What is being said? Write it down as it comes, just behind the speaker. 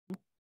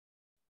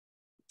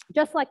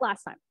just like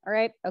last time. All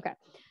right. Okay.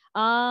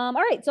 All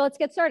right. So let's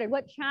get started.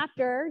 What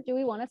chapter do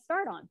we want to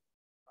start on?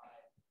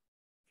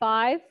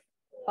 5.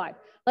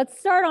 Let's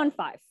start on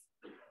 5.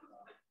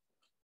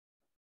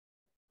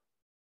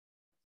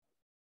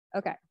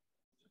 Okay.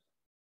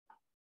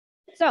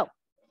 So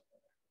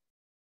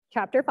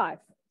chapter 5.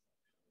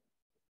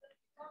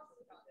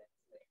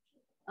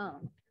 Oh,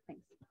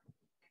 thanks.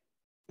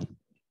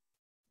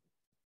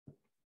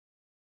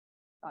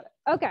 Got it.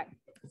 Okay.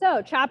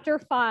 So chapter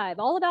 5,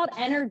 all about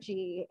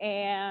energy,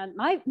 and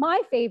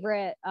my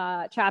favorite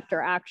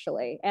chapter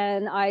actually.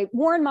 And I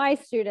warn my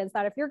students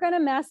that if you're going to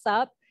mess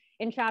up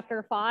in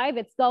chapter 5,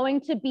 it's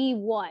going to be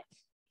what?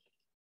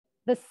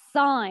 The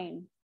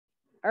sign.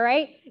 All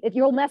right. If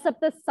you'll mess up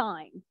the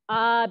sign,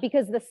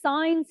 because the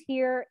signs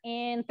here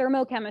in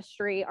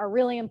thermochemistry are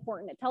really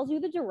important. It tells you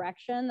the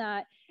direction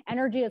that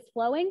energy is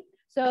flowing.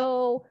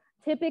 So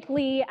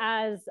typically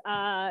as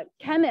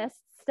chemists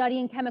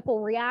studying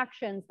chemical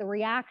reactions, the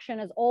reaction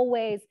is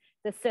always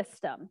the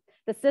system.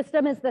 The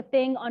system is the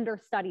thing under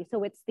study.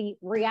 So it's the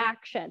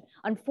reaction.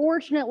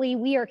 Unfortunately,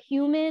 we are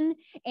human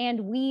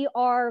and we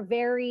are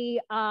very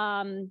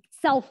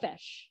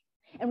selfish.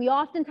 And we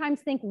oftentimes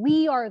think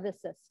we are the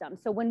system.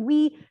 So when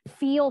we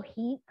feel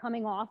heat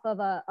coming off of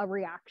a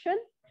reaction,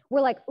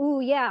 we're like,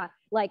 ooh, yeah,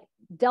 like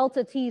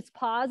delta T is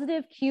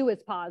positive, Q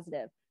is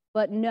positive.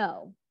 But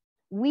no,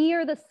 we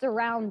are the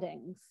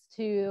surroundings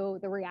to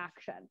the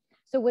reaction.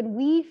 So when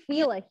we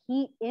feel a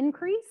heat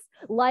increase,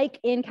 like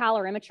in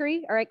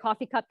calorimetry, all right,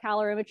 coffee cup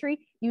calorimetry,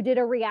 you did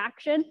a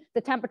reaction,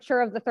 the temperature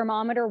of the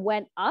thermometer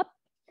went up.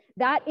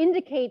 That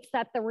indicates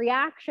that the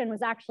reaction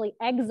was actually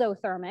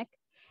exothermic.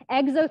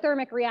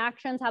 Exothermic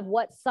reactions have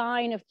what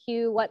sign of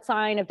Q, what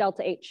sign of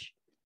delta H?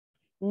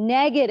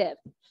 Negative.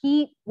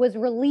 Heat was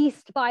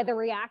released by the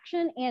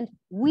reaction and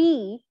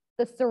we,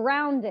 the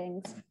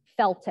surroundings,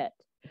 felt it.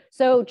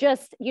 So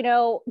just, you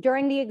know,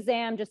 during the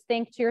exam, just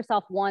think to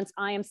yourself once,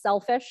 I am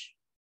selfish.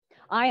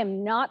 I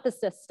am not the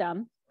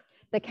system.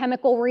 The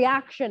chemical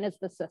reaction is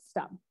the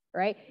system,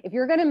 right? If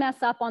you're going to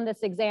mess up on this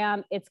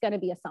exam, it's going to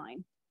be a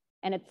sign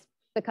and it's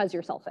because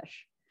you're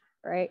selfish,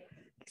 right?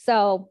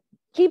 So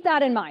keep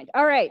that in mind.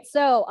 All right,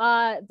 so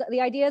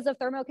the ideas of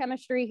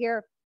thermochemistry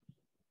here.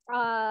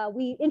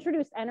 We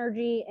introduced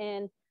energy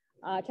in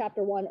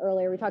chapter 1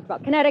 earlier. We talked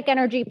about kinetic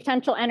energy,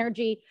 potential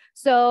energy.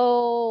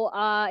 So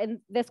in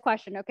this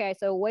question, okay,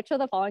 so which of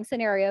the following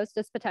scenarios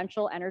does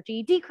potential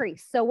energy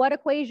decrease? So what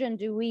equation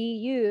do we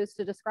use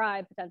to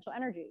describe potential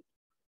energy?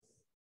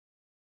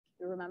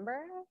 Do you remember?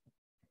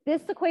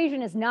 This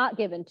equation is not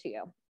given to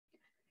you.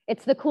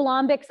 It's the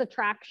Coulombic's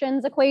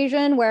attractions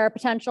equation where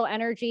potential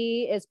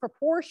energy is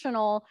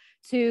proportional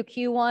to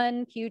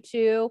Q1,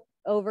 Q2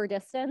 over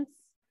distance.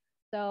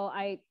 So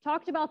I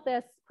talked about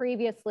this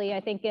previously, I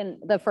think in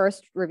the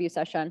first review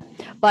session,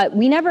 but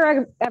we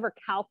never ever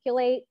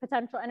calculate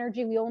potential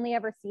energy. We only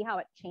ever see how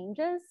it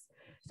changes.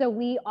 So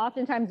we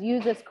oftentimes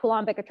use this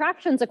Coulombic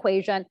attractions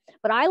equation,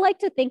 but I like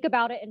to think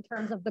about it in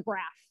terms of the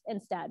graph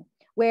instead,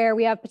 where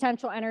we have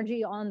potential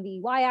energy on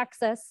the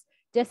y-axis,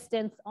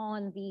 distance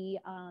on the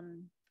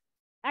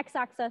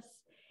x-axis.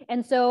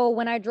 And so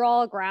when I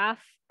draw a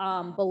graph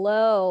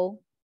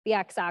below the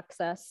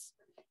x-axis,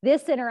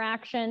 this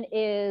interaction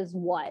is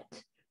what?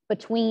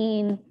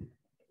 Between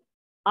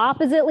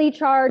oppositely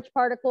charged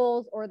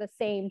particles or the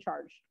same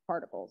charged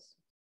particles?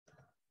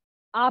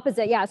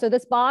 Opposite, yeah. So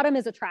this bottom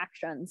is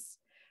attractions.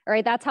 All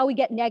right, that's how we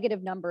get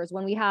negative numbers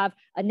when we have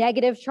a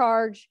negative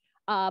charge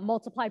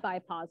multiplied by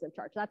a positive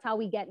charge. That's how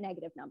we get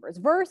negative numbers.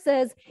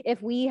 Versus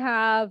if we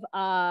have,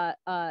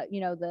 you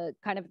know, the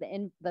kind of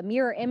the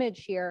mirror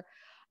image here,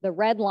 the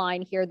red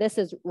line here, this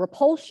is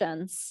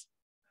repulsions,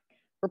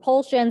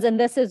 and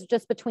this is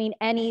just between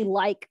any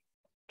like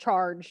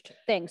charged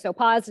thing. So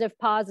positive,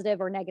 positive,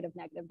 or negative,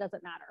 negative,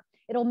 doesn't matter.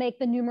 It'll make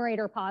the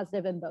numerator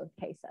positive in both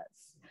cases.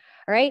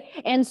 All right.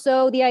 And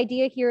so the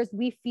idea here is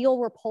we feel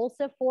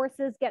repulsive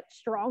forces get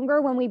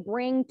stronger when we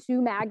bring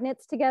two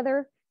magnets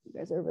together. You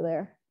guys are over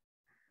there.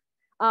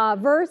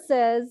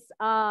 Versus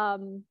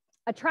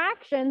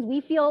attractions, we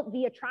feel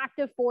the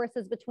attractive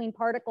forces between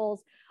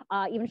particles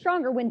even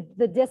stronger when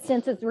the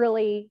distance is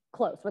really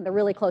close, when they're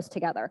really close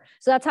together.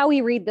 So that's how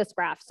we read this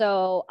graph.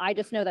 So I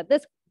just know that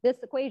this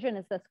equation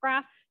is this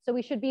graph. So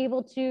we should be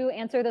able to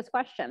answer this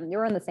question.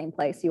 You're in the same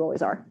place. You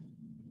always are.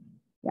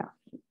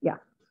 Yeah,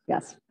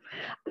 yes.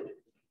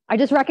 I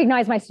just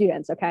recognize my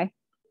students, okay?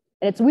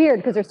 And it's weird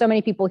because there's so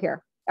many people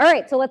here. All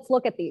right, so let's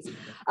look at these.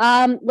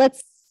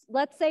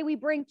 Let's say we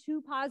bring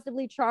two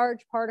positively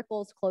charged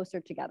particles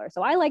closer together.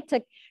 So I like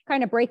to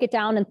kind of break it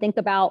down and think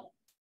about,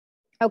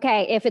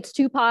 okay, if it's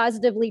two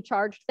positively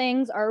charged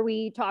things, are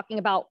we talking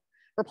about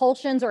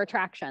repulsions or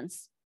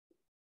attractions?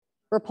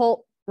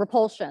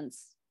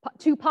 Repulsions,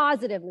 two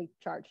positively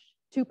charged,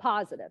 two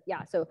positive,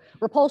 yeah, so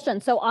repulsion.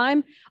 So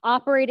I'm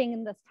operating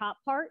in this top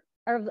part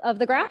of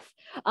the graph,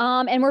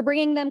 and we're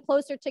bringing them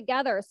closer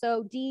together.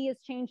 So D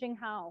is changing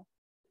how?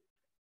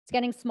 It's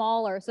getting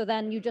smaller. So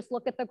then you just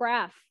look at the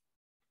graph.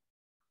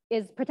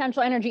 Is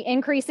potential energy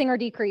increasing or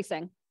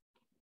decreasing?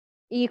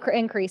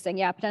 Increasing,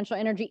 yeah, potential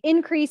energy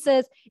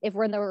increases if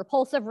we're in the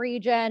repulsive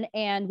region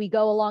and we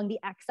go along the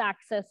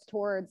x-axis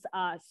towards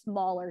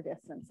smaller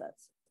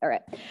distances. All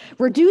right,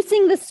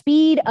 reducing the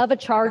speed of a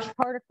charged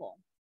particle.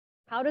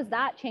 How does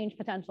that change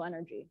potential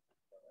energy?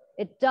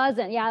 It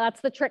doesn't. Yeah,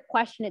 that's the trick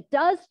question. It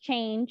does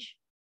change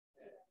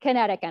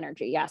kinetic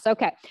energy. Yes.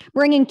 Okay.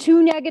 Bringing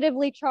two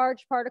negatively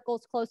charged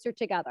particles closer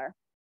together.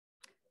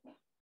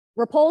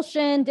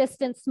 Repulsion,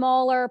 distance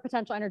smaller,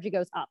 potential energy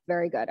goes up.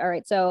 Very good. All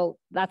right. So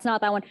that's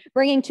not that one.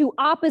 Bringing two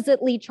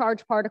oppositely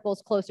charged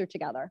particles closer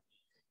together.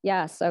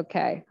 Yes.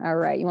 Okay. All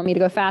right. You want me to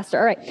go faster?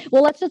 All right.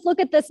 Well, let's just look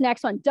at this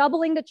next one.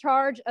 Doubling the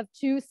charge of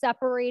two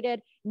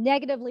separated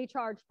negatively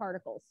charged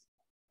particles.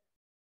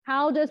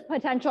 How does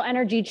potential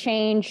energy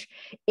change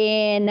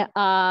in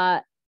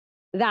that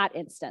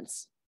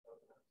instance?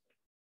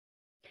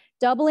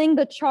 Doubling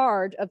the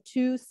charge of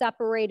two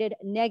separated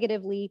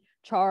negatively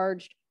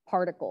charged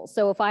particles.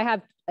 So if I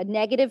have a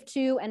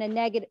 -2 and a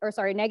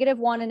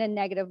 -1 and a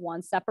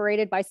 -1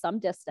 separated by some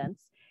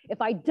distance,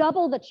 if I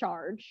double the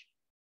charge,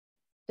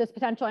 does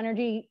potential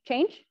energy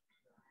change?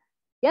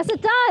 Yes,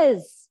 it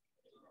does.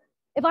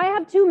 If I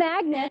have two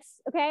magnets,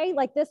 okay,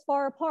 like this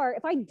far apart,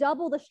 if I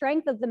double the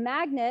strength of the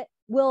magnet,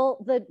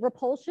 will the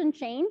repulsion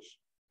change?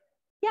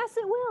 Yes,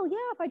 it will.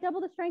 Yeah, if I double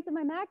the strength of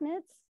my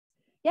magnets.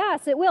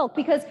 Yes, it will,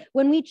 because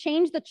when we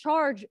change the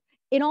charge,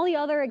 in all the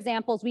other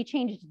examples, we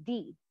changed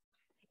D.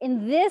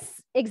 In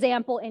this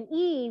example, in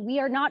E, we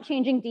are not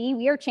changing D,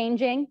 we are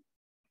changing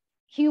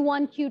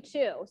Q1,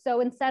 Q2.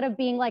 So instead of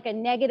being like a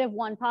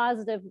 -1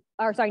 positive,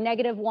 or sorry,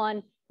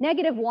 -1,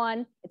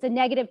 -1, it's a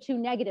 -2,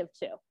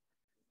 -2.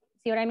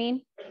 See what I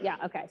mean? Yeah,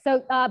 okay.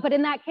 So, but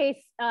in that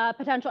case,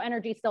 potential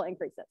energy still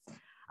increases.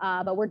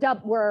 But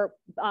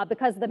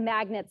because the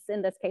magnets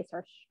in this case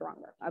are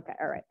stronger. Okay,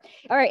 all right.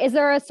 All right, is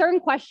there a certain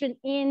question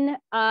in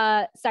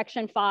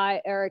section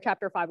 5 or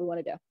chapter 5 we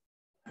want to do?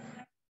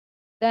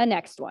 The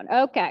next one,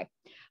 okay.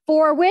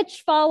 For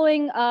which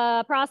following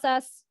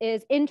process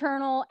is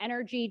internal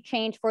energy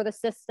change for the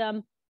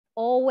system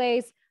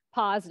always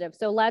positive?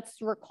 So let's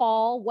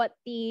recall what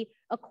the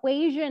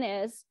equation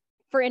is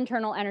for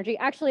internal energy.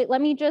 Actually,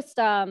 let me just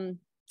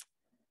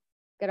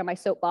get on my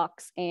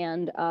soapbox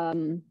and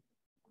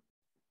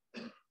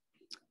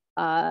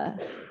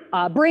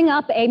bring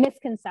up a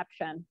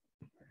misconception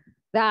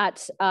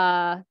that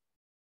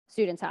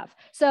students have.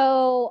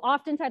 So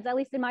oftentimes, at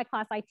least in my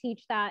class, I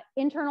teach that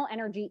internal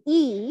energy,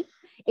 E,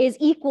 is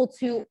equal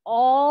to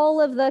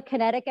all of the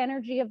kinetic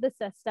energy of the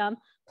system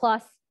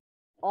plus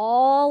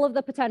all of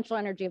the potential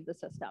energy of the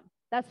system.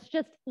 That's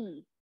just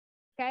E.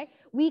 Okay,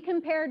 we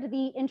compared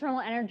the internal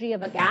energy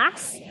of a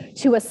gas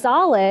to a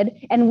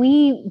solid, and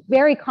we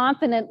very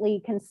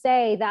confidently can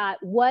say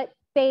that what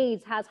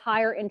phase has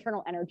higher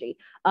internal energy,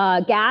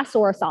 gas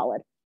or a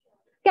solid?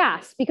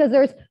 Gas, because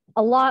there's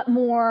a lot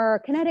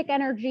more kinetic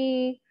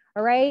energy.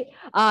 All right,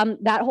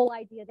 that whole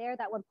idea there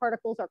that when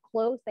particles are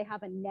close, they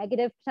have a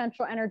negative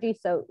potential energy.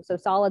 So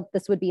solid,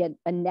 this would be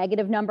a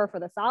negative number for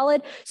the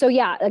solid. So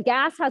yeah, a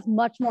gas has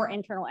much more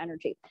internal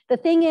energy. The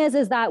thing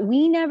is that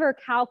we never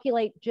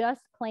calculate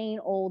just plain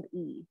old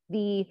E,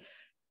 the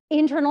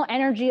internal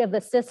energy of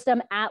the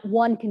system at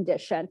one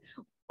condition.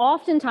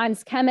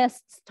 Oftentimes,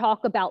 chemists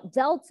talk about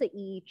delta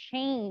E,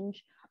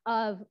 change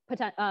of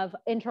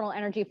internal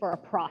energy for a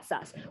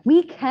process.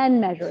 We can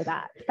measure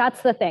that.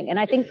 That's the thing. And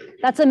I think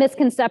that's a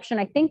misconception.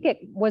 I think it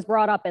was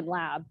brought up in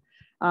lab.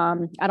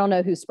 I don't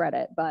know who spread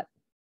it, but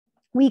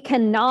we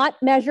cannot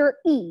measure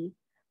E,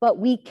 but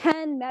we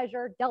can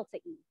measure delta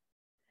E.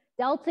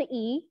 Delta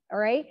E, all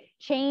right,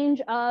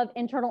 change of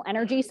internal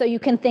energy. So you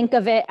can think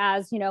of it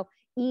as,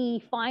 E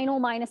final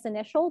minus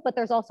initial, but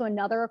there's also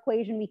another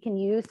equation we can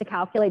use to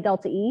calculate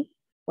delta E.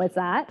 What's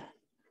that?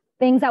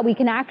 Things that we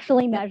can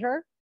actually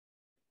measure.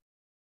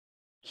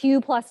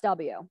 Q plus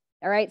W.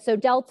 All right. So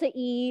delta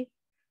E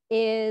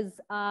is,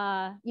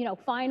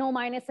 final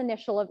minus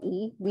initial of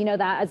E. We know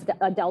that as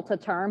a delta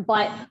term,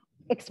 but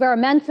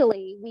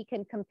experimentally, we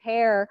can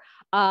compare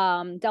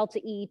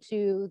delta E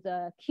to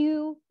the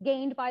Q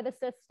gained by the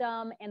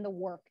system and the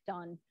work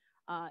done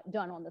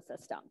on the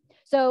system.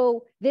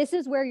 So this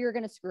is where you're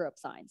going to screw up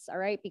signs. All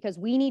right. Because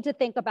we need to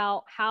think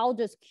about how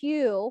does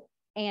Q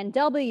and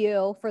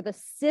W for the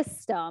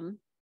system,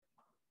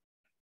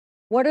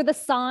 what are the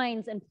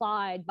signs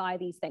implied by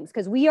these things?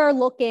 Because we are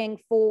looking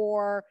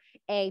for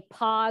a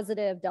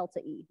positive delta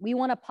E. We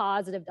want a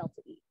positive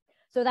delta E.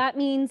 So that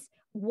means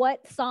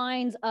what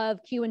signs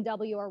of Q and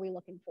W are we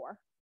looking for?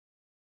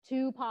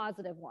 Two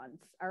positive ones.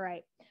 All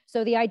right.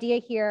 So the idea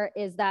here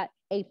is that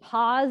a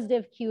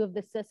positive Q of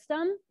the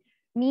system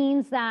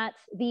means that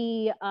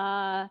the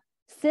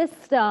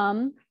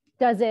system,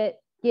 does it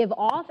give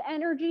off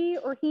energy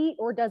or heat,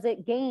 or does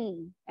it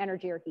gain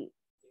energy or heat?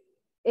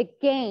 It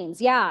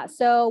gains, yeah.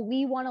 So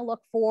we want to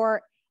look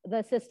for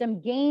the system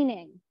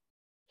gaining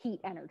heat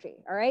energy,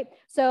 all right?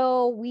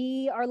 So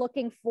we are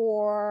looking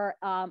for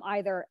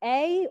either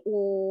A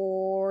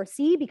or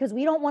C, because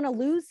we don't want to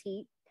lose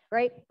heat,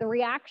 right? The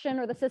reaction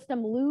or the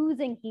system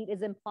losing heat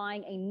is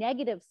implying a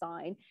negative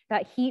sign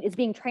that heat is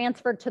being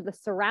transferred to the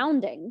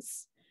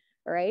surroundings,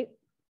 all right?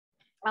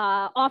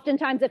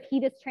 Oftentimes, if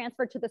heat is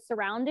transferred to the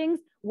surroundings,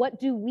 what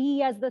do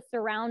we as the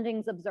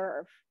surroundings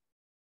observe?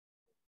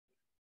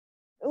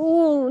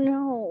 Oh,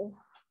 no.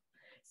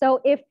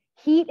 So if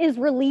heat is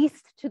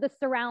released to the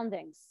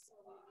surroundings,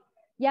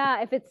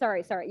 yeah, if it's,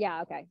 sorry,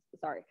 yeah, okay,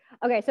 sorry.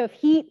 Okay, so if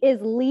heat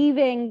is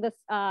leaving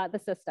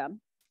the system,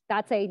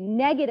 that's a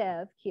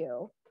negative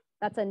Q.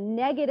 That's a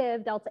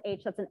negative delta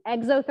H. That's an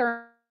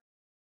exothermic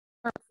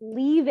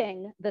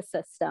leaving the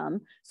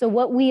system. So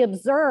what we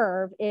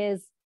observe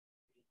is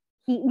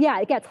heat, yeah,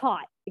 it gets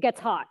hot. It gets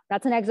hot.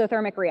 That's an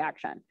exothermic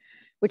reaction,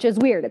 which is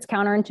weird. It's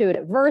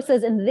counterintuitive.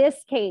 Versus in this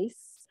case,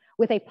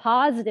 with a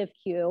positive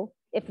Q,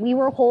 if we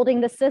were holding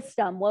the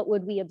system, what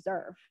would we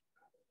observe?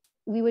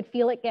 We would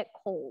feel it get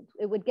cold.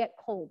 It would get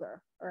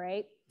colder, all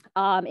right,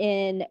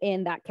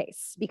 in that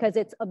case, because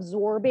it's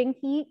absorbing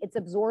heat. It's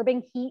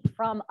absorbing heat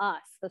from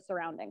us, the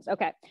surroundings.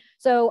 Okay,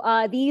 so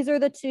these are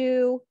the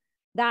two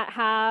that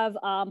have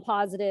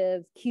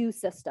positive Q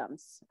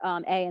systems,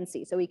 A and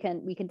C. So we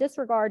can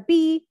disregard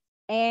B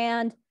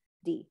and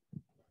D.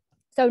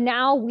 So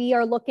now we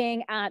are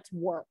looking at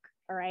work.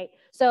 All right.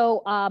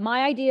 So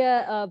my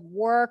idea of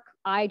work,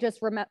 I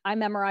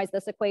memorized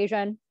this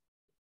equation.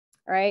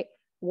 All right.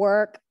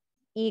 Work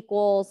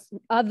equals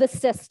of the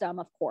system,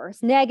 of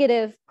course,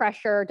 negative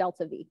pressure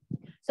delta V.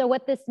 So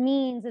what this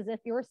means is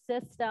if your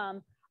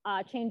system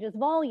changes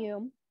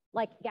volume,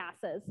 like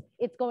gases,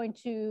 it's going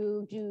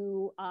to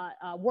do,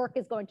 work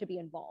is going to be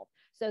involved.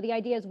 So the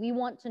idea is we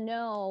want to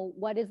know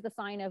what is the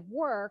sign of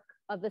work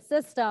of the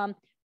system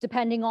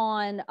depending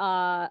on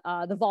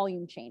the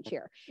volume change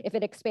here. If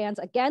it expands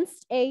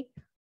against a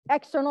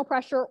external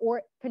pressure or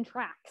it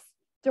contracts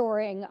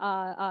during,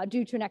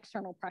 due to an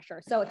external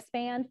pressure. So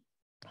expand,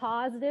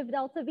 positive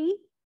delta V,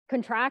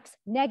 contracts,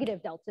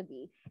 negative delta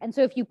V. And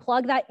so if you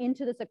plug that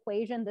into this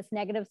equation, this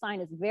negative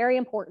sign is very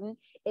important.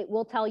 It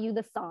will tell you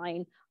the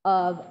sign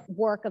of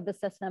work of the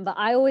system. But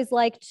I always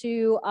like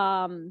to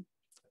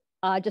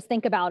just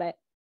think about it.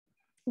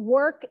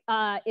 Work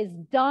is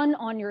done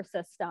on your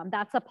system.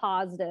 That's a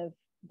positive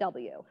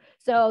W.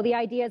 So the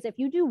idea is if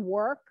you do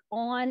work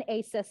on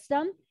a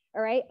system,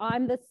 all right,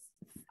 I'm the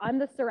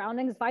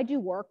surroundings. If I do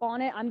work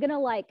on it, I'm gonna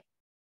like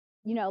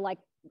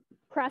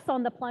press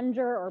on the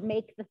plunger or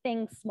make the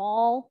thing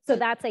small. So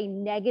that's a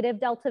negative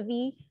delta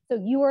V.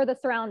 So you are the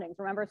surroundings,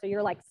 remember? So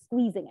you're like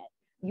squeezing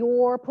it.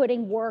 You're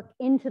putting work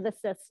into the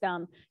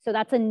system. So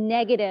that's a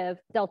negative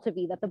delta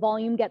V, that the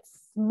volume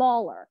gets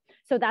smaller.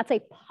 So that's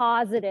a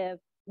positive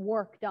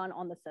work done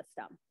on the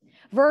system.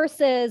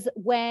 Versus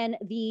when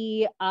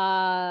the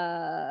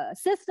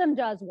system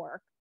does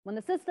work,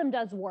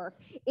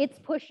 it's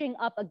pushing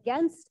up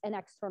against an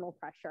external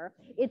pressure.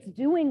 It's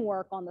doing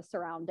work on the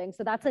surroundings.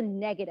 So that's a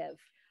negative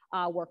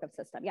work of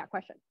system. Yeah,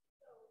 question.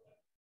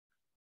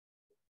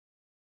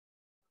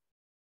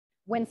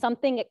 When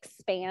something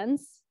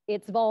expands,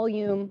 its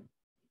volume,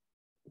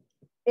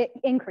 it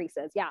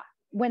increases. Yeah.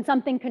 When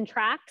something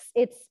contracts,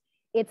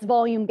 its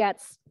volume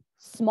gets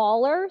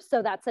smaller.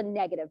 So that's a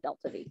negative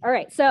delta V. All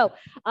right. So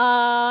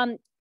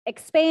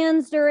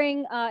expands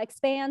during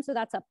expand. So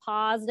that's a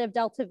positive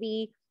delta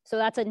V. So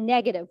that's a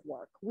negative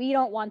work. We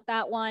don't want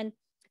that one.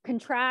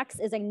 Contracts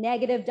is a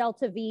negative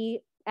delta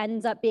V,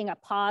 ends up being a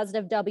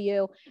positive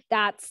W.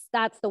 That's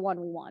the one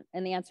we want.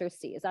 And the answer is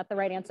C. Is that the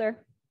right answer?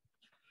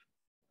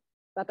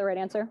 Is that the right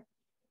answer?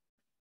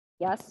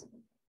 Yes?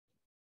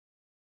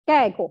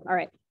 Okay, cool. All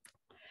right.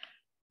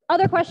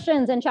 Other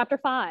questions in chapter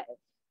 5?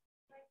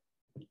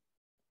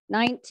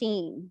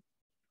 19.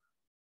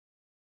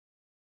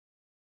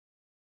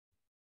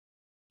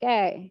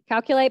 Okay,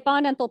 calculate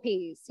bond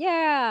enthalpies.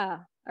 Yeah,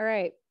 all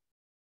right.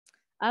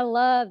 I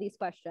love these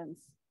questions.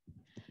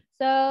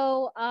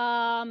 So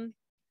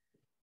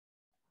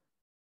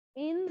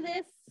in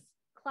this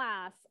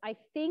class, I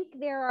think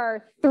there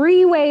are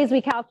 3 ways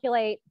we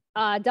calculate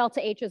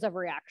delta H's of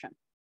reaction,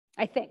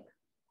 I think.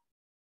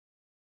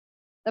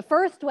 The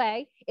first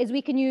way is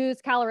we can use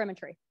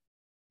calorimetry,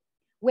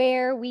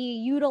 where we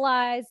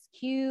utilize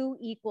Q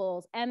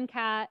equals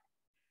MCAT,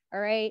 all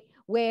right,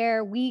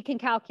 where we can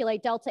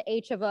calculate delta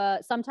H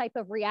of some type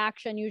of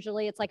reaction.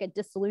 Usually it's like a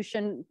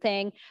dissolution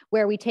thing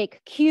where we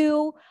take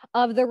Q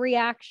of the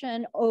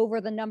reaction over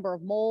the number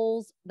of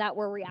moles that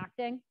we're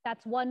reacting.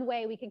 That's one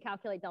way we can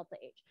calculate delta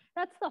H.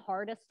 That's the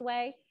hardest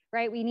way,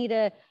 right? We need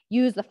to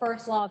use the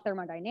first law of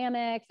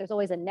thermodynamics. There's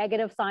always a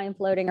negative sign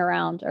floating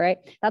around, all right?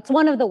 That's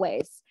one of the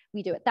ways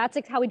we do it. That's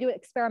how we do it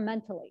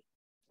experimentally.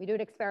 We do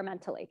it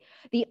experimentally.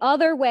 The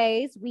other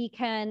ways we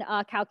can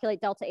calculate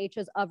delta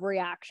H's of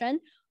reaction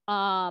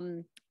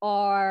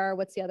are,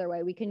 what's the other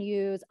way? We can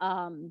use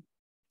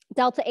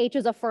delta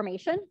H's of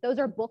formation. Those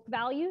are book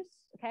values,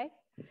 okay?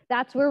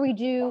 That's where we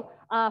do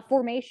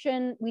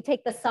formation. We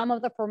take the sum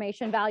of the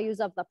formation values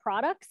of the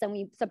products and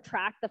we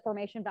subtract the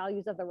formation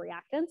values of the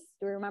reactants.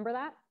 Do we remember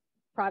that?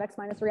 Products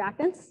minus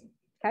reactants,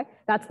 okay?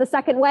 That's the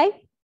second way.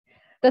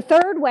 The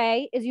third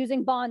way is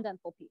using bond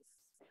enthalpies,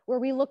 where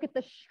we look at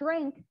the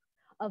strength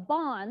of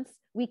bonds.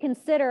 We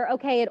consider,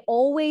 okay, it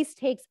always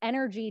takes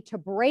energy to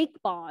break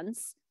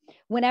bonds.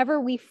 Whenever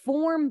we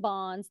form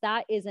bonds,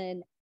 that is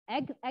an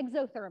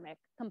exothermic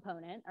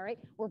component, all right?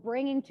 We're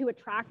bringing two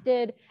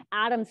attracted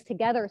atoms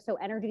together so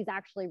energy is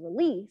actually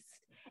released.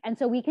 And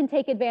so we can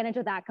take advantage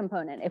of that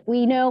component. If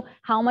we know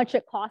how much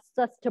it costs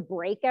us to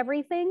break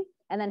everything,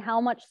 and then how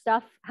much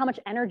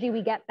energy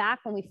we get back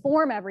when we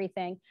form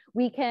everything,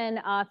 we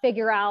can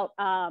figure out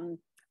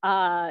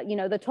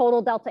the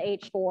total delta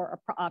H for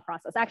a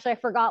process. Actually, I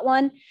forgot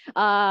one.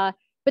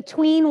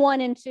 Between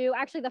 1 and 2,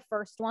 actually the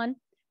first one,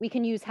 we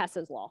can use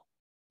Hess's law.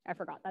 I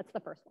forgot, that's the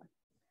first one,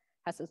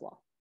 Hess's law.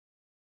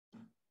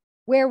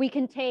 Where we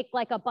can take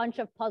like a bunch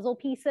of puzzle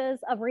pieces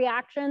of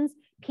reactions,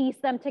 piece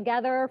them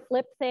together,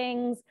 flip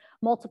things,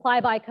 multiply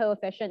by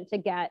coefficient to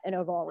get an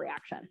overall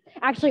reaction.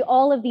 Actually,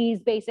 all of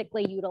these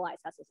basically utilize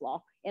Hess's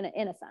law in a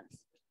sense,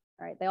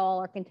 all right? They all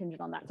are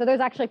contingent on that. So there's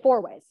actually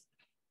 4 ways.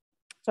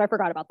 So I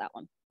forgot about that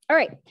one. All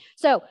right,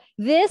 so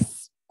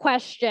this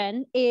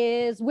question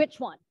is which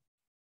one?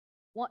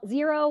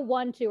 0,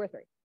 1, 2, or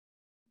 3?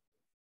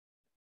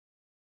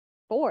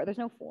 4, there's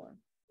no 4.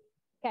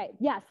 Okay,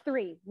 yes,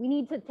 3. We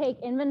need to take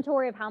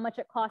inventory of how much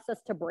it costs us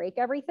to break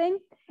everything,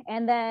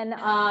 and then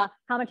how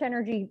much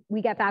energy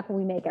we get back when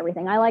we make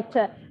everything. I like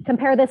to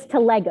compare this to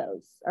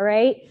Legos, all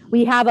right?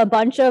 We have a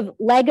bunch of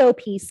Lego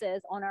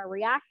pieces on our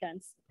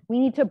reactants. We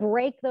need to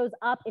break those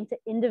up into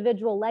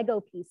individual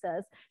Lego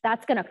pieces.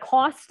 That's gonna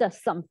cost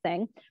us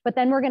something, but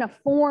then we're gonna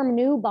form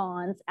new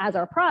bonds as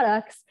our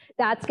products.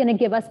 That's gonna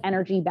give us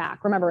energy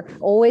back. Remember,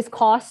 always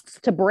costs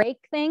to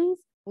break things.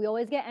 We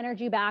always get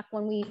energy back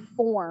when we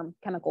form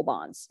chemical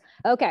bonds.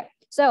 Okay,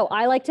 so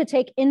I like to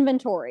take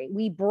inventory.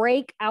 We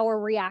break our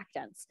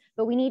reactants,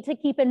 but we need to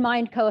keep in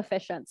mind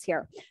coefficients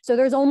here. So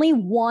there's only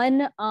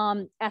one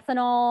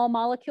ethanol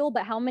molecule,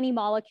 but how many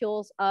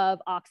molecules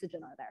of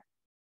oxygen are there?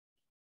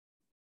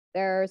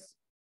 There's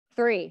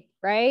 3,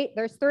 right?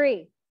 There's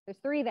 3. There's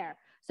 3 there.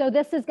 So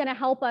this is going to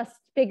help us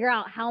figure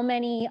out how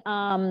many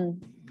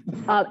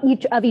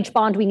each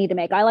bond we need to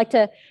make. I like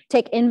to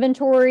take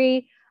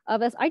inventory of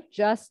this. I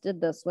just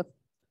did this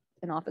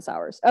in office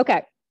hours.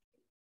 Okay.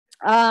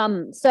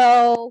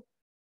 So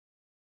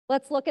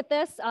let's look at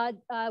this.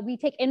 We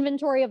take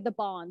inventory of the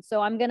bonds.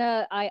 So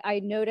I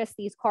notice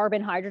these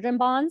carbon hydrogen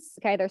bonds.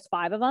 Okay, there's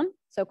 5 of them.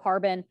 So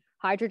carbon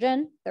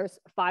hydrogen, there's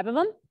 5 of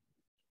them.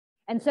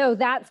 And so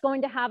that's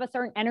going to have a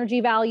certain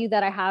energy value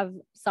that I have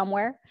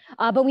somewhere,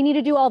 but we need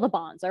to do all the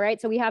bonds, all right?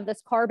 So we have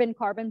this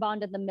carbon-carbon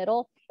bond in the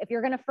middle. If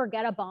you're gonna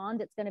forget a bond,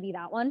 it's gonna be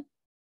that one.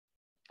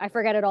 I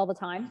forget it all the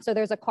time. So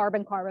there's a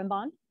carbon-carbon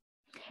bond.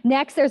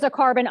 Next, there's a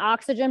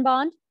carbon-oxygen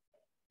bond.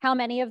 How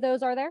many of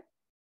those are there?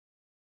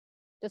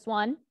 Just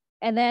 1.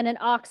 And then an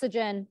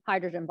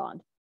oxygen-hydrogen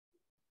bond.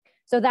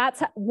 So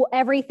that's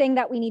everything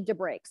that we need to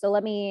break. So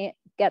let me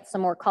get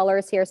some more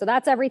colors here. So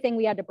that's everything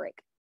we had to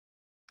break.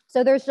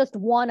 So there's just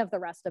 1 of the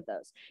rest of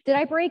those. Did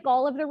I break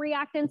all of the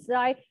reactants? Did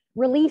I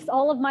release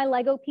all of my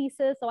Lego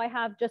pieces so I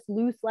have just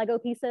loose Lego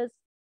pieces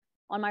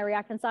on my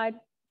reactant side?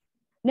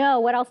 No,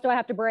 what else do I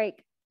have to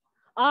break?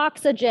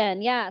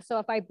 Oxygen, yeah. So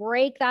if I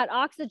break that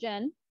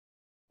oxygen,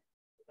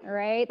 all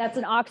right, that's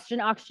an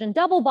oxygen-oxygen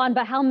double bond,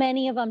 but how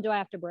many of them do I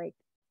have to break?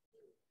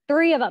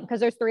 3 of them,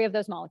 because there's 3 of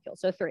those molecules,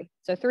 so 3.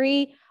 So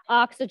 3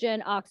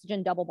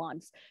 oxygen-oxygen double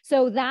bonds.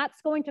 So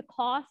that's going to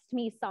cost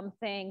me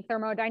something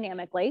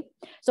thermodynamically.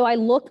 So I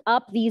look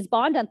up these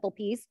bond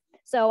enthalpies.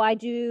 So I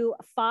do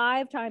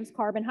 5 times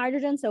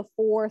carbon-hydrogen, so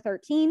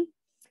 413.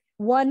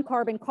 1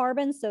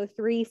 carbon-carbon, so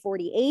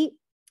 348.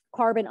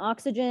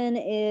 Carbon-oxygen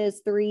is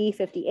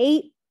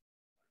 358.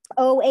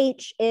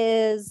 OH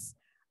is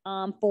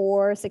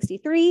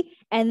 463,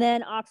 and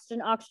then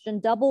oxygen-oxygen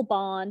double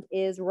bond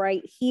is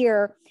right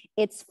here.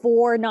 It's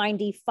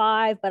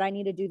 495, but I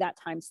need to do that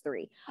times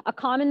 3. A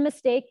common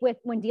mistake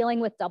when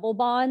dealing with double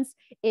bonds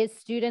is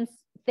students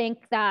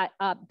think that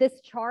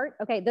this chart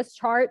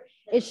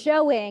is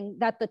showing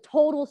that the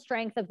total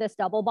strength of this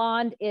double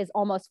bond is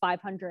almost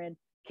 500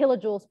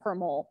 kilojoules per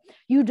mole.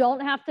 You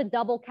don't have to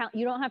double count.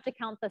 You don't have to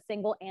count the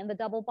single and the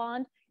double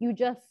bond. You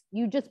just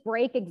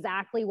break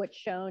exactly what's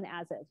shown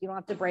as is. You don't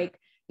have to break,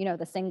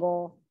 the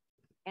single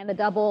and the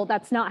double.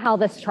 That's not how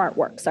this chart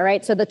works. All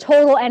right. So the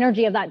total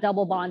energy of that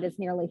double bond is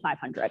nearly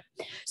 500.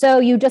 So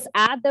you just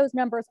add those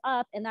numbers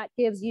up, and that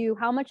gives you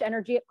how much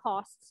energy it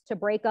costs to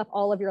break up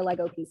all of your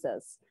Lego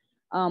pieces,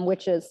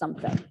 which is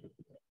something.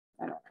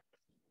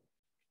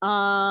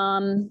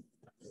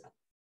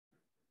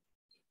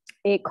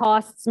 It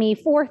costs me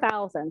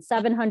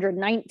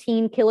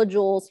 4,719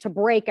 kilojoules to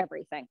break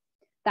everything.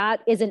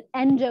 That is an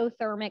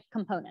endothermic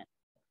component,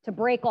 to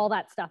break all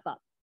that stuff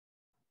up.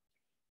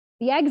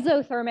 The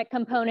exothermic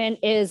component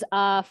is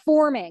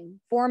forming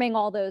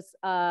all those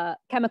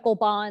chemical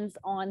bonds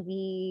on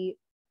the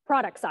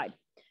product side.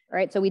 All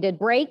right, so we did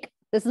break.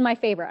 This is my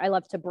favorite. I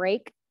love to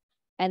break.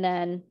 And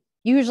then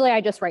usually I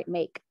just write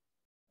make.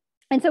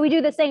 And so we do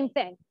the same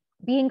thing,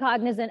 being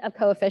cognizant of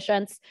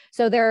coefficients.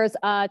 So there's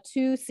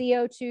 2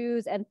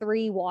 CO2s and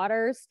 3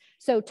 waters.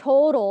 So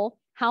total,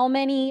 how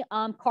many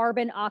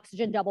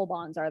carbon-oxygen double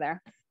bonds are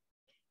there?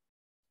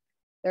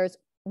 There's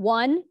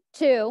 1,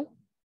 2,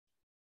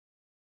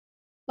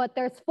 but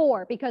there's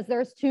 4 because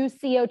there's 2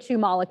 CO2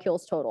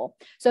 molecules total.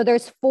 So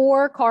there's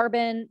 4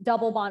 carbon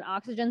double bond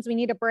oxygens we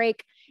need to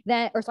break,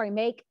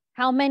 make.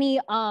 How many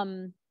OH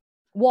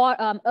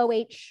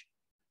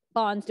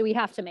bonds do we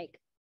have to make?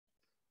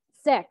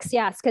 6,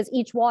 yes, because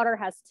each water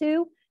has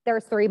 2.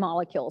 There's 3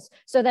 molecules.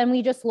 So then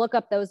we just look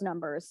up those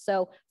numbers.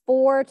 So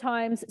 4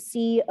 times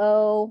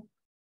CO.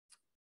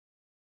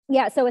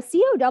 Yeah, so a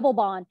CO double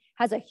bond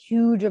has a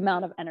huge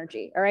amount of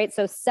energy. All right,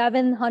 so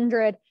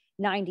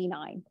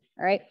 799.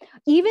 All right,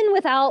 even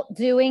without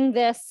doing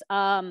this,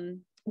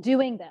 can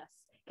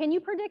you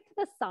predict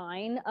the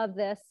sign of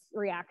this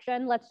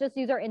reaction? Let's just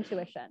use our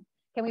intuition.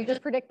 Can we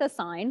just predict the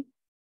sign?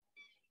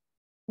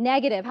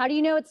 Negative. How do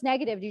you know it's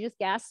negative? Do you just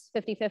guess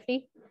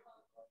 50-50?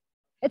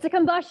 It's a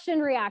combustion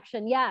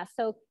reaction. Yes.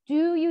 So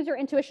do use your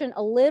intuition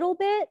a little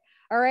bit.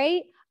 All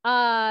right.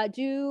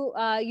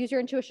 Use your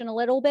intuition a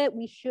little bit.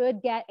 We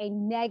should get a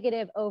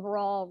negative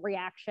overall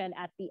reaction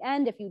at the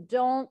end. If you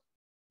don't,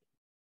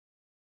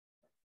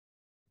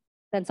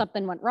 then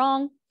something went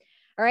wrong.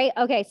 All right.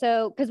 Okay.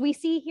 So, because we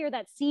see here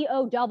that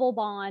CO double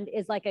bond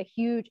is like a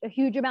huge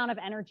amount of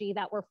energy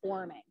that we're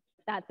forming,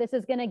 that this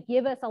is going to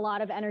give us a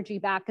lot of energy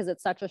back because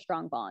it's such a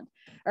strong bond.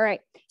 All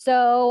right.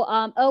 So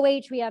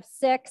OH, we have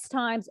 6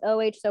 times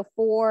OH, so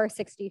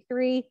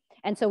 463.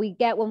 And so we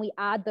get, when we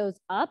add those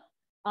up,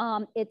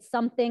 it's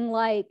something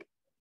like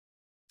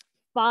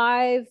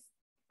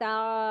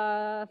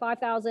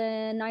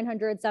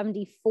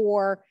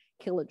 5,974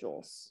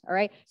 kilojoules. All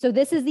right. So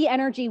this is the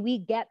energy we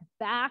get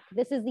back.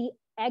 This is the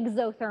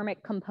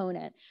exothermic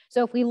component.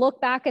 So if we look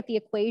back at the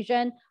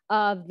equation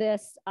of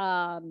this,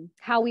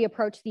 how we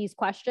approach these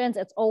questions,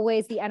 it's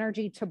always the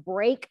energy to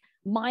break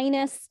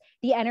minus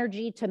the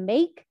energy to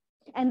make.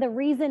 And the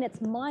reason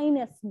it's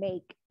minus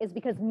make is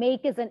because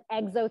make is an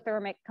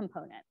exothermic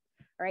component.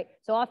 All right.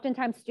 So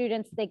oftentimes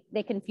students,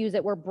 they confuse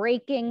it. We're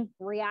breaking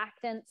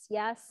reactants,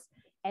 yes,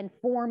 and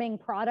forming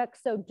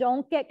products. So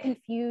don't get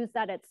confused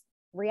that it's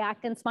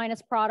reactants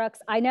minus products.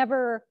 I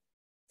never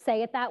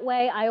say it that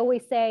way. I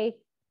always say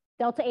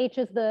delta H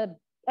is the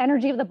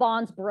energy of the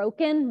bonds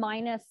broken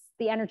minus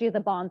the energy of the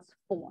bonds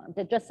formed.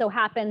 It just so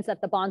happens that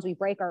the bonds we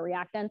break are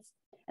reactants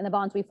and the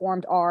bonds we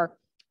formed are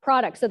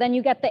products. So then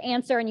you get the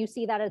answer and you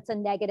see that it's a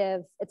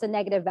negative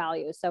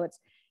value. So it's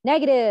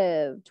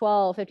negative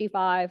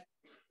 1255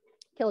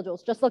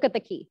 kilojoules. Just look at the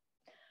key.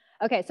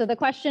 Okay, so the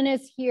question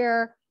is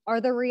here, are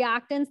the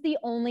reactants the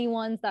only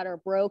ones that are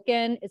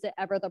broken? Is it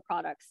ever the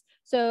products?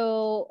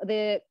 So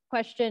the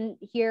question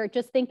here,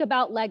 just think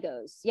about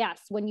Legos.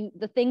 Yes, when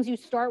the things you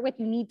start with,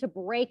 you need to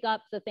break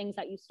up the things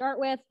that you start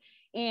with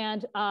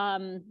and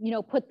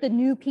put the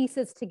new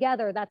pieces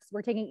together.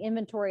 We're taking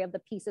inventory of the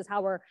pieces,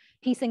 how we're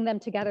piecing them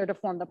together to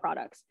form the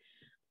products.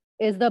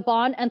 Is the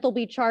bond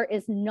enthalpy chart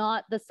is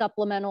not the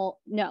supplemental?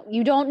 No,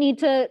 you don't need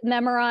to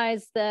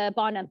memorize the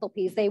bond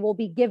enthalpies. They will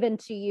be given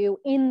to you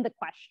in the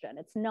question.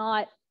 It's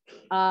not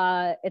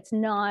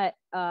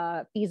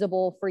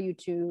feasible for you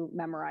to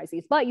memorize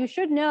these, but you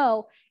should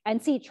know and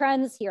see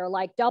trends here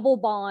like double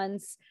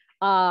bonds,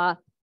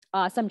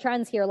 some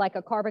trends here like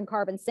a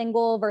carbon-carbon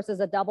single versus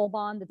a double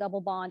bond. The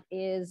double bond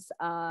is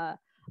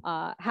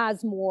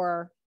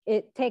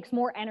it takes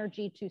more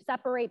energy to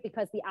separate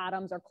because the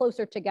atoms are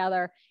closer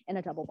together in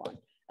a double bond.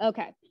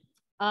 Okay.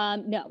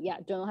 No, yeah,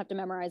 don't have to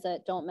memorize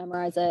it. Don't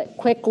memorize it.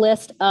 Quick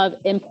list of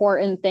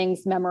important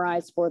things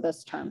memorized for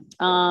this term.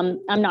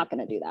 I'm not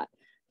going to do that.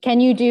 Can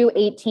you do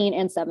 18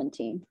 and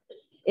 17?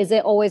 Is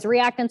it always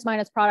reactants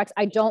minus products?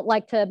 I don't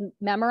like to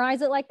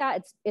memorize it like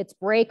that. It's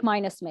break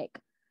minus make.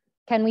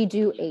 Can we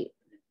do 8?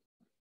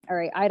 All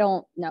right, I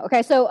don't know.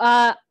 Okay, so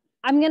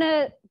I'm going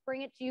to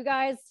bring it to you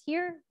guys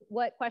here.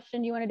 What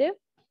question do you want to do?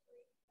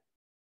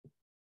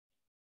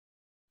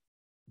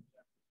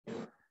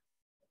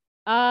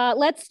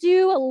 Let's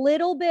do a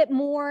little bit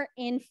more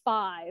in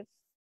 5.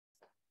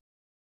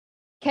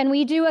 Can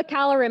we do a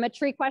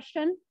calorimetry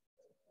question?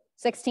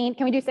 16,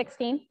 can we do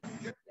 16?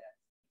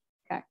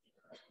 Okay.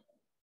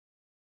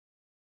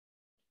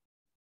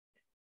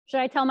 Should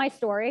I tell my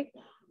story?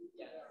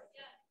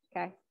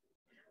 Okay.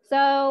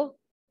 So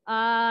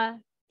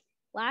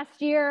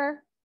last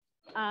year,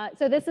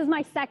 so this is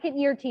my 2nd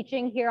year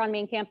teaching here on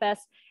main campus,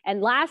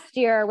 and last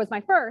year was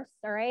my first,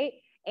 all right?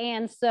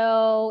 And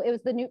so it was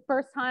the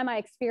first time I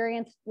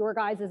experienced your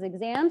guys'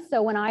 exams.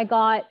 So when I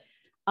got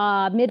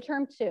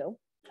midterm 2,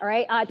 all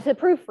right, to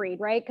proofread,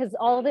 right? Because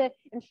all the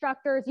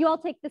instructors, you all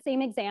take the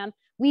same exam.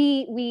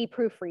 We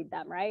proofread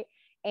them, right?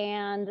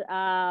 And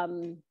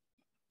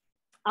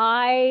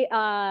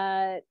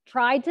I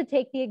tried to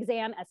take the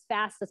exam as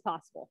fast as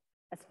possible.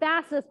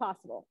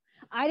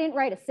 I didn't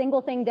write a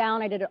single thing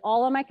down. I did it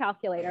all on my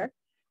calculator.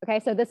 Okay,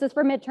 so this is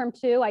for midterm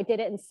 2. I did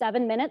it in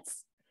 7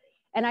 minutes.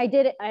 And I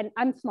did it, and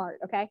I'm smart,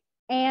 okay?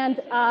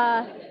 And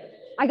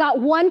I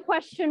got one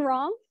question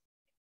wrong.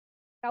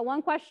 And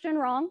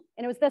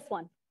it was this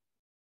one.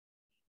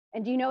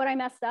 And do you know what I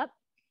messed up?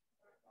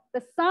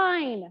 The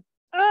sign.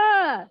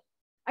 I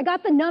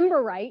got the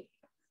number right,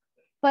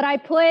 but I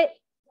put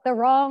the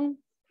wrong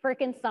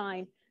freaking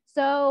sign.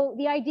 So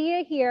the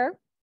idea here,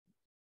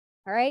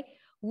 all right,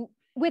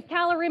 with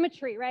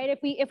calorimetry, right?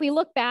 If we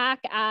look back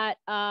at,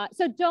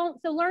 so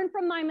learn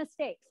from my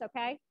mistakes,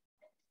 okay?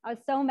 I was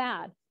so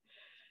mad.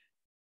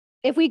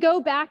 If we go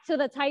back to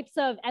the types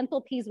of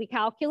enthalpies we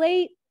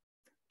calculate,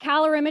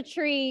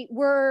 calorimetry,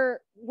 we're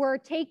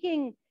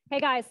taking, hey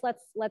guys,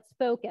 let's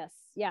focus.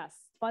 Yes,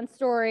 fun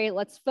story.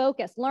 Let's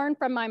focus. Learn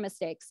from my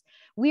mistakes.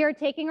 We are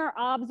taking our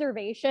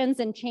observations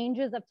and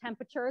changes of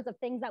temperatures of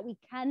things that we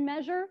can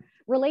measure,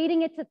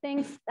 relating it to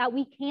things that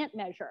we can't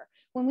measure.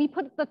 When we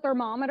put the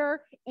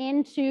thermometer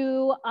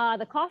into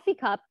the coffee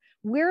cup,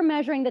 we're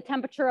measuring the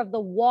temperature of the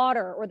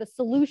water or the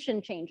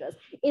solution changes.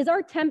 Is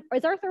our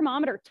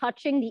thermometer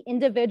touching the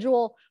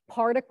individual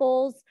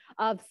particles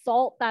of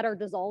salt that are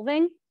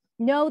dissolving?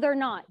 No, they're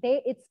not.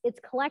 It's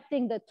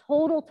collecting the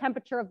total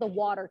temperature of the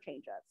water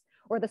changes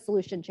or the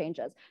solution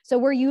changes. So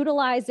we're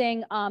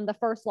utilizing the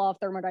first law of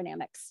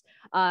thermodynamics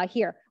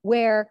here,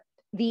 where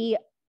the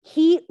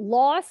heat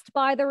lost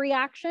by the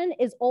reaction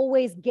is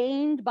always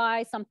gained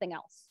by something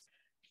else.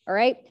 All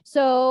right.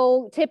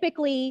 So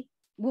typically,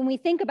 when we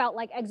think about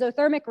like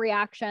exothermic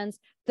reactions,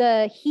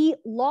 the heat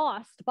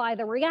lost by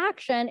the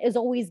reaction is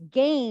always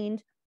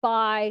gained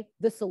by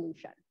the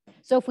solution.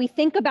 So if we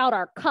think about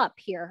our cup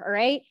here, all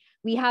right,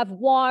 we have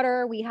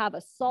water, we have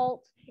a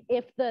salt.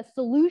 If the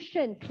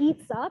solution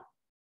heats up,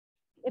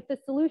 if the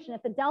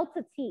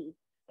delta T,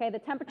 okay, the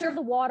temperature of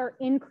the water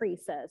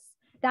increases,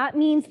 that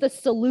means the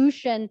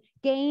solution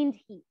gained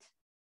heat.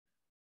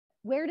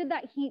 Where did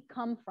that heat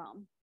come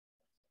from?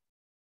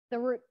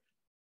 So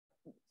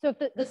if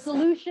the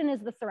solution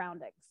is the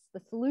surroundings,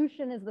 the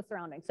solution is the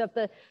surroundings. So if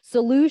the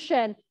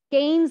solution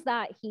gains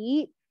that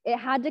heat, it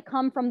had to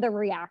come from the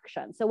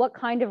reaction. So what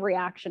kind of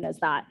reaction is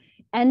that?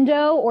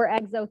 Endo or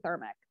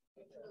exothermic?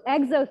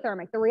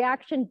 Exothermic. The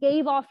reaction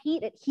gave off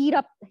heat, it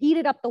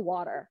heated up the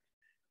water,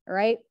 all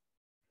right?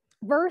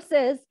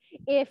 Versus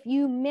if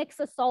you mix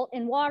a salt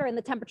in water and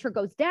the temperature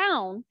goes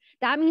down,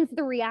 that means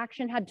the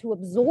reaction had to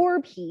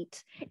absorb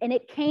heat and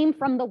it came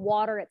from the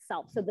water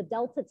itself. So the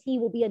delta T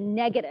will be a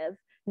negative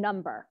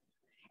number.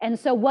 And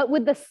so what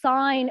would the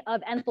sign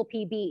of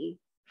enthalpy be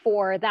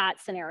for that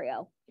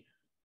scenario?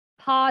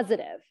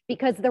 Positive,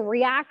 because the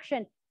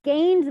reaction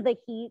gained the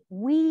heat.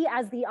 We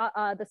as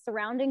the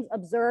surroundings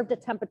observed a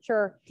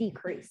temperature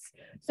decrease.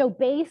 So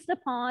based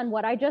upon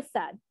what I just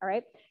said, all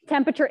right,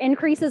 temperature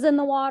increases in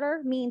the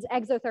water means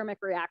exothermic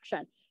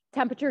reaction.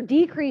 Temperature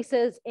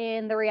decreases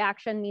in the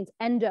reaction means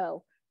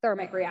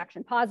endothermic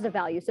reaction, positive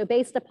value. So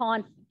based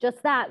upon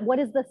just that, what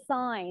is the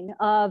sign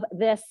of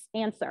this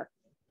answer?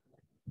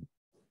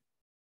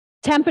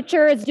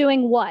 Temperature is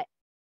doing what?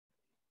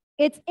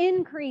 It's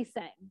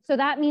increasing. So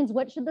that means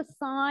what should the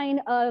sign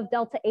of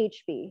delta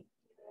H be?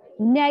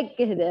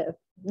 Negative,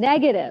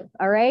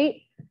 all right?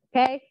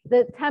 Okay,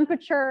 the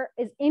temperature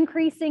is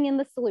increasing in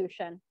the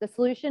solution. The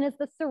solution is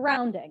the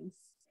surroundings.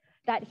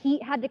 That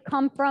heat had to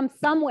come from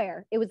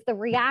somewhere. It was the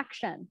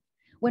reaction.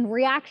 When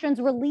reactions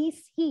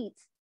release heat,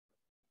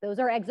 those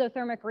are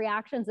exothermic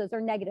reactions. Those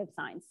are negative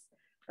signs,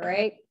 all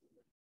right?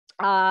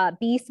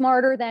 Be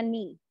smarter than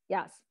me,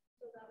 yes.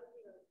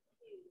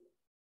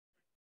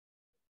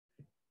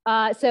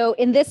 So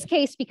in this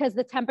case, because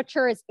the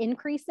temperature is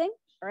increasing,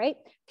 all right,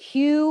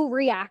 Q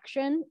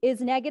reaction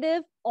is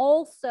negative.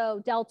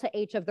 Also, delta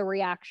H of the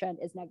reaction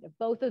is negative.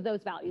 Both of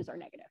those values are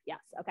negative. Yes.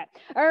 Okay.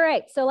 All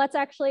right. So let's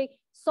actually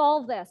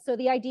solve this. So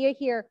the idea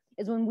here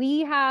is when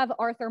we have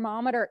our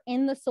thermometer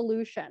in the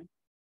solution,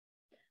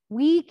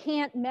 we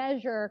can't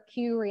measure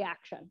Q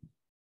reaction,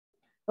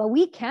 but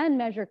we can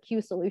measure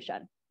Q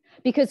solution.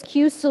 Because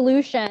Q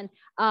solution,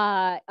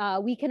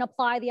 we can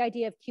apply the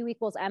idea of Q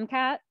equals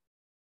MCAT.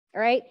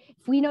 All right.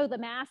 If we know the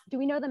mass, do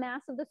we know the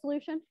mass of the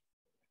solution?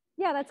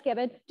 Yeah, that's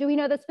given. Do we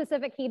know the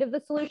specific heat of the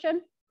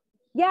solution?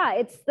 Yeah,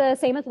 it's the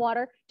same as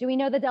water. Do we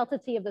know the delta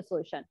T of the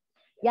solution?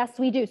 Yes,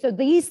 we do. So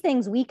these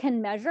things we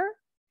can measure,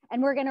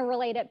 and we're going to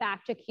relate it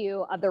back to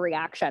Q of the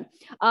reaction.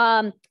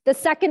 The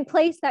second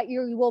place that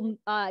you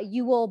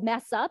will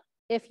mess up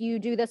if you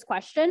do this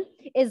question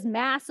is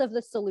mass of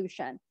the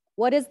solution.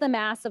 What is the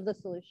mass of the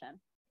solution?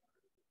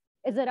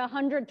 Is it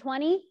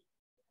 120?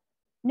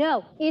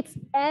 No, it's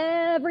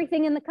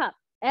everything in the cup.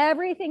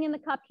 Everything in the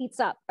cup heats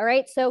up, all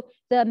right? So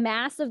the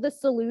mass of the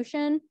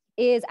solution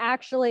is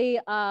actually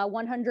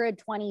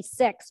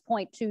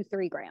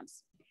 126.23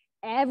 grams.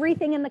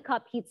 Everything in the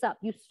cup heats up.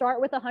 You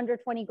start with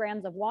 120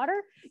 grams of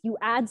water, you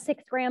add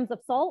 6 grams of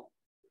salt,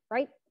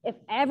 right? If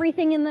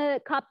everything in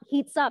the cup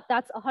heats up,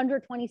 that's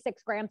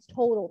 126 grams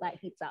total that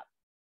heats up.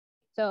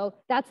 So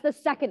that's the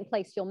second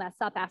place you'll mess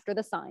up after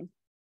the sign.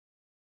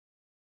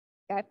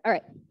 Okay, all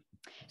right.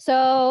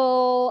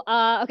 So,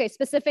 okay,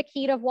 specific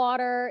heat of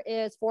water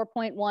is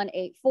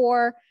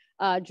 4.184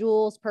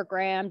 joules per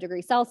gram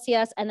degree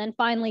Celsius. And then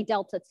finally,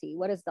 delta T.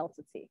 What is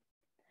delta T?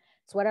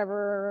 It's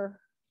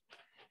whatever.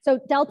 So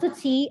delta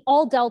T,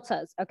 all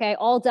deltas, okay,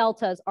 all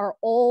deltas are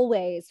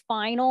always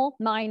final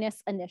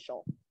minus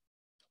initial.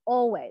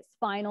 Always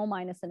final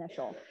minus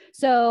initial.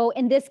 So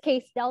in this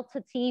case,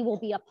 delta T will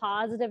be a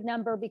positive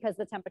number because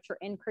the temperature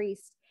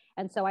increased.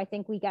 And so I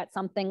think we get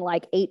something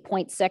like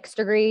 8.6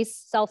 degrees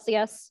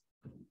Celsius.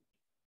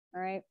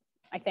 All right.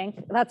 I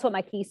think. That's what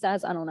my key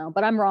says. I don't know,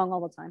 but I'm wrong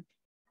all the time.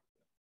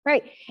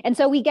 Right. And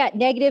so we get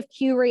negative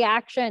Q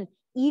reaction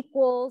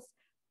equals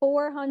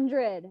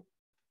 400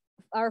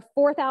 or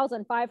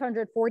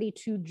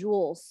 4,542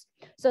 joules.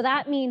 So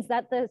that means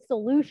that the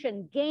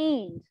solution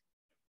gained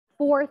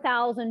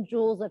 4,000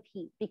 joules of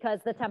heat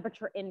because the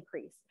temperature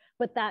increased.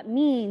 But that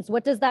means,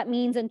 what does that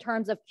mean in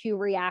terms of Q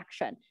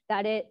reaction?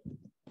 That it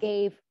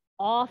gave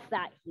off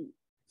that heat.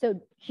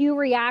 So Q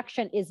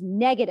reaction is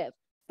negative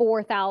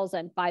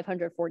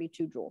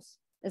 4,542 joules.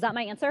 Is that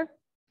my answer?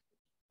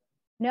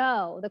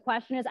 No, the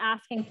question is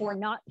asking for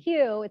not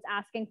Q, it's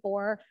asking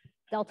for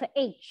delta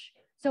H.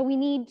 So we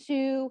need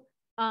to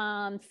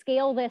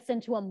scale this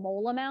into a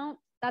mole amount.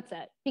 That's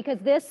it, because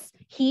this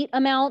heat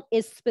amount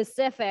is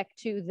specific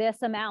to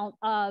this amount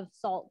of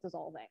salt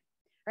dissolving,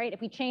 right?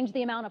 If we change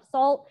the amount of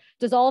salt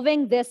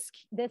dissolving, this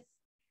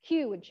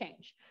Q would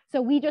change.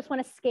 So we just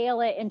want to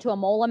scale it into a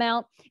mole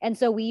amount. And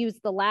so we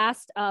use the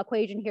last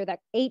equation here,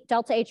 that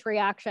delta H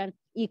reaction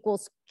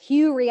equals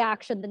Q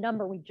reaction, the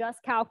number we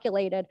just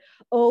calculated,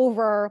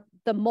 over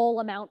the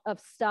mole amount of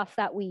stuff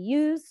that we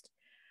used.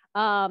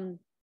 In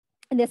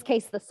this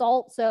case, the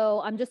salt.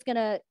 So I'm just going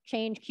to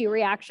change Q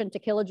reaction to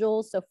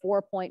kilojoules. So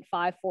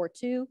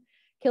 4.542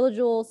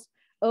 kilojoules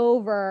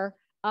over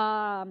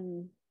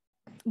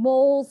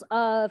moles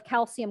of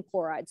calcium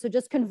chloride. So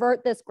just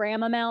convert this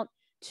gram amount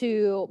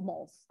to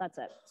moles. That's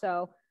it.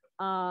 So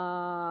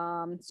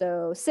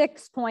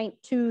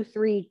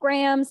 6.23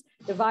 grams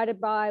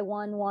divided by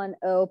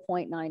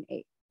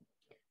 110.98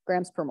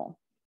 grams per mole.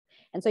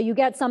 And so you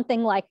get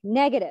something like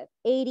negative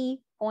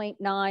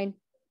 80.9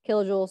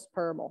 kilojoules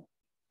per mole.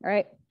 All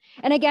right.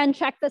 And again,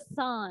 check the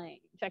sign.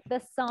 Check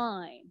the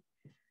sign.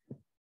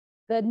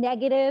 The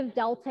negative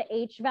delta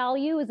H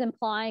value is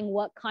implying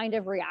what kind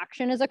of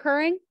reaction is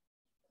occurring?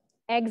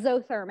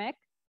 Exothermic.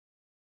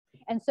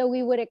 And so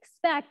we would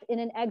expect in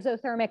an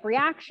exothermic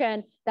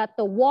reaction that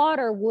the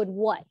water would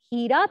what?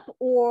 Heat up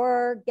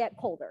or get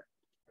colder?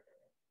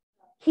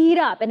 Heat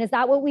up. And is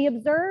that what we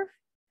observe?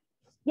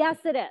 Yes,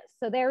 it is.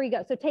 So there we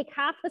go. So take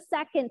half a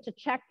second to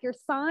check your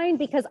sign,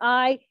 because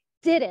I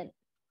didn't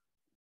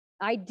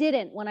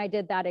when I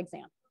did that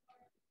exam.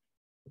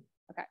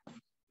 Okay. All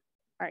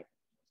right.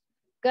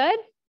 Good.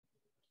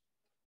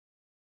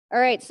 All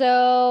right.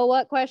 So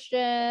what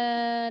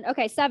question?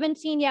 Okay.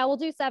 17. Yeah, we'll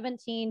do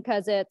 17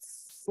 because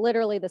it's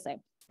literally the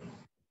same.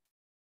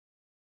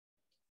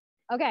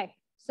 Okay.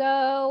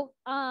 So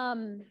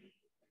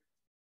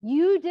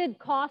you did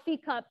coffee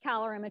cup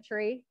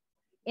calorimetry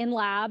in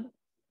lab,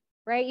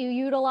 right? You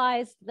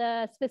utilized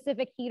the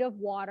specific heat of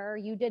water.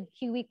 You did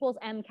Q equals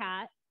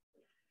MCAT.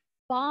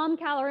 Bomb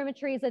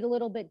calorimetry is a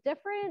little bit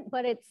different,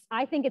 but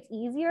I think it's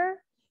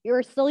easier.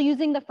 You're still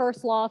using the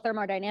first law of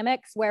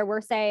thermodynamics, where we're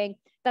saying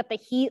that the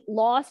heat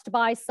lost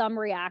by some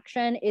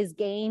reaction is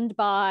gained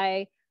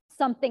by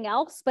something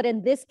else. But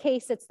in this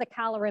case, it's the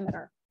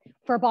calorimeter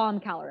for bomb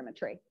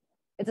calorimetry.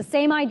 It's the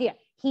same idea.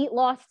 Heat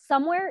lost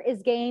somewhere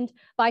is gained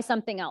by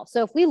something else.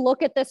 So if we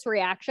look at this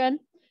reaction,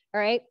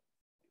 all right,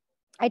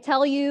 I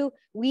tell you,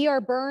 we are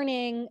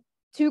burning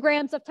 2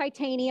 grams of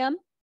titanium.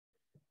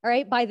 All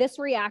right, by this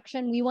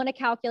reaction, we want to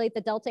calculate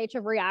the delta H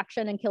of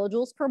reaction in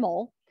kilojoules per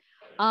mole.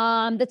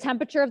 The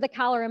temperature of the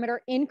calorimeter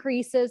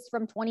increases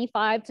from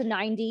 25 to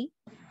 90.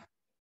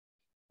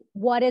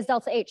 What is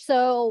delta H?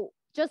 So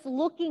just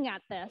looking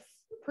at this,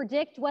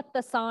 predict what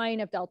the sign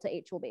of delta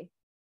H will be.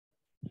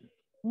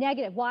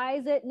 Negative. Why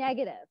is it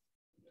negative?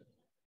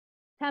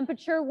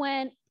 Temperature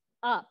went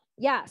up.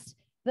 Yes.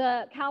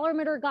 The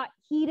calorimeter got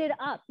heated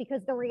up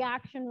because the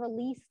reaction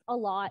released a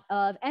lot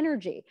of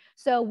energy.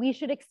 So we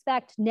should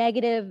expect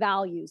negative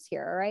values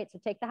here, all right? So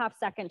take the half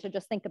second to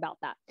just think about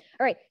that.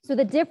 All right, so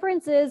the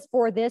difference is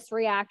for this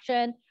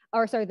reaction,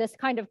 or sorry, this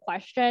kind of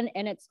question,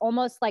 and it's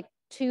almost like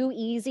too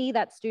easy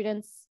that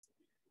students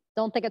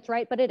don't think it's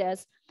right, but it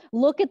is.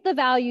 Look at the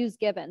values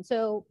given.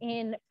 So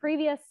in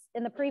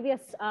the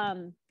previous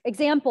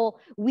example,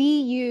 we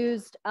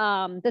used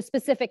the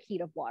specific heat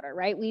of water,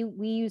 right?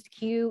 We used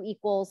Q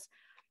equals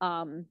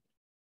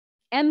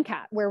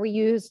MCAT, where we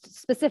used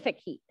specific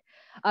heat.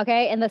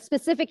 Okay, and the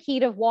specific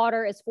heat of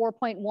water is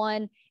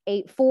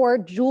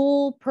 4.184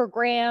 joule per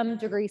gram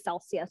degree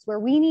Celsius, where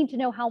we need to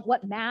know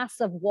what mass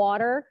of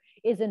water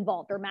is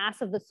involved, or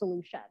mass of the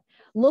solution.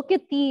 Look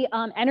at the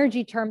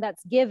energy term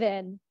that's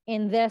given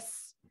in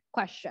this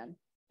question.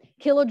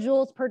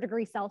 Kilojoules per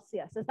degree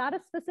Celsius. Is that a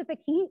specific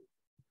heat?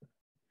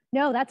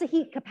 No, that's a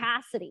heat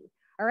capacity.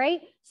 All right,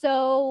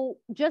 so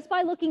just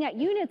by looking at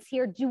units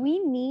here, do we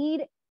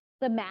need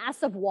the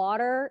mass of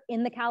water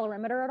in the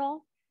calorimeter at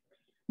all?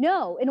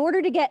 No. In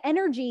order to get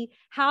energy,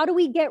 how do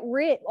we get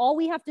rid? All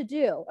we have to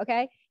do,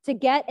 okay, to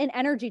get an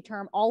energy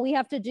term, all we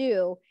have to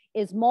do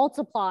is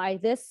multiply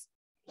this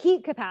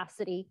heat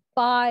capacity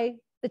by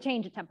the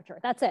change of temperature.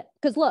 That's it.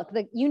 Because look,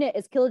 the unit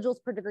is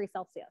kilojoules per degree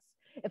Celsius.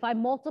 If I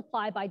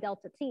multiply by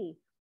delta T,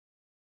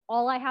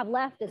 all I have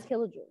left is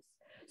kilojoules.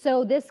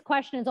 So this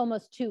question is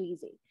almost too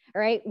easy,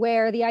 all right?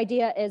 Where the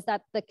idea is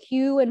that the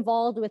Q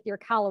involved with your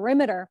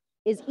calorimeter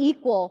is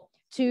equal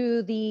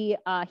to the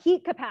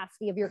heat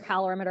capacity of your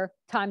calorimeter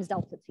times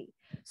delta T.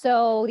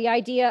 So the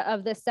idea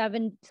of the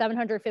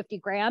 750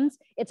 grams,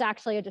 it's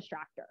actually a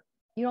distractor.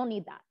 You don't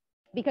need that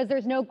because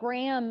there's no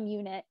gram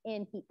unit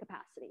in heat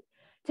capacity.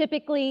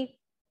 Typically,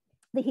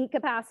 the heat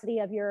capacity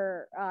of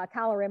your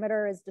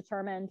calorimeter is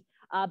determined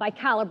by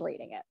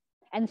calibrating it.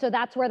 And so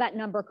that's where that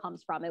number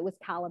comes from. It was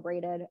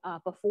calibrated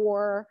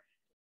before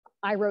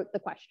I wrote the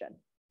question.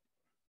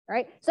 All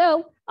right,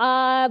 so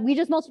we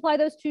just multiply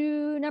those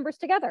two numbers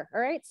together.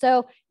 All right,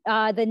 so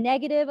the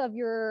negative of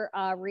your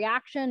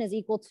reaction is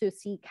equal to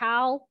C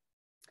cal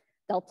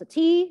delta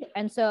T.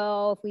 And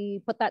so if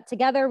we put that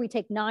together, we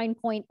take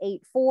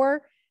 9.84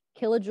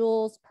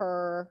 kilojoules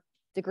per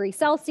degree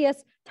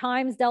Celsius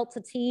times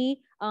delta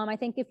T. I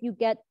think if you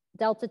get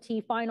delta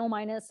T final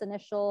minus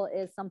initial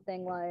is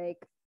something like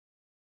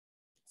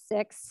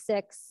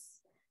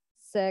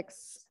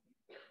 666.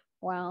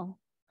 Wow.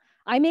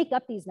 I make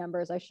up these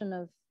numbers. I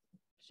should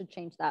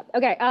change that.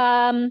 Okay.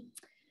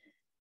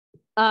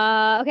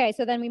 Okay.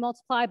 So then we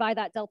multiply by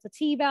that delta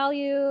T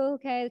value.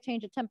 Okay. The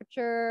change of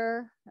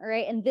temperature. All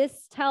right. And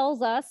this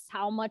tells us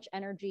how much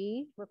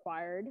energy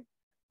required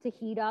to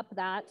heat up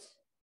that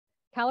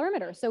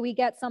calorimeter. So we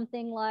get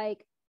something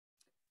like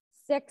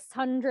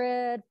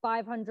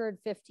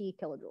 550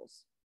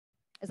 kilojoules.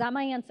 Is that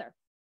my answer?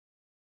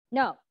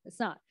 No,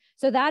 it's not.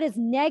 So that is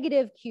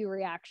negative Q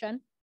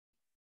reaction.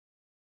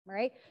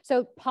 Right?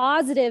 So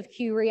positive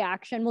Q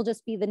reaction will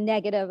just be the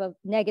negative of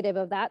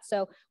that.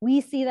 So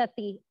we see that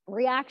the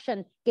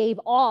reaction gave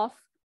off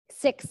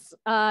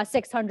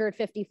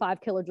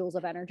 655 kilojoules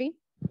of energy.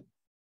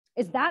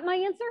 Is that my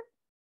answer?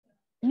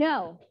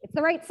 No, it's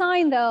the right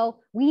sign though.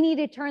 We need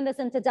to turn this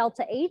into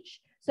delta H.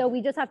 So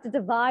we just have to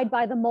divide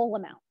by the mole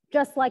amount,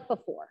 just like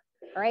before.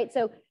 All right.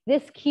 So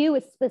this Q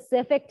is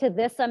specific to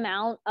this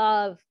amount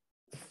of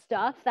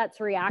stuff that's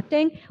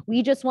reacting.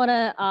 We just want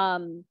to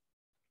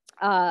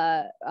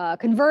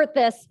convert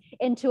this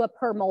into a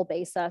per mole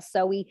basis.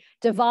 So we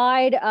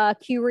divide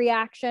Q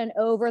reaction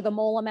over the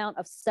mole amount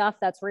of stuff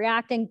that's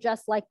reacting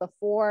just like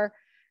before.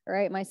 All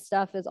right, my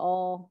stuff is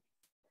all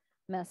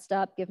messed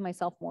up. Give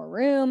myself more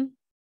room.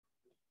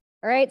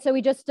 All right, so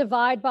we just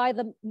divide by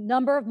the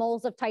number of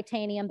moles of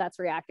titanium that's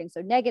reacting.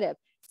 So negative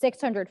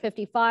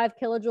 655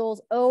 kilojoules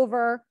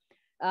over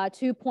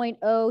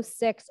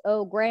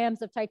 2.060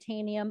 grams of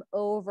titanium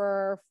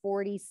over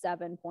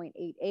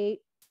 47.88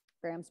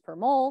 grams per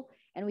mole,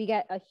 and we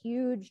get a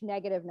huge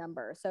negative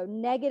number. So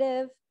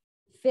negative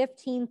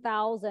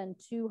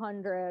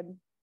 15,200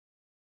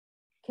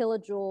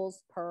 kilojoules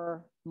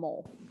per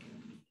mole.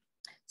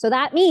 So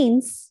that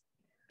means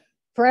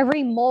for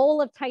every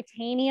mole of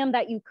titanium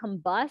that you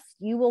combust,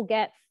 you will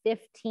get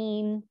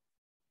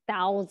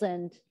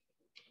 15,000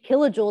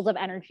 kilojoules of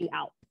energy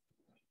out.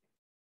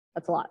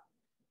 That's a lot.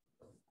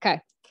 Okay.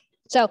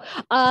 So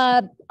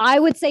I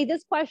would say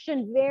this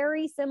question,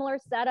 very similar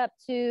setup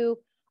to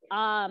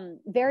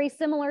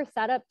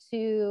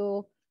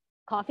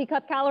coffee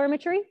cup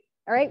calorimetry.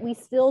 All right, we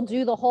still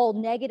do the whole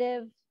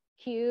negative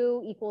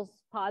Q equals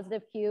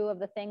positive Q of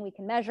the thing we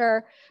can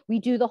measure. We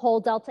do the whole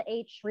delta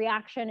H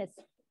reaction. It's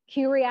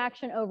Q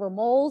reaction over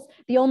moles.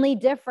 The only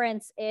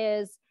difference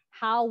is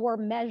how we're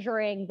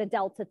measuring the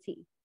delta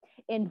T.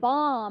 In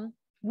bomb,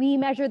 we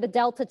measure the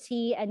delta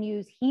T and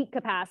use heat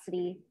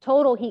capacity,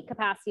 total heat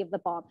capacity of the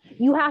bomb.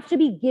 You have to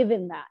be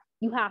given that.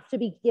 You have to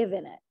be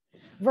given it.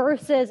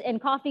 Versus in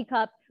coffee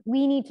cup,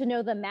 we need to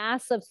know the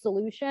mass of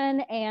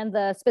solution and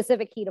the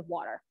specific heat of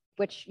water,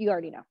 which you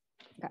already know.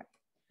 Okay.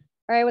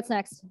 All right, what's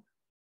next?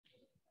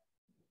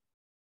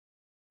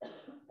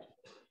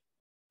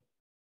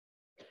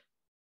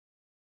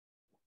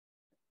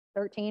 I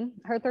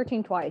heard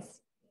 13 twice.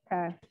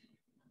 Okay.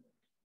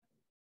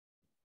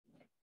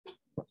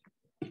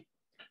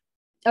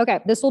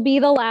 Okay, this will be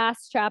the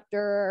last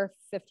chapter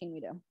 15 we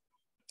do,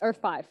 or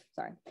 5,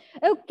 sorry.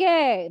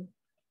 Okay.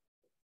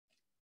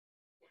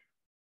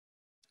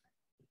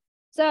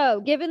 So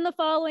given the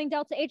following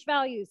delta H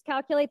values,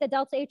 calculate the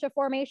delta H of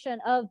formation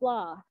of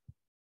blah.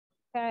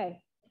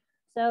 Okay,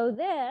 so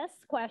this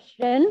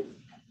question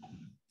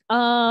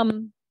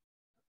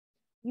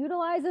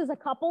utilizes a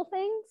couple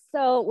things.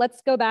 So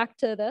let's go back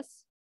to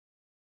this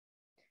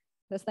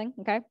thing,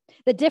 okay?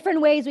 The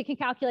different ways we can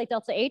calculate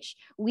delta H.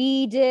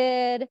 We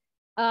did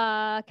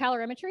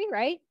calorimetry,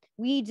 right?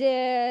 We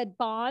did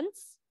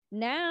bonds.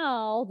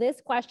 Now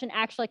this question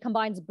actually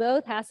combines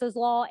both Hess's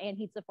law and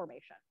heats of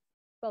formation,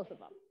 both of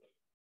them.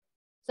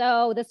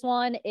 So this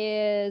one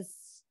is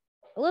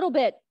a little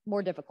bit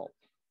more difficult.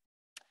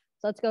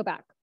 So let's go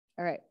back.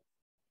 All right.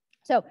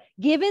 So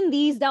given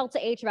these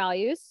delta H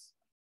values,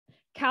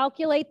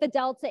 calculate the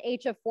delta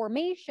H of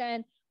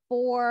formation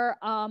for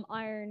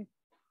iron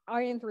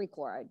 3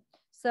 chloride.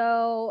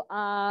 So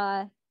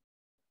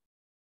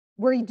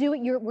we're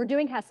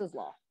doing Hess's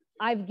law.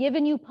 I've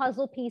given you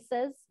puzzle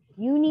pieces.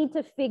 You need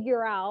to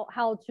figure out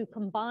how to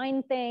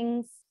combine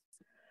things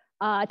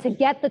to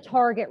get the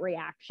target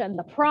reaction.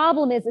 The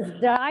problem is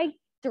did I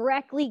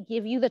directly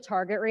give you the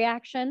target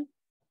reaction?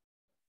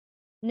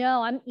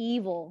 No, I'm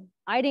evil.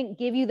 I didn't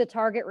give you the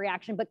target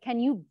reaction, but can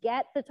you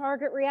get the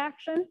target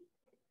reaction?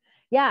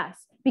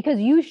 Yes, because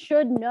you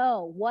should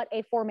know what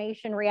a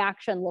formation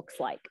reaction looks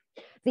like.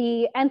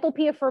 The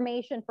enthalpy of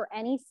formation for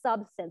any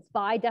substance,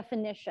 by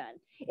definition,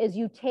 is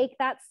you take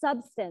that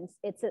substance,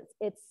 it's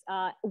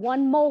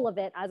 1 mole of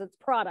it as its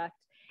product,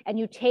 and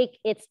you take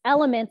its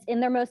elements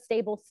in their most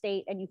stable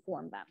state and you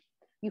form them.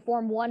 You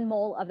form 1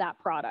 mole of that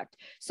product.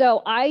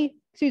 So I,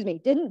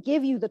 didn't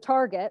give you the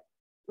target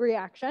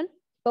reaction,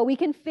 but we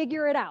can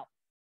figure it out.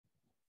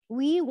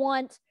 We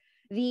want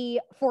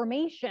the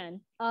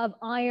formation of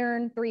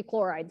iron 3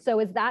 chloride. So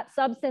is that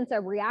substance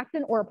a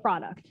reactant or a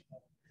product?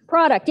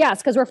 Product, yes,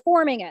 because we're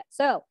forming it.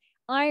 So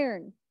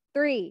iron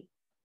 3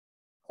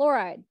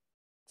 chloride,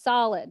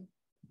 solid,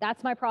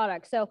 that's my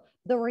product. So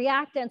the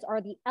reactants are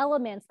the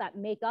elements that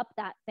make up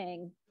that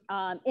thing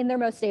in their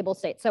most stable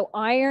state. So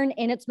iron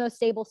in its most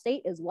stable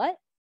state is what?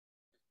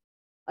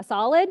 A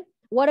solid.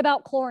 What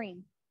about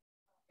chlorine?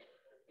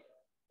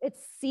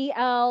 It's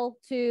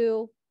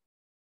Cl2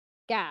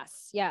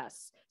 gas,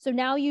 yes. So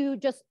now you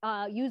just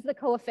use the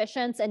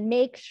coefficients and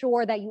make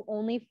sure that you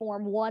only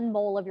form 1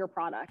 mole of your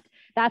product.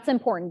 That's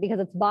important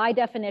because it's by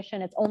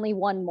definition, it's only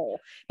 1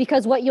 mole.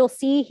 Because what you'll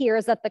see here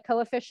is that the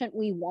coefficient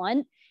we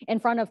want in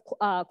front of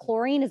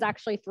chlorine is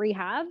actually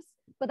 3/2,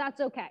 but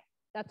that's okay.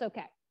 That's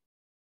okay.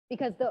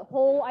 Because the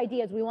whole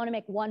idea is we want to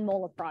make 1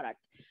 mole of product.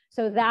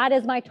 So that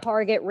is my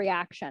target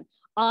reaction.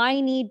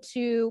 I need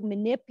to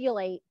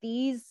manipulate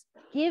these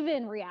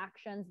given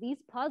reactions,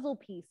 these puzzle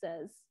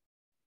pieces,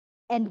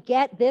 and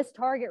get this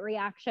target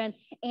reaction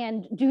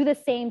and do the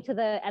same to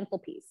the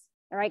enthalpies,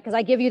 all right? Because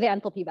I give you the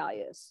enthalpy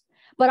values,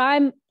 but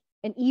I'm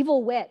an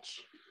evil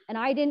witch and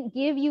I didn't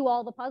give you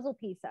all the puzzle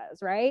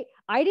pieces, right?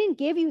 I didn't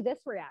give you this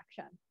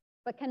reaction,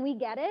 but can we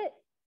get it?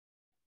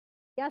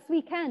 Yes,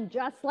 we can,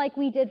 just like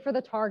we did for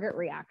the target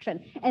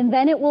reaction. And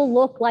then it will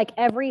look like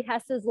every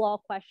Hess's law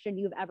question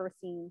you've ever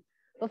seen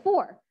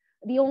before.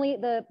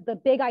 The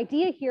big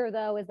idea here,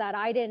 though, is that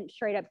I didn't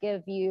straight up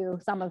give you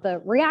some of the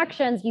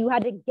reactions. You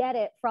had to get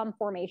it from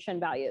formation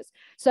values.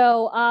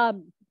 So,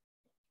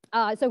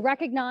 so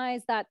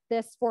recognize that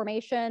this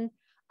formation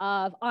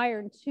of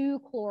iron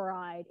 2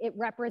 chloride, it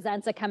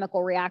represents a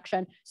chemical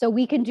reaction. So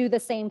we can do the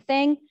same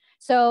thing.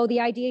 So the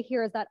idea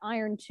here is that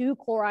iron 2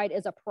 chloride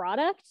is a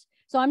product.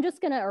 So I'm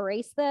just going to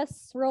erase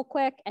this real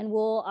quick, and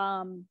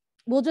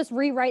we'll just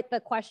rewrite the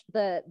question,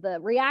 the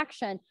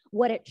reaction,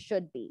 what it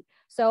should be.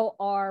 So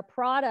our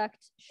product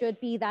should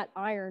be that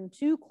iron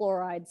 2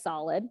 chloride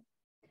solid.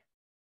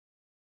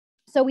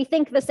 So we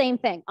think the same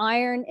thing.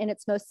 Iron in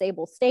its most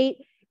stable state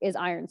is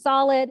iron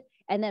solid.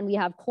 And then we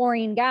have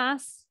chlorine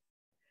gas.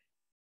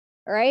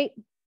 All right.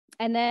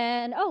 And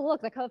then, oh,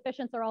 look, the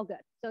coefficients are all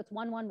good. So it's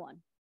 1, 1, 1.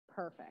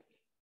 Perfect.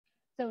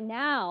 So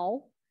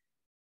now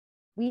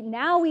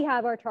we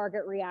have our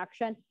target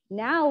reaction.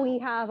 Now we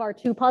have our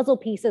 2 puzzle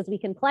pieces we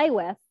can play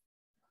with.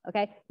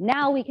 Okay.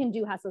 Now we can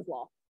do Hess's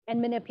law and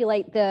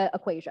manipulate the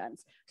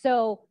equations.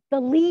 So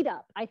the lead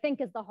up, I think,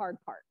 is the hard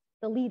part,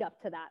 the lead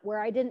up to that, where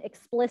I didn't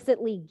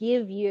explicitly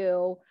give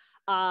you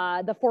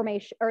the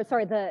formation, or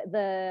sorry,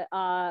 the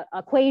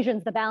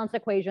equations, the balance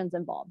equations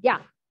involved. Yeah.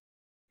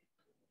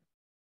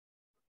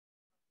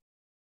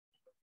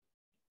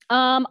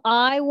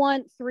 I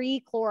want 3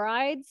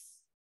 chlorides.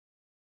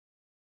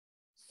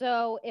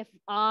 So if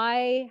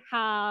I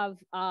have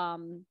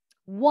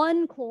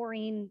 1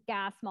 chlorine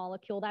gas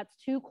molecule, that's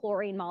 2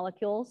 chlorine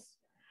molecules.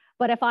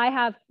 But if I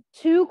have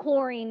 2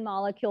 chlorine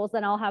molecules,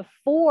 then I'll have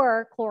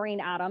 4 chlorine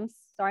atoms.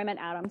 Sorry, I meant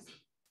atoms.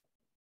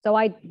 So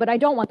but I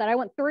don't want that. I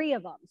want 3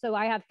 of them. So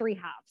I have 3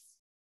 halves,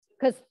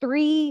 because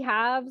 3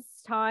 halves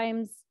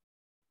times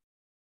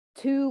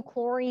 2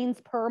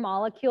 chlorines per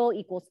molecule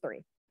equals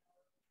 3.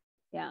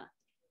 Yeah.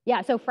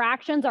 Yeah. So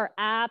fractions are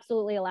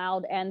absolutely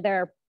allowed, and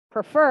they're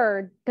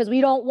preferred, because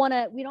we don't want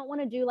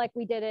to do like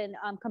we did in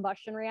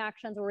combustion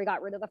reactions where we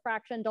got rid of the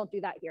fraction. Don't do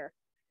that here.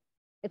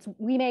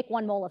 We make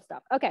 1 mole of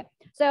stuff. Okay.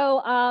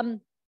 So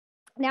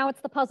now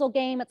it's the puzzle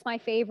game. It's my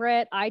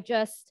favorite. I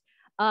just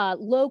I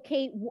look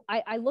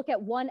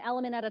at 1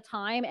 element at a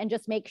time and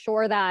just make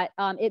sure that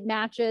it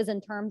matches in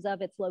terms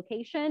of its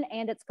location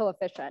and its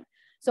coefficient.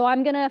 So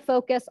I'm going to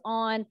focus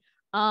on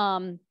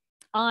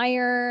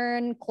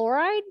iron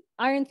chloride,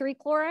 iron 3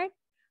 chloride.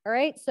 All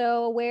right.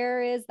 So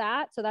where is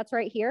that? So that's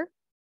right here.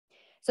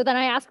 So then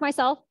I ask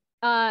myself,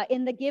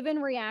 in the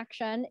given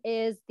reaction,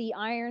 is the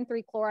iron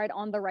 3 chloride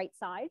on the right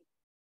side?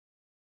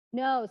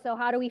 No. So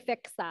how do we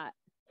fix that?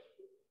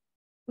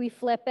 We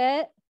flip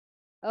it.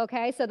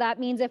 Okay. So that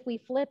means if we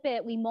flip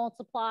it, we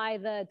multiply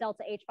the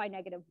delta H by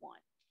 -1.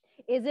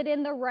 Is it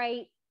in the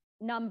right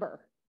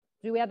number?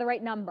 Do we have the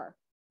right number?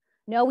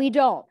 No, we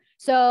don't.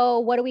 So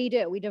what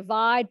do? We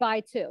divide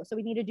by 2. So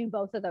we need to do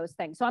both of those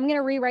things. So I'm going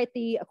to rewrite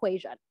the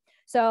equation.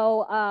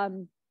 So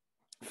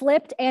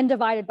flipped and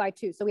divided by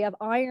 2. So we have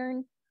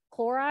iron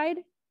chloride,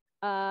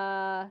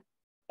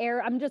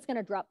 I'm just going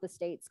to drop the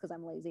states because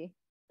I'm lazy.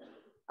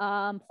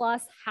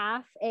 Plus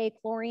half a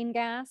chlorine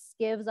gas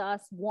gives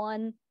us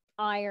 1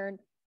 iron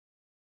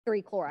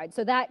 3 chloride.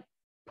 So that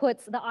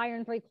puts the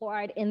iron 3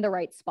 chloride in the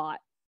right spot.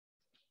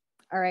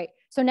 All right.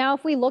 So now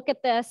if we look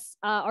at this,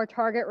 our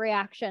target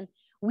reaction,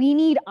 we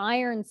need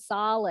iron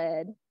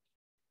solid,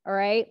 all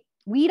right?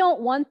 We don't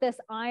want this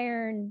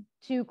iron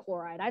 2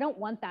 chloride. I don't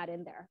want that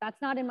in there.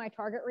 That's not in my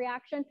target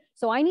reaction.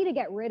 So I need to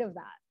get rid of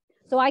that.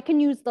 So I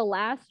can use the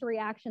last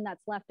reaction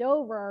that's left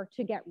over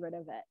to get rid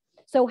of it.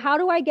 So how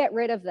do I get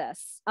rid of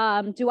this?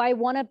 Do I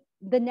want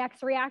the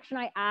next reaction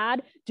I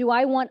add, do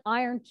I want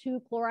iron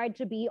 2 chloride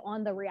to be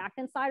on the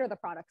reactant side or the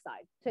product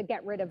side to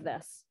get rid of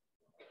this?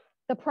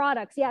 The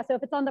products, yeah. So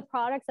if it's on the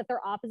products, if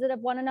they're opposite of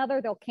one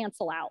another, they'll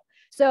cancel out.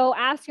 So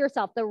ask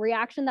yourself, the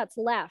reaction that's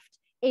left,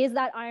 is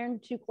that iron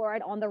 2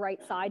 chloride on the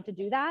right side to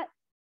do that?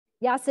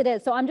 Yes, it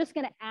is. So I'm just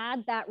going to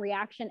add that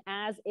reaction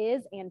as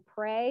is and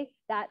pray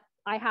that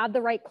I have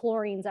the right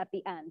chlorines at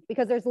the end,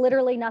 because there's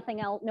literally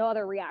nothing else, no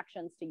other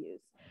reactions to use.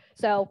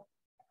 So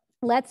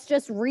let's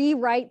just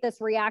rewrite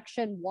this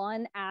reaction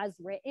 1 as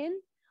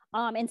written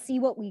and see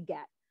what we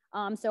get.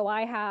 So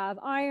I have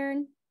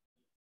iron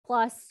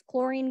plus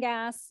chlorine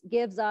gas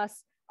gives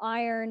us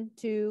iron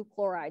 2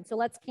 chloride. So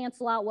let's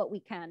cancel out what we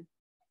can.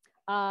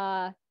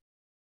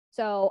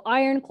 So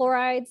iron 2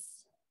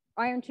 chlorides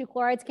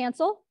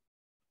cancel.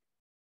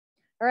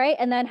 All right,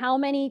 and then how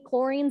many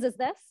chlorines is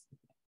this?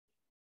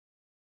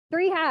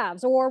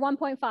 3/2 or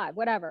 1.5,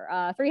 whatever,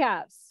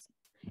 3/2.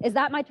 Is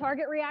that my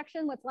target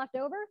reaction, what's left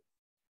over?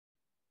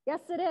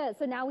 Yes, it is.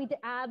 So now we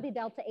add the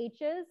delta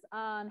H's,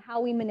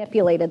 how we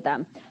manipulated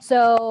them.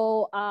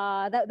 So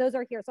those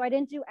are here. So I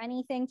didn't do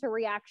anything to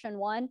reaction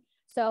 1.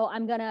 So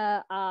I'm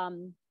gonna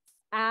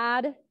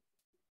add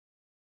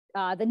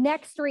the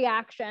next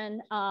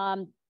reaction,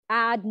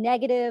 add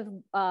negative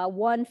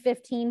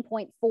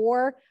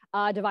 115.4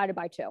 divided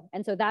by 2.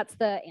 And so that's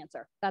the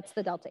answer. That's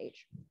the delta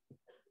H.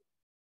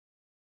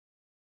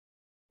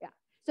 Yeah.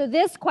 So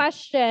this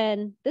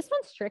question, this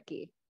one's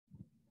tricky.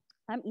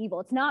 I'm evil.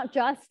 It's not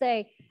just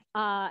a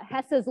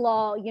Hess's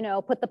law, you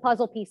know, put the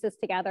puzzle pieces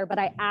together, but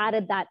I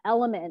added that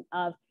element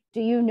of,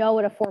 do you know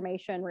what a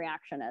formation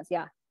reaction is?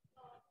 Yeah.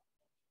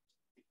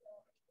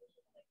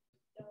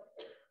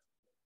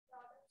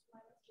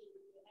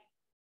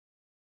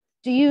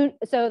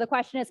 So the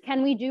question is,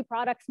 can we do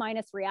products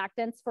minus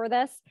reactants for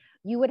this?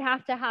 You would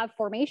have to have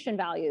formation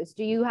values.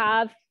 Do you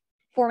have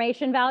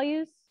formation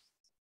values?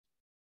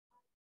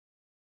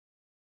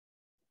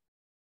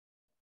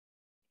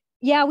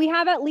 Yeah, we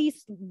have at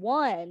least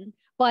one,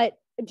 but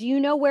do you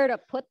know where to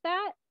put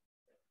that?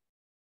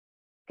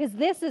 Because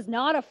this is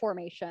not a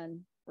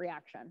formation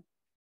reaction.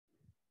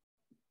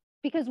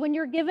 Because when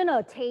you're given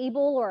a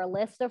table or a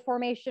list of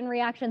formation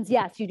reactions,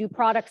 yes, you do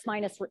products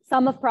minus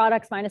sum of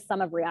products minus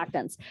sum of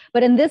reactants.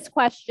 But in this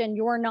question,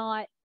 you're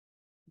not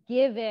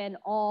given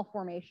all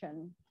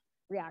formation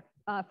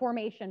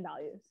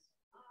values.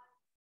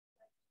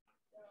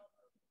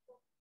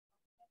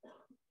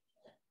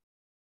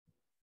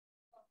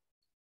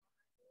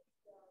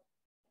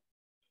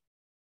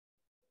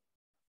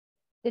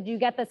 Did you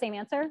get the same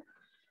answer?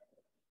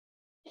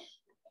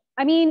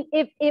 I mean,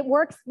 if it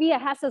works via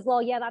Hess's law,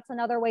 yeah, that's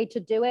another way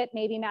to do it,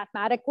 maybe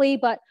mathematically,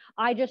 but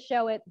I just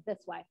show it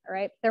this way, all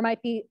right? There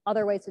might be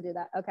other ways to do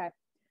that, okay.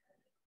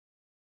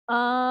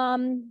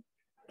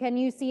 Can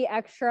you see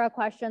extra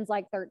questions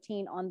like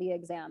 13 on the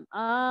exam?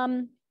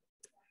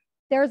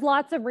 There's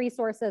lots of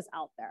resources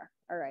out there,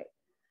 all right.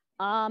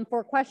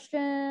 For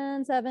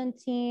question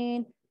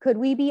 17, could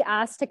we be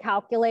asked to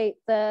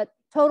calculate the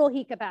total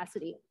heat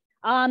capacity?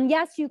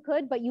 Yes, you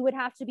could, but you would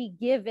have to be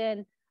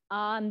given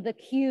the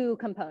Q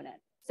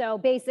component. So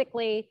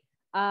basically,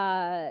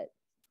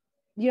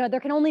 you know,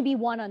 there can only be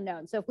one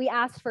unknown. So if we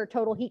asked for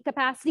total heat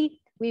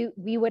capacity,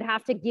 we would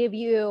have to give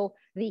you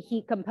the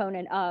heat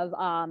component of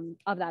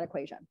that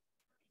equation.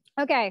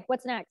 Okay,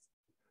 what's next?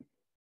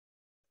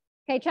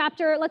 Okay,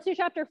 let's do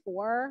chapter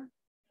 4.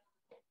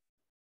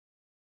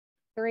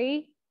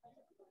 3?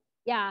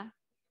 Yeah.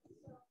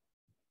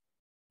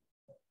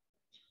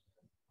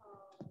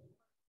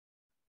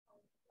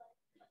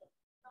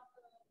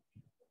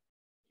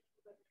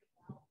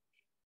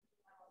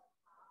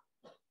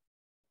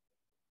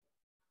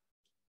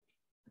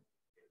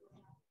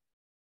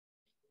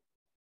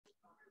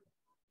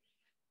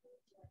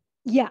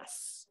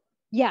 Yes.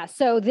 Yeah.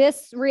 So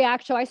this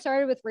reaction, so I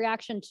started with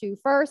reaction 2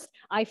 first.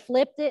 I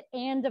flipped it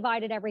and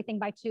divided everything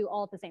by 2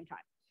 all at the same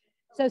time.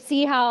 So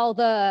see how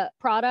the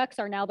products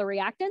are now the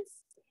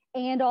reactants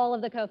and all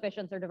of the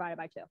coefficients are divided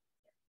by 2.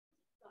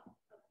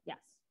 Yes.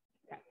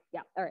 Okay.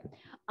 Yeah. All right.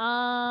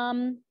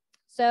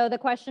 So the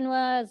question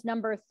was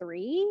number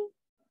 3.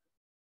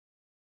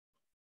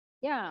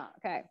 Yeah.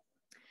 Okay.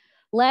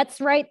 Let's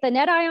write the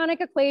net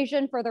ionic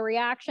equation for the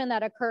reaction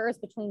that occurs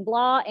between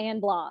blah and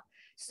blah.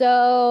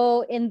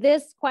 So in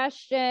this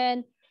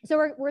question,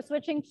 so we're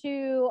switching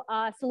to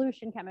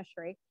solution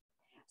chemistry.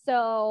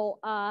 So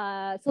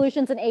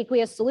solutions in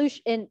aqueous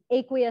solution.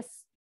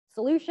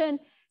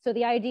 So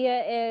the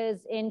idea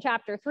is in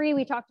chapter 3,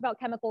 we talked about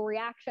chemical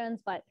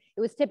reactions, but it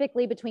was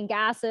typically between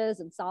gases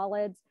and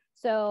solids.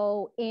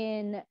 So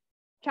in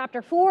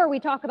chapter 4,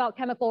 we talk about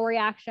chemical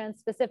reactions,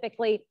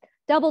 specifically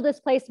double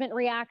displacement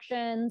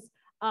reactions,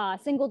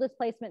 single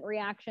displacement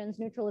reactions,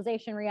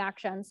 neutralization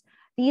reactions.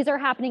 These are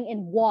happening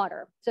in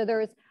water. So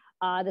there's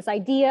this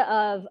idea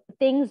of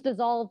things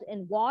dissolved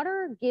in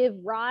water give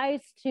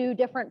rise to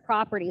different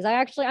properties.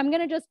 I'm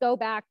going to just go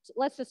back.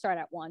 Let's just start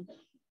at 1.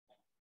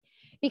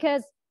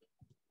 Because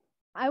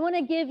I want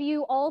to give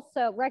you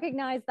also,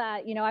 recognize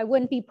that, you know, I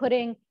wouldn't be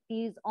putting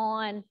these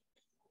on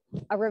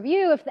a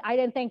review if I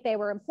didn't think they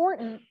were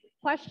important.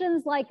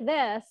 Questions like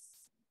this,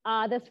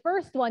 this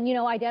first one, you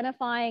know,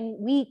 identifying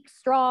weak,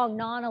 strong,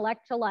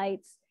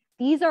 non-electrolytes.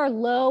 These are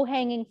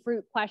low-hanging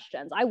fruit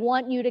questions. I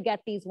want you to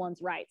get these ones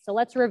right. So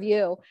let's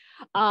review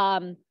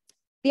the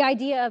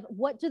idea of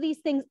what do these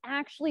things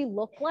actually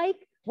look like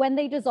when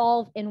they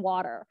dissolve in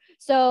water.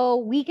 So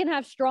we can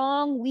have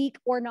strong, weak,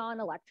 or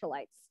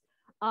non-electrolytes.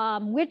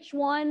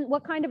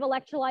 What kind of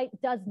electrolyte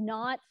does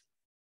not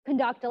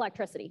conduct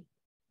electricity?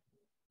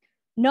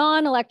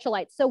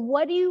 Non-electrolytes. So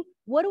what do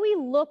we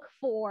look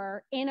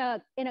for in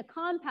a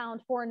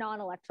compound for a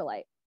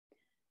non-electrolyte?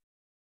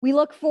 We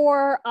look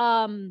for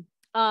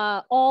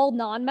all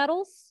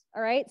nonmetals,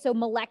 all right? So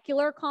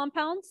molecular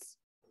compounds,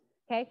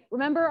 okay?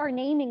 Remember our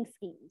naming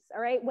schemes,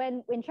 all right?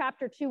 When in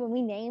chapter 2, when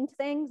we named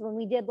things, when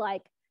we did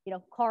like, you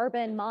know,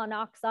 carbon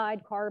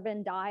monoxide,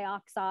 carbon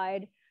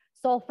dioxide,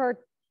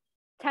 sulfur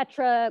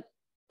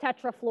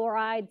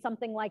tetrafluoride,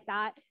 something like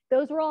that,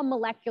 those were all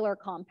molecular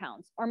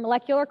compounds. Are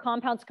molecular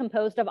compounds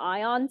composed of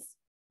ions?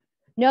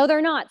 No,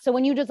 they're not. So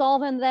when you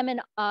dissolve them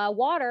in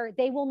water,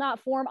 they will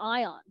not form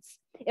ions.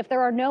 If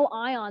there are no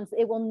ions,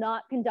 it will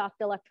not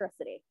conduct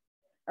electricity.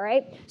 All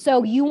right.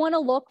 So you want to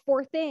look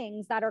for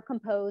things that are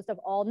composed of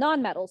all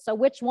nonmetals. So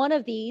which one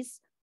of these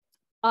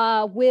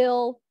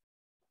will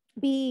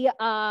be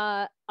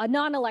a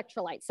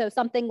non-electrolyte? So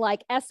something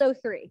like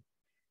SO3,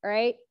 all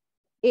right,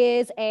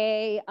 is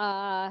a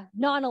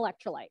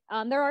non-electrolyte.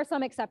 There are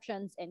some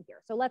exceptions in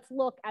here. So let's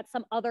look at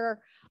some other,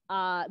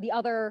 the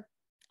other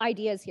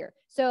ideas here.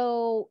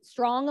 So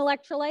strong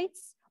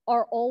electrolytes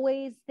are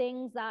always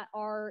things that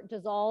are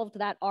dissolved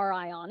that are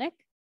ionic.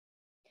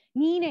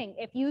 Meaning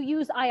if you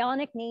use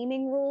ionic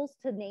naming rules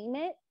to name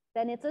it,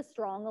 then it's a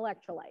strong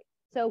electrolyte.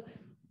 So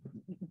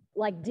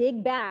like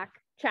dig back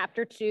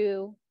chapter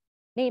 2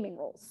 naming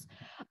rules.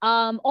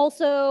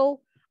 Also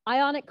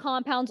ionic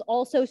compounds,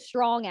 also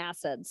strong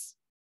acids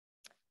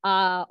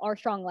are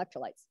strong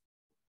electrolytes.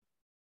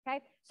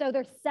 Okay, so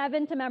there's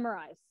 7 to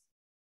memorize.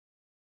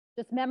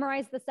 Just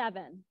memorize the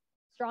 7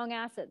 strong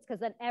acids, because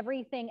then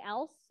everything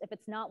else, if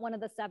it's not one of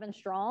the 7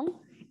 strong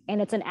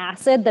and it's an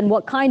acid, then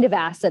what kind of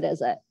acid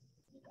is it?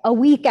 A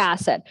weak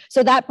acid.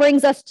 So that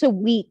brings us to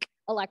weak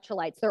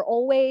electrolytes. They're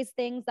always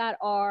things that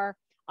are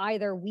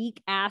either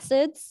weak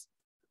acids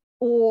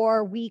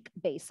or weak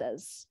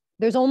bases.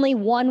 There's only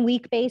one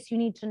weak base you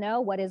need to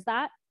know. What is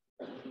that?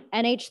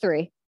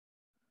 NH3.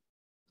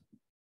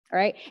 All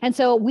right. And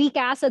so weak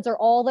acids are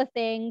all the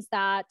things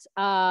that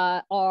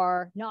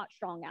are not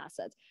strong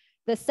acids.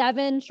 The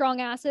 7 strong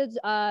acids,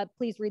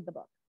 please read the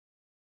book.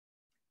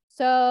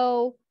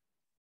 So,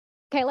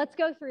 okay, let's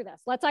go through this.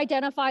 Let's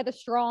identify the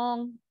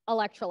strong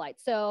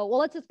electrolytes. So, well,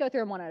 let's just go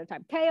through them one at a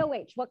time.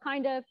 KOH, what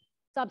kind of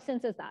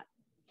substance is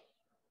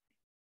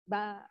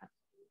that?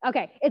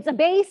 Okay, it's a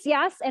base,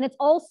 yes, and it's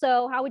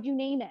also, how would you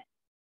name it?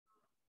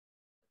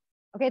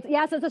 Okay,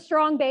 yes, it's a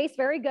strong base,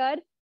 very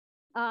good.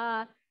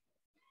 Yeah,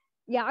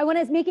 I want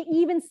to make it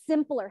even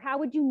simpler. How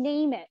would you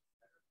name it?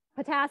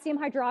 Potassium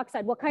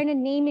hydroxide, what kind of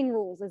naming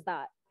rules is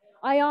that?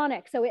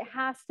 Ionic, so it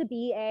has to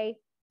be a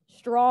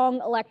strong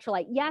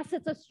electrolyte. Yes,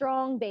 it's a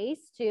strong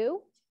base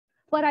too,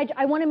 but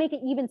I want to make it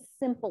even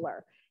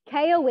simpler.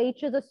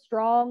 KOH is a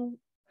strong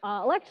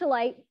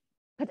electrolyte.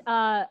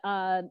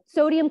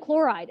 Sodium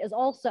chloride is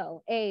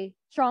also a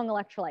strong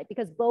electrolyte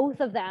because both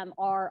of them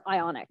are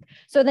ionic.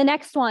 So the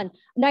next one,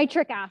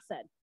 nitric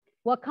acid.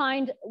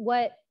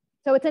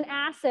 So it's an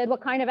acid. What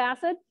kind of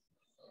acid?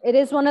 It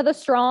is one of the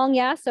strong,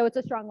 yes. So it's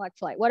a strong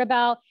electrolyte. What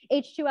about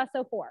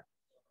H2SO4?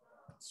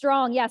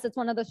 Strong, yes, it's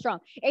one of the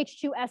strong.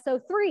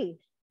 H2SO3,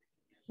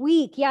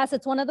 weak, yes,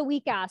 it's one of the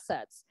weak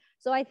acids.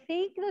 So I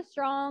think the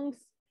strongs,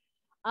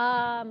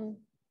 HCl,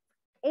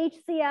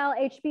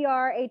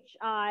 HBr,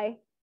 HI,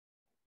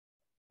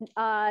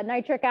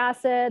 nitric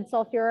acid,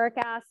 sulfuric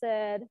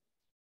acid.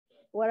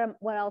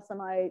 What else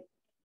am I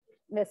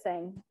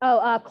missing?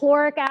 Oh,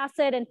 chloric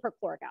acid and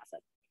perchloric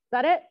acid. Is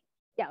that it?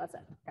 Yeah, that's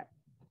it. Okay.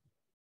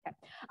 Okay.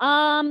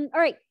 All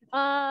right.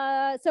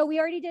 So we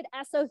already did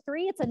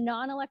SO3. It's a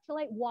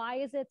non-electrolyte. Why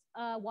is it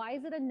a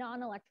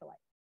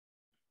non-electrolyte?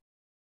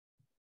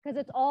 Because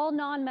it's all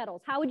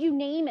non-metals. How would you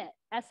name it?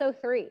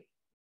 SO3.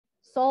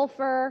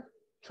 Sulfur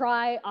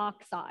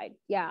trioxide.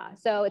 Yeah.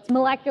 So it's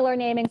molecular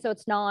naming. So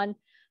it's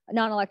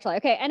non-electrolyte.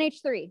 Okay.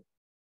 NH3.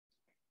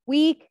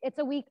 Weak. It's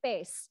a weak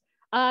base.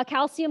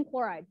 Calcium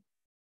chloride.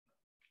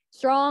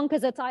 Strong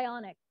because it's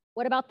ionic.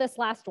 What about this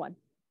last one?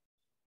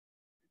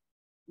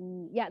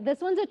 Yeah,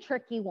 this one's a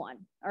tricky one.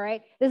 All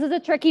right. This is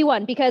a tricky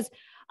one because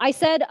I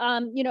said,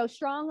 you know,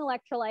 strong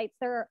electrolytes,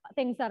 there are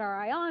things that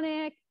are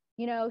ionic,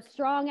 you know,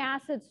 strong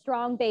acids,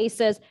 strong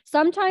bases.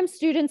 Sometimes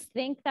students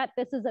think that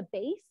this is a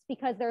base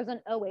because there's an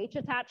OH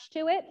attached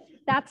to it.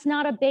 That's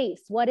not a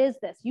base. What is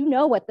this? You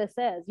know what this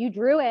is. You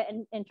drew it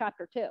in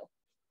chapter 2.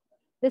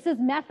 This is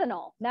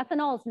methanol.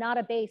 Methanol is not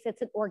a base,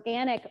 it's an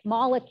organic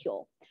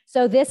molecule.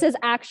 So this is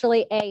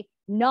actually a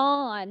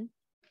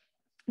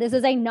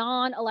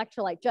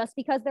non-electrolyte. Just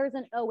because there's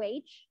an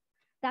OH,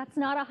 that's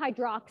not a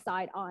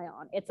hydroxide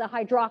ion. It's a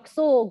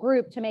hydroxyl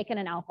group to make it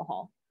an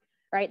alcohol,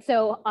 right?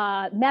 So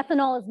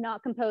methanol is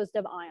not composed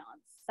of ions.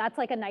 That's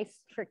like a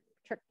nice trick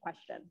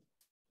question.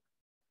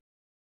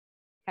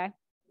 Okay,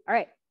 all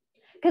right.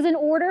 Because in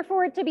order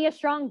for it to be a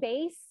strong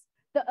base,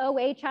 the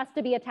OH has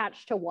to be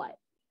attached to what?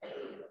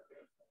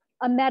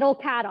 A metal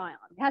cation.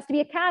 It has to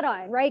be a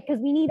cation, right?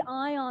 Because we need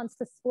ions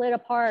to split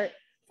apart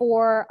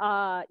for,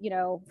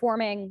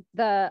 forming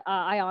the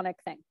ionic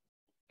thing.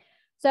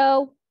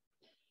 So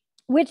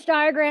which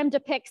diagram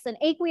depicts an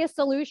aqueous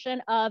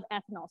solution of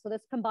ethanol? So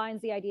this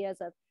combines the ideas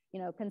of,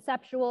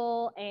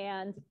 conceptual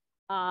and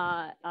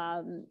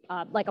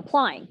like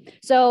applying.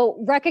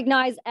 So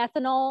recognize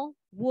ethanol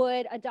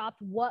would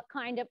adopt what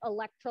kind of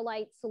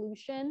electrolyte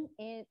solution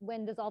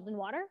when dissolved in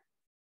water?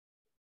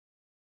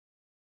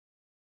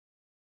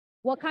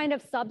 What kind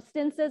of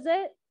substance is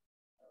it?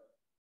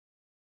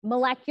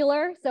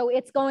 Molecular. So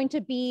it's going to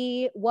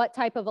be what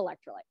type of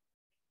electrolyte?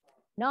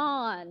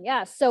 Non.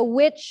 Yes. So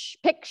which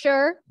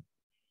picture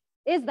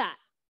is that?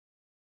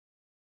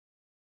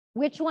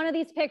 Which one of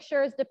these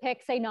pictures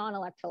depicts a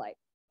non-electrolyte?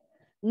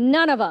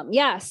 None of them.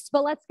 Yes.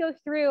 But let's go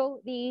through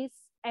these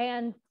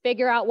and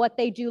figure out what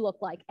they do look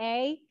like.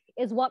 A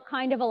is what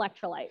kind of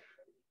electrolyte?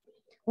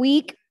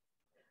 Weak.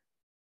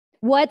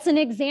 What's an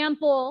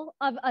example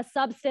of a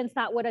substance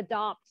that would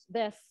adopt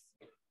this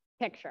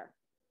picture?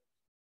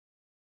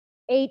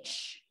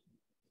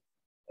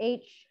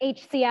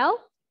 HCl?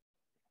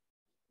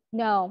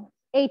 No,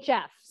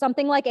 HF,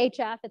 something like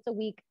HF. It's a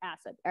weak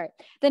acid. All right.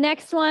 The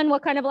next one,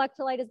 what kind of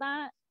electrolyte is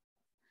that?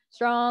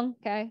 Strong.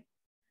 Okay.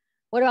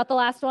 What about the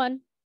last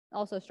one?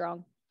 Also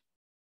strong.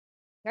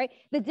 Right.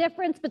 The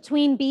difference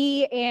between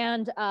B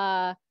and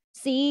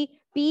C,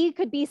 B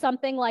could be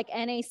something like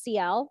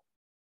NaCl.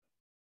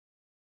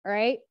 All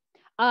right.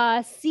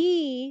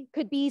 C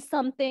could be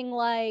something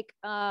like,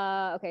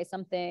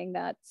 something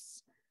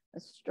that's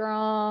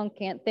strong,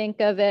 can't think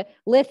of it.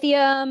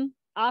 Lithium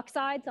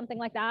oxide, something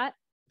like that.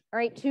 All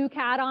right, 2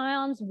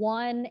 cations,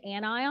 1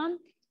 anion.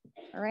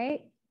 All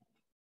right.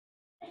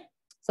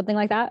 Something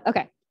like that.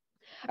 Okay.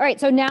 All right,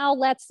 so now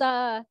let's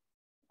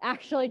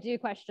actually do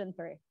question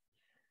 3.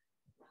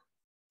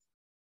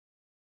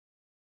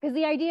 Because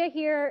the idea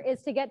here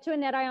is to get to a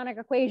net ionic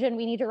equation,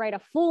 we need to write a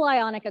full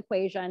ionic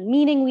equation,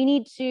 meaning we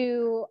need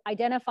to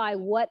identify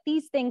what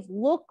these things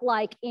look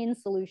like in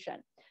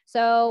solution.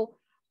 So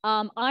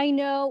I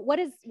know, what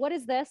is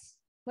this?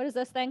 What is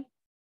this thing?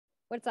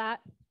 What's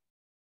that?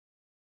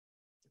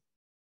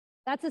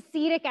 That's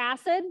acetic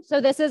acid.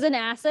 So this is an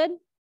acid.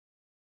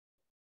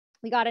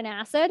 We got an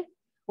acid.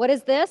 What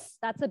is this?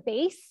 That's a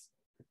base.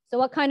 So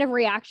what kind of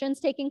reaction's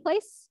taking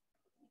place?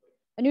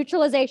 A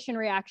neutralization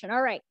reaction.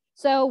 All right.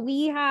 So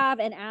we have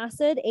an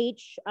acid,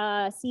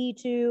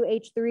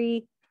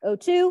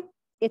 C2H3O2.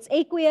 It's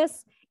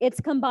aqueous. It's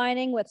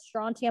combining with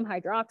strontium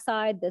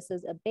hydroxide. This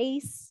is a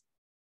base.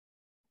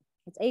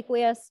 It's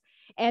aqueous.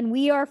 And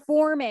we are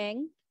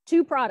forming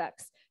 2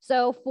 products.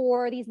 So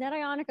for these net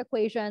ionic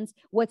equations,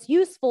 what's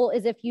useful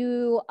is if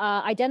you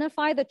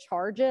identify the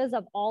charges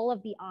of all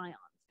of the ions.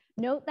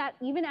 Note that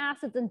even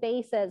acids and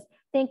bases,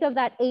 think of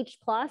that H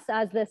plus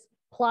as this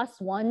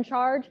 +1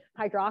 charge.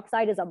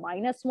 Hydroxide is a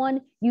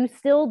 -1. You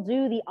still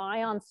do the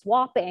ion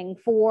swapping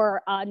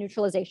for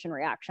neutralization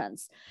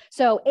reactions.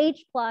 So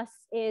H plus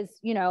is,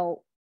 a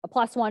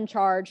 +1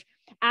 charge.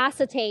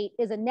 Acetate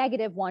is a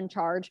 -1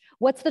 charge.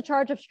 What's the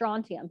charge of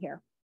strontium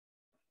here?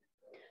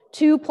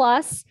 2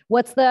 plus.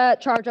 What's the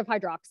charge of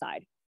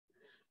hydroxide?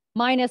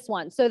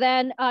 -1. So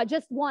then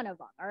just one of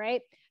them, all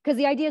right? Because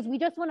the idea is we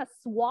just want to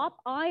swap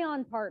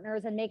ion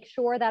partners and make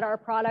sure that our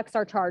products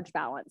are charge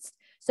balanced.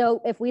 So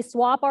if we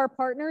swap our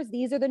partners,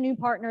 these are the new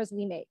partners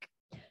we make.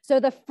 So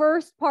the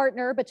first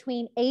partner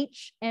between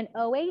H and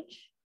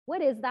OH,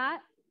 what is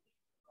that?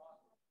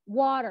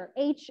 Water.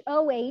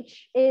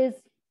 HOH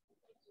is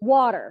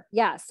water.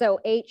 Yeah,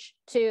 so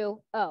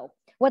H2O.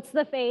 What's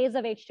the phase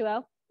of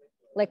H2O?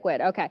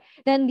 Liquid. Okay.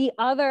 Then the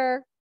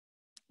other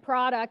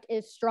product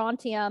is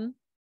strontium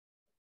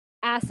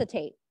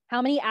acetate.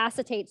 How many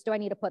acetates do I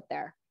need to put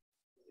there?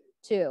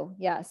 2.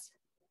 Yes.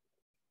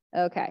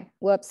 Okay.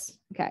 Whoops.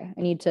 Okay.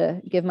 I need to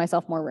give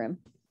myself more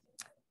room.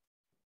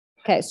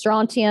 Okay.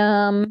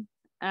 Strontium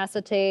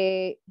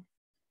acetate.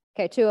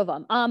 Okay. 2 of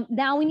them.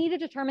 Now we need to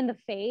determine the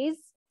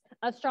phase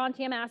of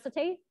strontium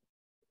acetate.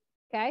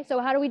 Okay. So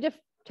how do we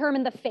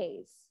determine the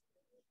phase?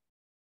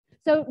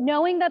 So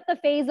knowing that the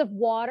phase of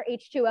water,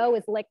 H2O,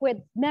 is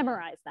liquid,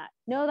 memorize that.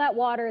 Know that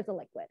water is a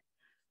liquid.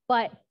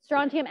 But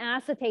strontium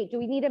acetate, do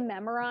we need to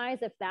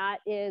memorize if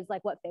that is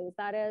like what phase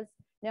that is?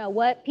 No,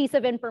 what piece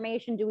of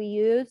information do we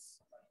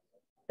use?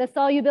 The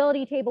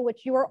solubility table,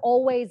 which you are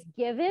always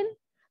given.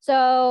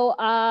 So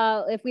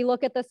if we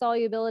look at the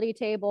solubility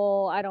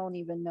table, I don't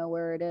even know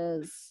where it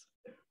is.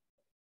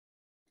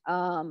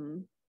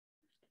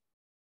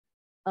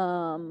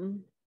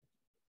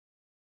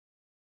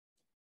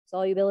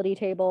 Solubility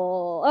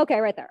table. Okay,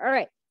 right there. All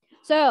right.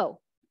 So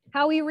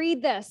how we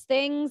read this,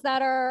 things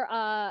that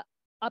are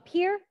up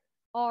here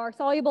are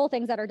soluble,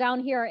 things that are down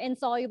here are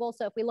insoluble.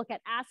 So if we look at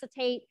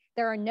acetate,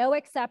 there are no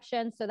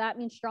exceptions. So that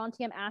means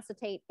strontium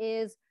acetate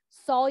is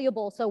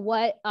soluble. So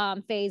what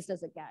phase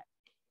does it get?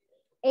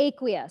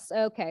 Aqueous.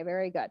 Okay,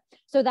 very good.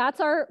 So that's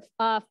our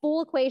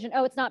full equation.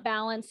 Oh, it's not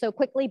balanced. So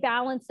quickly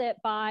balance it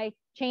by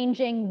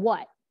changing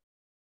what?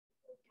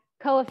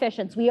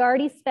 Coefficients. We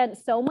already spent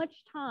so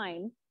much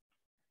time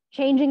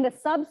changing the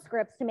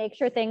subscripts to make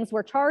sure things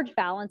were charge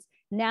balanced.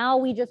 Now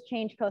we just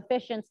change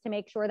coefficients to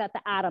make sure that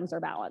the atoms are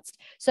balanced.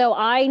 So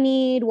I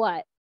need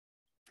what?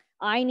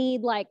 I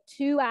need like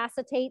 2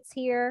 acetates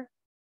here,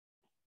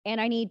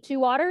 and I need 2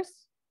 waters.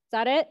 Is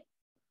that it?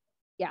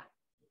 Yeah.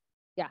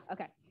 Yeah.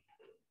 Okay.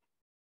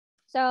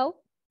 So,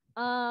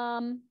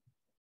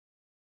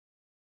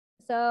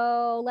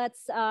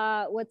 let's,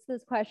 what's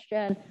this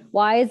question?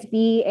 Why is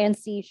B and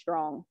C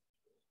strong?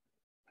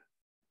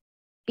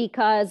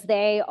 Because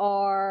they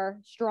are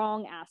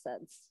strong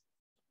acids.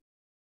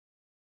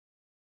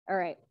 All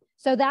right.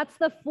 So that's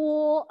the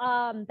full,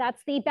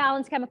 that's the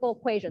balanced chemical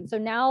equation. So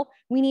now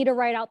we need to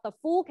write out the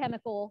full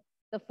chemical,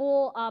 the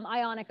full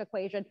ionic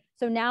equation.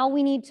 So now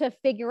we need to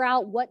figure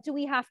out, what do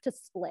we have to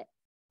split?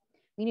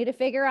 We need to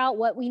figure out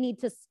what we need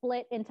to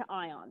split into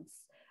ions.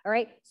 All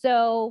right.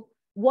 So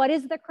what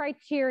is the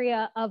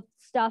criteria of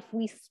stuff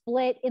we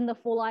split in the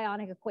full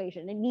ionic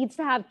equation? It needs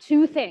to have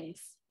 2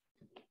 things.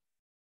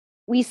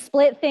 We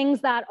split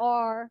things that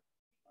are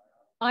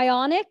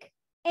ionic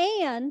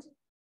and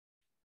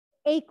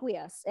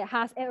aqueous. It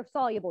has, or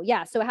soluble.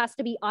 Yeah. So it has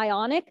to be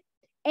ionic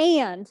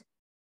and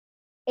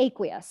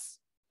aqueous.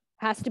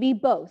 It has to be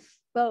both.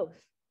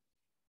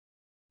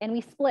 And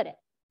we split it.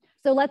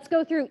 So let's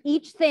go through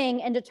each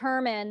thing and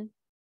determine,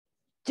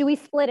 do we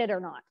split it or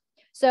not?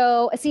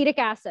 So acetic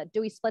acid,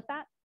 do we split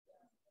that?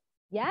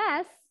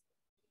 Yes.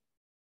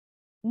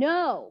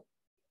 No.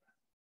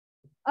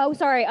 Oh,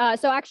 sorry.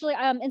 So actually,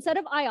 instead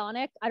of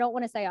ionic, I don't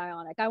want to say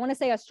ionic. I want to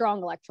say a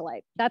strong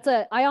electrolyte.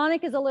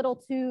 Ionic is a little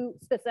too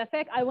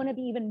specific. I want to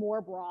be even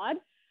more broad.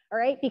 All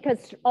right,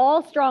 because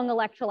all strong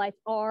electrolytes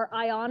are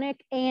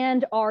ionic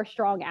and are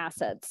strong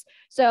acids.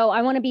 So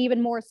I want to be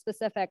even more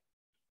specific.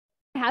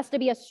 It has to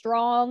be a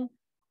strong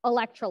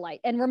electrolyte.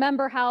 And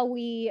remember how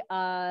we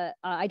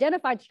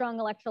identified strong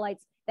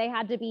electrolytes? They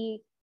had to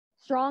be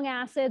strong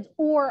acids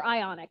or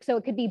ionic. So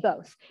it could be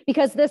both.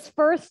 Because this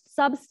first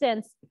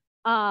substance,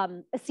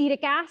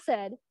 acetic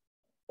acid,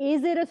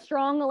 is it a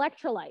strong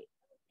electrolyte?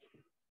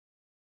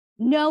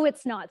 No,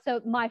 it's not. So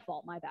my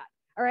fault, my bad.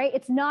 All right,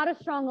 it's not a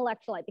strong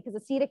electrolyte because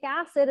acetic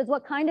acid is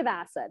what kind of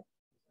acid?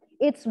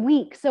 It's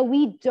weak. So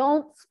we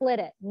don't split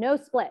it. No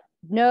split.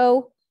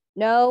 No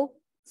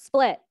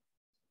split.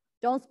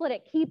 Don't split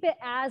it. Keep it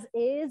as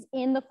is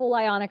in the full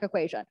ionic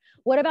equation.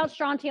 What about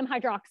strontium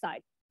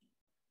hydroxide?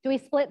 Do we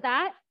split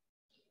that?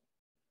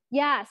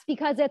 Yes,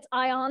 because it's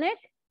ionic,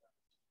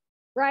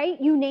 right?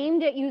 You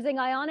named it using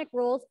ionic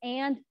rules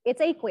and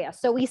it's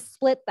aqueous. So we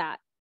split that.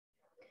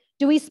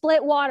 Do we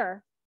split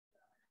water?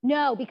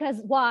 No,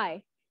 because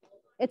why?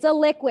 It's a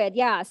liquid.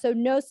 Yeah, so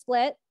no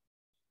split.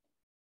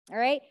 All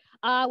right.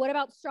 What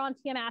about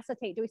strontium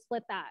acetate? Do we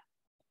split that?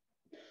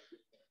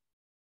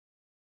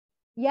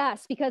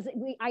 Yes, because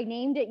I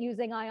named it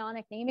using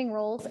ionic naming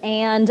rules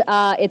and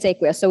it's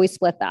aqueous. So we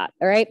split that.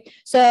 All right.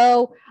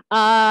 So,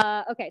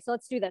 okay, so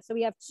let's do this. So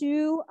we have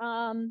 2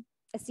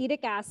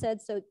 acetic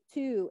acids. So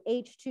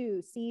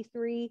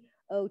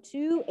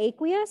 2H2C3O2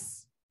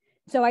 aqueous.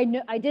 So I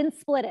didn't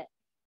split it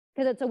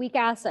because it's a weak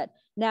acid.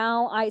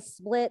 Now I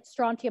split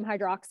strontium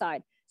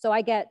hydroxide. So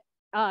I get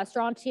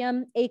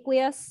strontium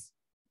aqueous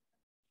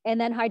and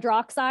then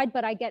hydroxide,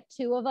 but I get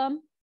 2 of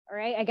them. All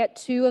right, I get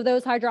 2 of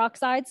those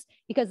hydroxides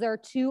because there are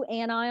 2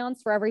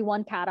 anions for every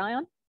 1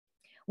 cation.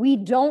 We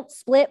don't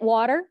split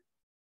water.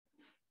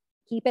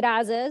 Keep it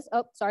as is.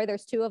 Oh, sorry,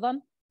 there's 2 of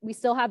them. We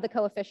still have the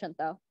coefficient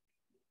though.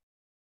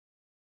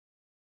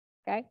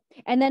 Okay,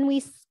 and then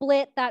we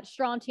split that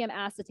strontium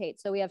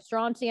acetate. So we have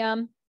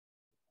strontium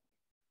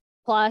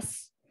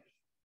plus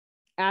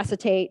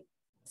acetate,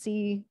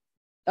 C,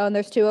 oh, and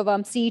there's 2 of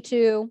them,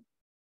 C2,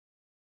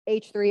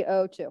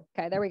 H3O2.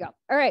 Okay, there we go.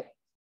 All right,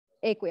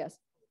 aqueous.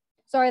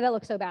 Sorry, that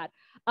looks so bad.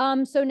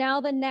 So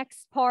now the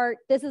next part,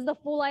 this is the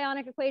full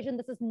ionic equation.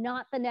 This is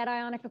not the net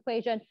ionic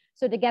equation.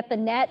 So to get the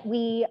net,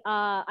 we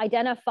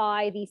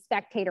identify the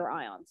spectator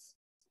ions.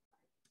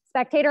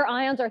 Spectator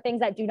ions are things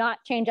that do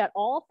not change at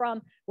all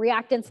from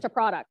reactants to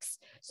products.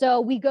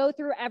 So we go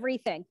through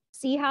everything.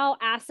 See how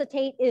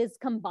acetate is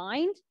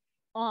combined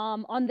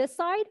on this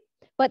side,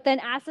 but then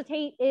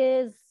acetate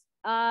is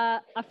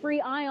a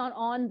free ion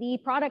on the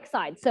product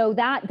side. So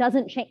that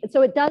doesn't change.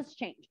 So it does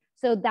change.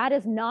 So that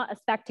is not a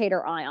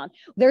spectator ion.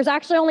 There's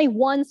actually only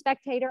 1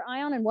 spectator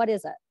ion, and what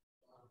is it?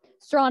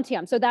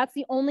 Strontium. So that's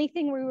the only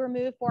thing we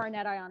remove for our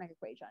net ionic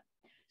equation.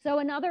 So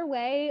another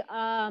way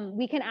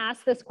we can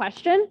ask this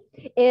question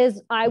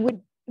is, I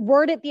would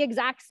word it the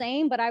exact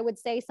same, but I would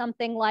say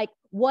something like,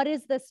 what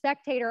is the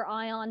spectator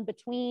ion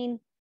between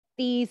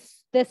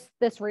this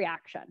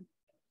reaction?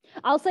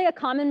 I'll say a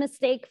common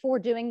mistake for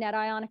doing net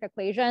ionic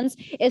equations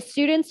is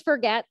students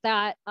forget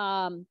that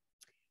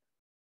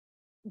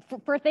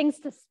for things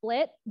to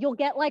split, you'll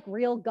get like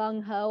real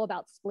gung-ho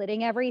about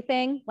splitting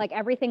everything, like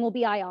everything will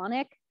be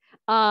ionic,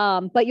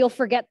 but you'll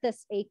forget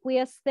this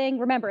aqueous thing.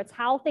 Remember, it's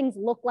how things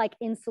look like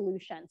in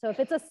solution. So if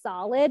it's a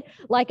solid,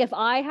 like if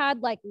I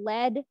had like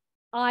lead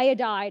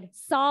iodide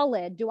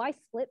solid, do I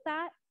split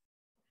that?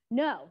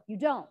 No, you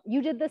don't.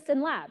 You did this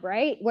in lab,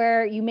 right?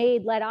 Where you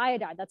made lead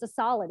iodide. That's a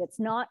solid. It's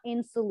not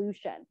in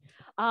solution.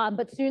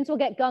 But students will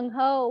get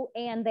gung-ho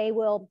and they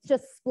will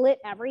just split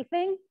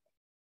everything.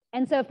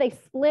 And so if they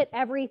split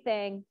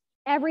everything,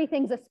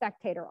 everything's a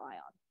spectator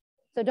ion.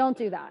 So don't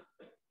do that.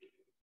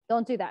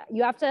 Don't do that.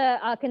 You have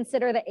to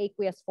consider the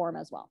aqueous form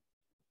as well.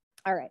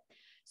 All right.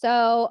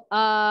 So,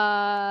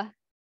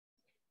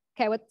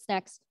 okay, what's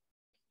next?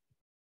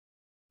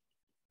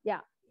 Yeah.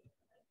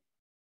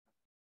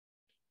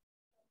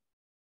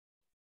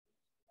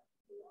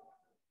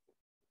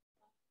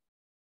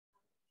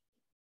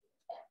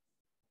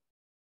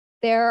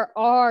 There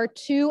are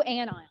 2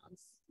 anions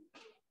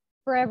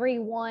for every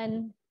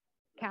 1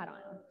 cation.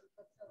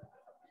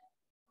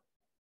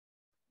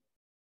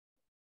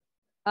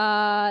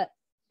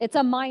 It's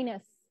a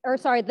minus, or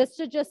sorry, this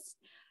should just,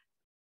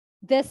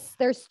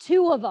 there's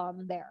 2 of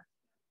them there.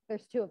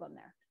 There's 2 of them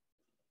there.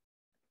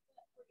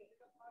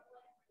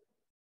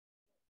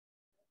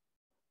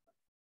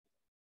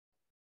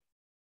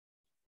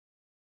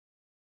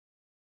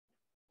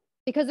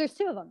 Because there's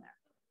 2 of them there.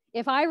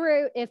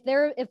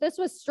 If this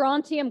was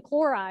strontium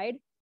chloride,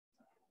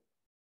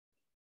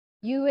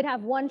 you would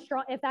have one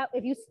strong,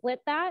 if you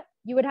split that,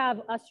 you would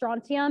have a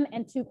strontium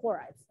and 2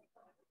 chlorides.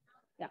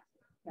 Yeah,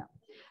 yeah.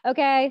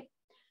 Okay.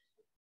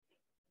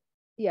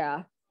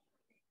 Yeah.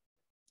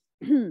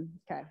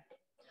 Okay.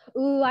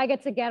 Ooh, I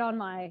get to get on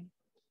my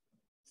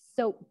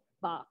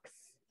soapbox.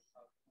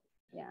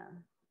 Yeah.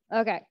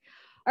 Okay.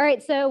 All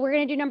right. So we're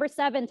going to do number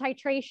 7,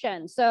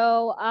 titration.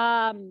 So,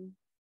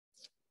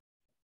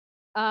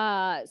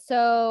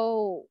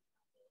 so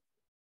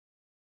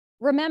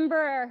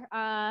remember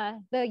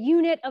the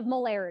unit of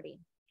molarity.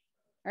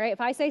 All right.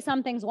 If I say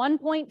something's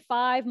 1.5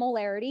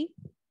 molarity,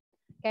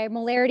 okay,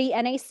 molarity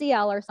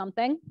NaCl or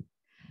something,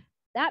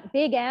 that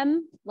big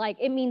M, like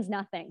it means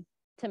nothing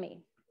to me.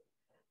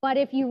 But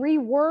if you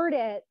reword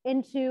it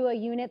into a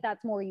unit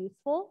that's more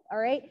useful, all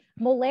right,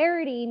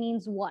 molarity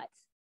means what?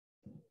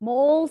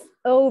 Moles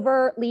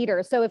over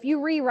liters. So if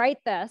you rewrite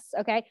this,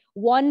 okay,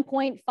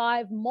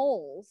 1.5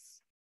 moles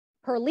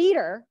per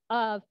liter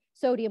of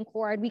sodium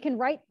chloride, we can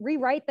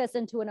rewrite this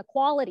into an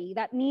equality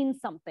that means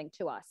something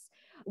to us.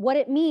 What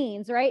it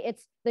means, right,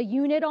 it's the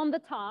unit on the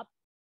top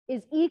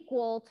is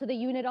equal to the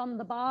unit on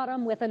the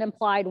bottom with an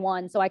implied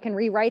 1. So I can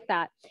rewrite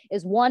that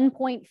is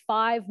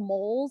 1.5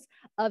 moles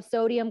of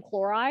sodium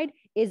chloride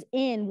is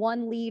in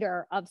 1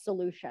 liter of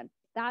solution.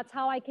 That's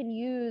how I can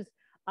use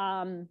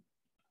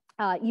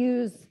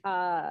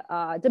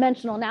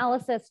dimensional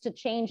analysis to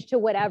change to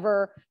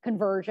whatever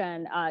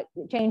conversion,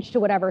 change to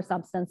whatever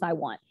substance I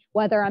want,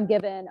 whether I'm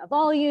given a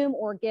volume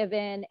or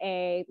given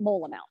a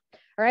mole amount.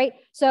 All right.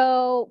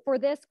 So for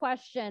this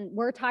question,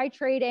 we're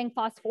titrating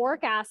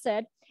phosphoric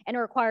acid and it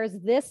requires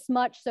this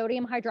much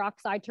sodium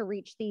hydroxide to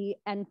reach the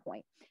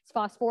endpoint.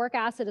 Phosphoric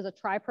acid is a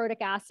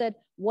triprotic acid.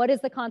 What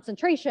is the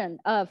concentration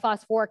of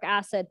phosphoric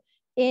acid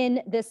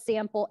in this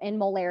sample in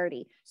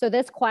molarity? So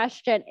this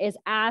question is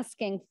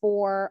asking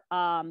for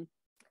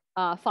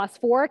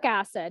phosphoric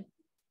acid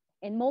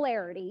in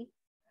molarity.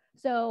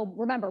 So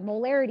remember,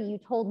 molarity, you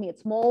told me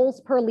it's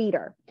moles per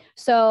liter.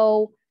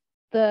 So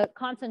the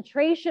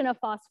concentration of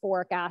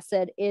phosphoric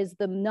acid is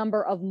the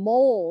number of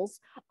moles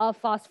of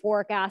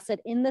phosphoric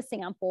acid in the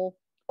sample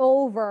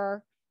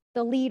over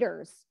the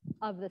liters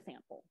of the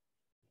sample.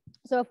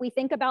 So if we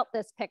think about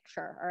this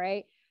picture, all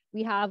right,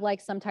 we have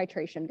like some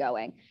titration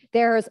going.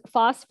 There's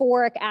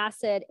phosphoric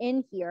acid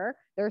in here.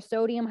 There's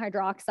sodium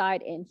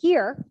hydroxide in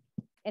here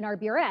in our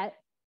burette.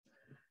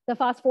 The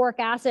phosphoric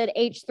acid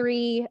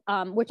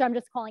H3, which I'm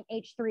just calling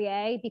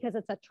H3A because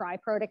it's a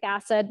triprotic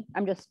acid.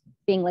 I'm just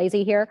being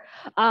lazy here.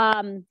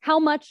 How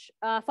much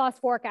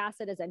phosphoric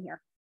acid is in here?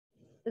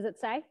 Does it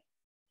say?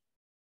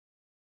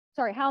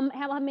 Sorry, how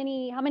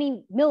many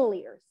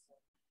milliliters?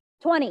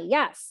 20,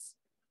 yes.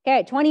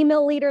 Okay, 20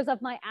 milliliters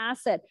of my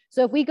acid.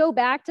 So if we go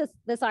back to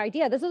this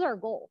idea, this is our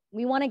goal.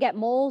 We want to get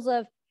moles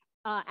of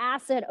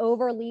acid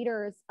over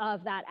liters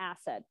of that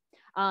acid.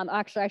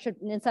 Actually, I should,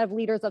 instead of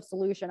liters of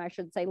solution, I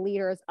should say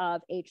liters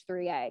of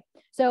H3A.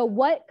 So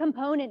what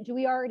component do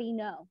we already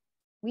know?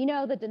 We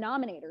know the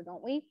denominator,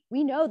 don't we?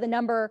 We know the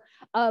number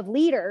of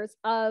liters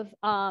of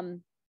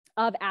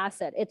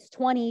acid. It's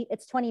 20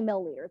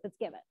 milliliters. It's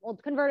given. We'll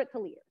convert it to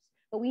liters,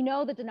 but we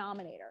know the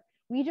denominator.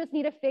 We just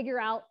need to figure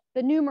out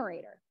the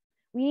numerator.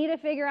 We need to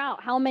figure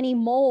out how many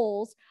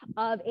moles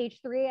of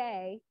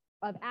H3A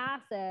of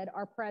acid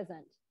are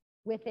present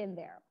within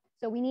there.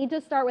 So we need to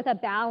start with a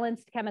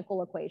balanced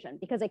chemical equation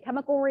because a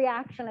chemical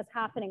reaction is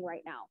happening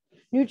right now.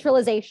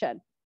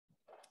 Neutralization.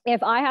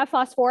 If I have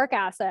phosphoric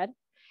acid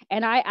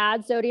and I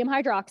add sodium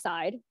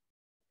hydroxide,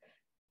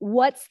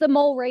 what's the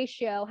mole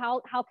ratio?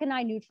 How can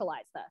I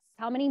neutralize this?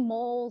 How many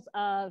moles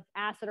of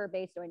acid or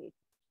base do I need?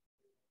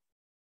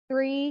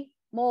 3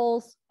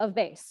 moles of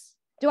base.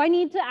 Do I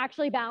need to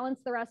actually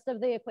balance the rest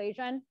of the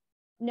equation?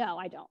 No,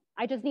 I don't.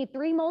 I just need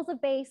 3 moles of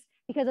base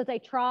because it's a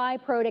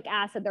triprotic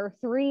acid. There are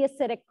 3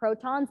 acidic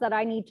protons that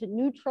I need to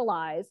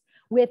neutralize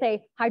with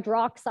a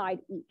hydroxide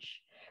each,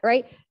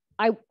 right?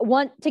 I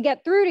want to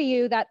get through to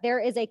you that there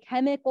is a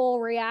chemical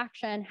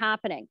reaction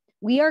happening.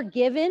 We are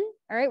given,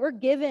 all right, we're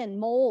given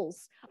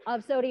moles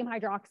of sodium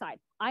hydroxide.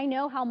 I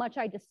know how much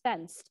I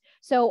dispensed.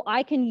 So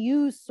I can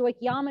use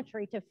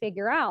stoichiometry to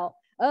figure out,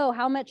 oh,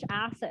 how much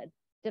acid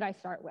did I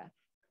start with,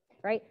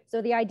 right?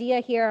 So the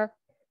idea here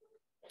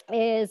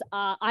is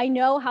I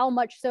know how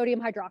much sodium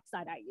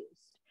hydroxide I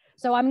used.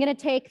 So I'm going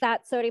to take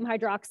that sodium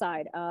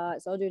hydroxide.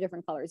 So I'll do a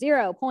different color,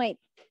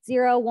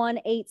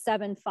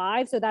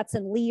 0.01875. So that's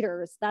in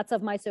liters. That's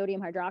of my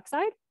sodium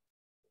hydroxide.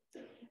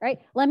 Right.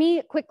 Let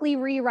me quickly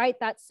rewrite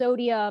that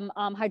sodium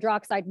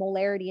hydroxide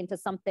molarity into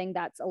something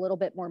that's a little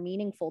bit more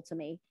meaningful to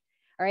me.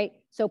 All right.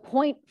 So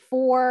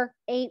 0.4811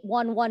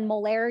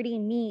 molarity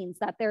means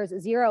that there's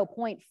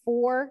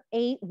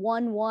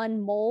 0.4811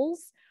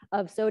 moles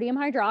of sodium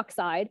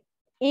hydroxide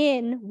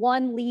in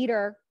 1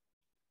 liter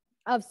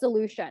of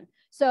solution.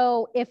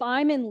 So if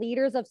I'm in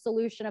liters of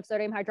solution of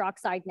sodium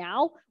hydroxide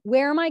now,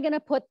 where am I going to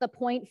put the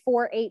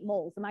 0.48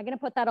 moles? Am I going to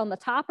put that on the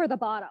top or the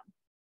bottom?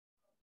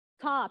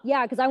 Top,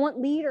 yeah, because I want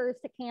liters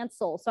to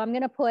cancel. So I'm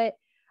going to put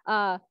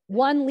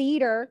 1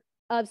 liter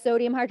of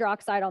sodium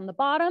hydroxide on the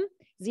bottom,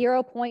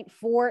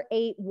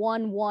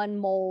 0.4811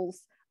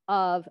 moles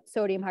of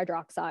sodium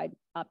hydroxide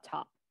up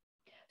top.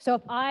 So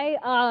if I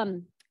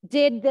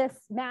did this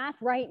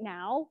math right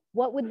now,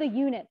 what would the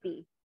unit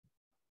be?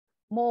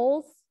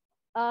 Moles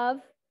of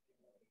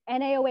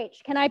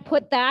NaOH. Can I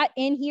put that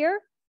in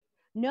here?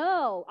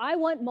 No, I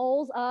want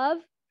moles of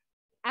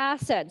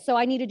acid. So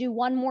I need to do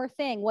one more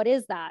thing. What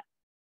is that?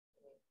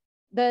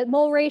 The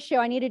mole ratio,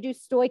 I need to do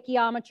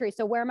stoichiometry.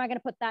 So where am I going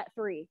to put that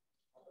 3?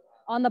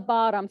 On the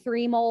bottom,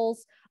 3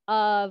 moles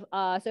of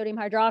sodium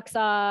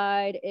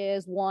hydroxide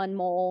is 1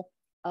 mole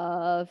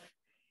of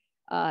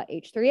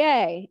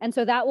H3A. And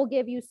so that will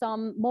give you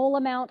some mole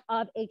amount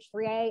of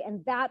H3A,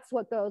 and that's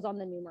what goes on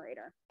the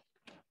numerator.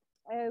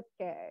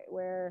 Okay,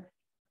 where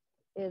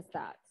is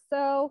that?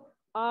 So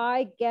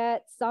I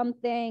get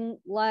something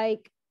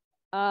like,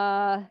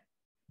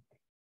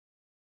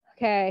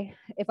 okay,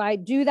 if I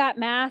do that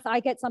math, I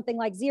get something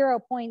like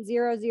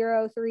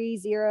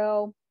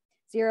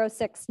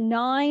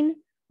 0.0030069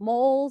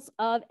 moles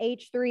of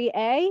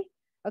H3A.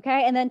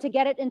 Okay, and then to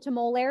get it into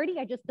molarity,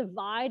 I just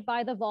divide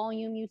by the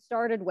volume you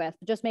started with.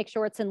 Just make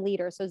sure it's in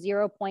liters, so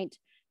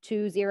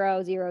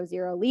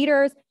 0.2000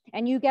 liters,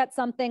 and you get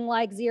something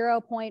like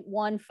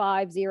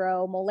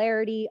 0.150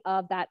 molarity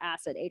of that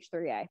acid,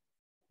 H3A.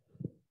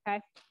 Okay,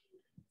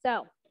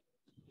 so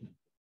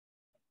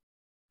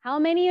how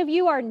many of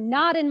you are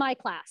not in my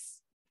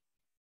class?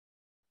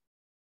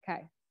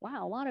 Okay,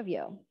 wow, a lot of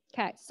you.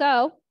 Okay,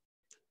 so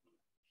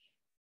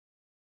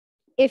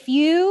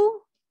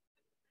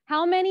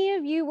how many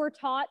of you were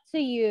taught to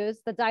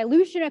use the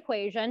dilution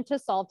equation to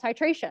solve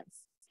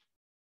titrations?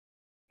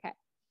 Okay,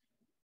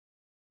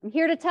 I'm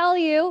here to tell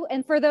you,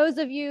 and for those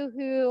of you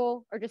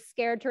who are just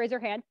scared to raise your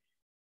hand,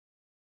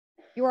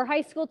 your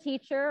high school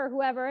teacher or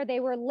whoever,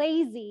 they were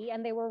lazy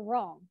and they were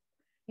wrong.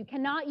 You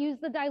cannot use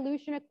the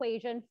dilution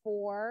equation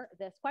for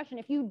this question.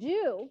 If you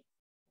do,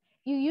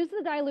 if you use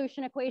the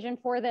dilution equation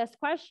for this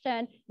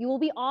question, you will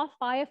be off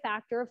by a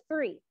factor of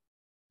 3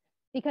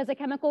 because a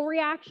chemical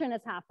reaction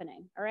is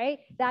happening, all right?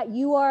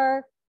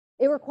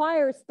 It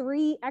requires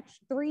 3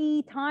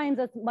 times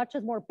as much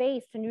as more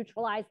base to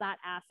neutralize that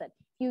acid.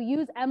 If you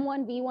use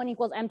M1V1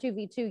 equals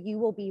M2V2, you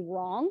will be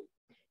wrong.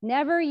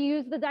 Never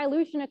use the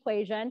dilution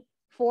equation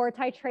for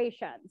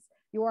titrations.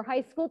 Your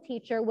high school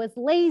teacher was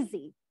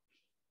lazy.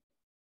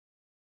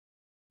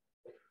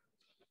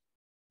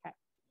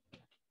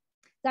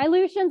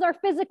 Dilutions are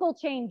physical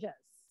changes.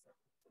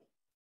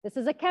 This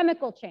is a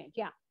chemical change,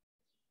 yeah.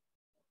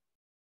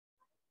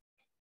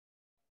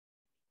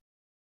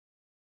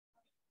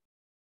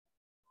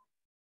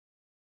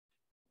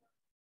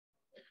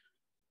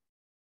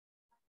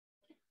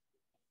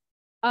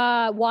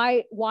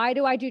 Why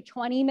do I do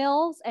 20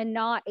 mils and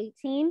not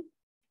 18?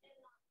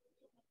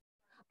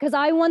 Because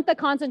I want the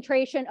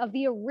concentration of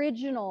the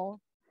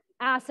original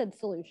acid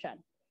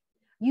solution.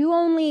 You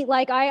only,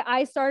 like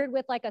I started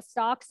with like a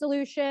stock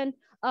solution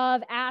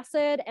of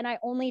acid and I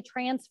only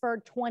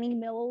transferred 20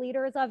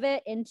 milliliters of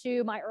it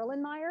into my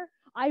Erlenmeyer.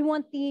 I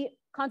want the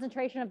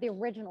concentration of the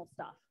original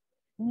stuff,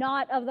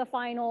 not of the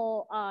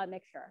final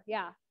mixture.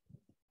 Yeah.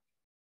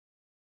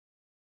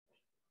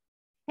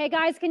 Hey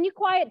guys, can you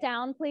quiet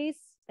down, please?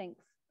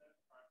 Thanks.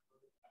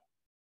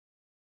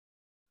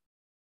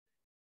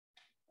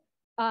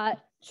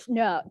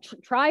 No,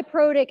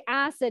 triprotic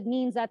acid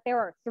means that there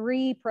are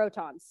 3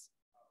 protons,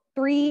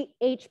 3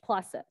 H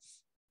pluses.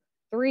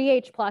 3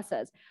 H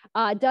pluses.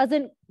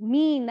 Doesn't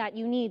mean that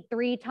you need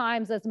 3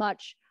 times as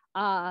much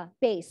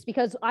base,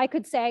 because I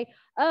could say,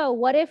 oh,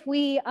 what if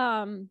we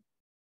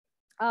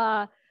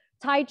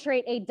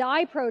titrate a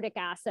diprotic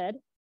acid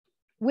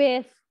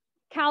with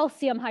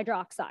calcium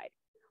hydroxide.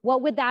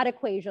 What would that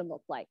equation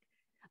look like?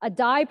 A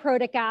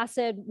diprotic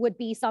acid would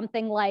be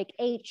something like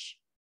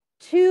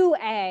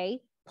H2A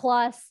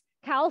plus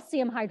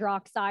calcium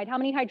hydroxide. How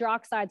many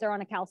hydroxides are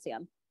on a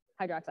calcium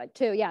hydroxide?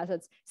 2, yeah, so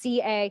it's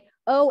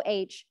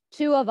CaOH,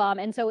 2 of them.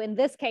 And so in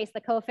this case,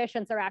 the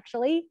coefficients are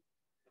actually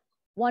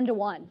 1 to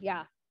 1,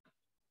 yeah.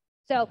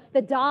 So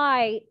the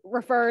di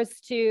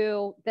refers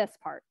to this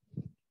part.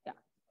 Yeah,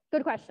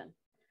 good question.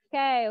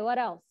 Okay, what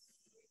else?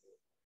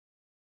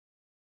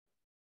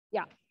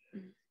 Yeah,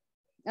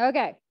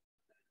 okay.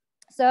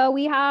 So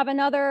we have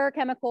another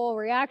chemical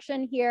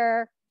reaction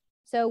here.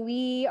 So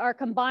we are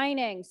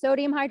combining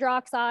sodium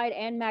hydroxide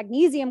and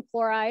magnesium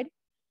chloride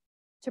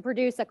to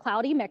produce a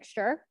cloudy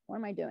mixture. What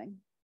am I doing?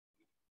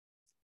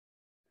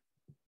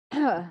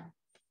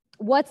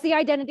 What's the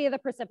identity of the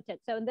precipitate?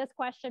 So in this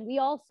question, we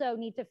also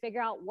need to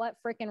figure out what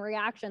frickin'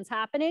 reaction's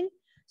happening.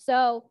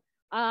 So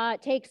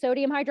take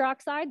sodium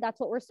hydroxide. That's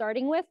what we're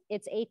starting with.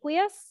 It's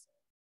aqueous.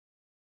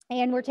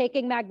 And we're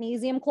taking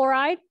magnesium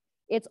chloride.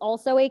 It's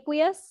also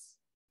aqueous.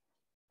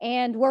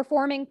 And we're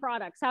forming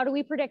products. How do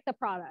we predict the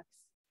products?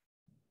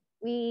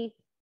 We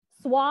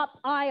swap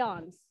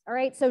ions. All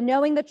right. So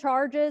knowing the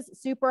charges,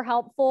 super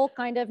helpful,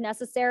 kind of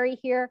necessary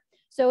here.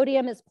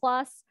 Sodium is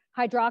plus,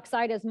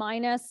 hydroxide is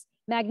minus.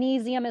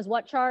 Magnesium is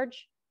what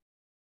charge?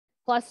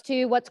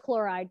 +2. What's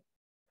chloride?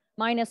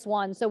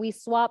 -1. So we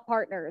swap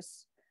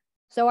partners.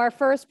 So our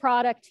first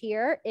product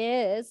here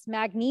is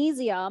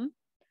magnesium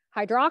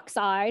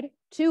hydroxide,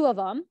 2 of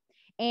them,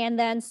 and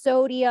then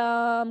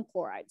sodium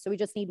chloride. So we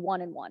just need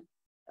 1 and 1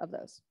 of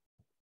those.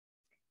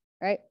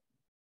 All right.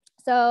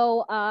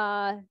 So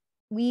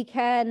we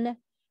can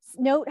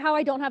note how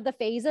I don't have the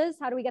phases.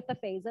 How do we get the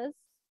phases?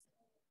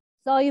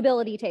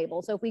 Solubility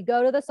table. So if we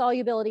go to the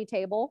solubility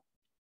table,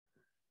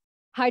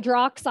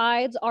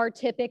 hydroxides are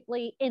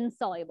typically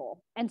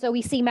insoluble. And so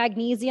we see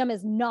magnesium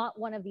is not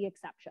one of the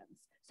exceptions.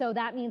 So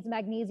that means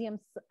magnesium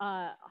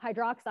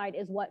hydroxide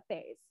is what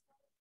phase?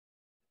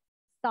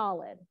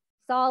 Solid.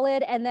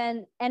 Solid. And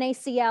then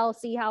NaCl,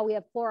 see how we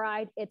have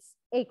chloride, it's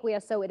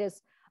aqueous. So it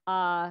is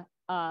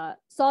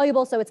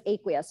soluble, so it's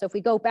aqueous. So if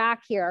we go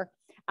back here,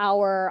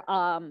 our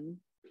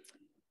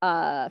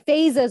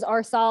phases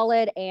are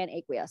solid and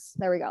aqueous.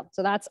 There we go.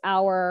 So that's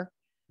our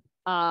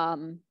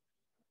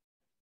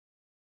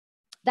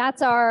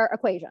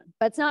equation,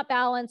 but it's not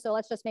balanced. So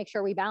let's just make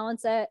sure we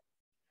balance it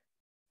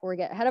before we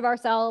get ahead of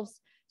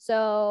ourselves.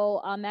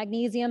 So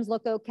magnesiums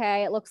look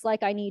okay. It looks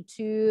like I need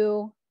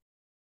 2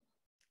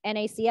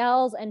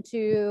 NaCl's and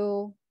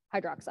 2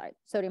 hydroxide,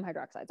 sodium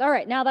hydroxides. All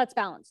right, now that's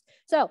balanced.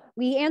 So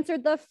we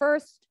answered the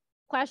first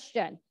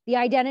question, the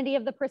identity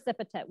of the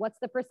precipitate. What's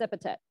the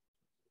precipitate?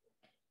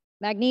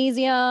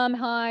 Magnesium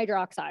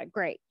hydroxide.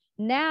 Great.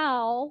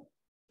 Now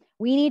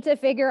we need to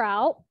figure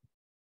out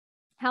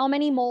how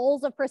many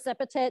moles of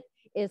precipitate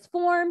is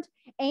formed,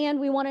 and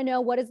we want to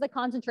know what is the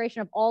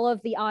concentration of all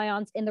of the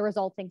ions in the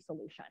resulting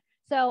solution.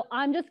 So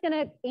I'm just going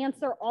to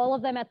answer all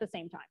of them at the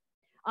same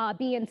time,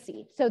 B and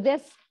C. So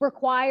this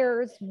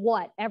requires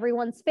what?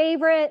 Everyone's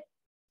favorite,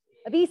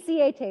 a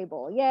BCA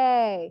table.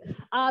 Yay.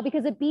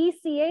 Because a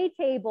BCA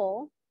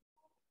table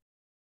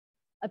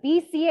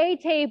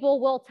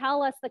will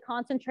tell us the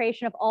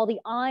concentration of all the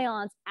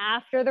ions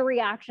after the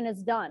reaction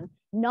is done,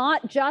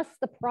 not just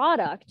the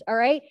product, all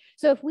right?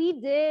 So if we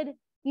did,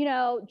 you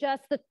know,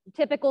 just the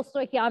typical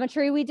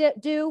stoichiometry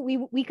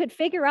we could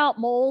figure out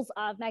moles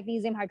of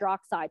magnesium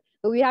hydroxide,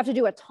 but we have to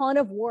do a ton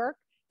of work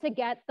to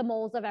get the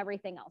moles of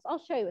everything else. I'll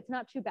show you, it's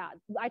not too bad.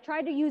 I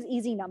tried to use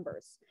easy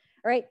numbers,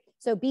 all right?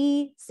 So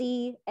B,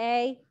 C,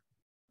 A.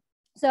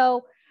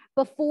 So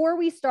before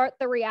we start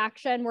the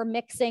reaction, we're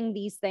mixing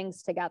these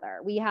things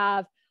together. We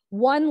have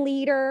 1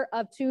 liter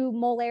of 2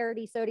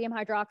 molarity sodium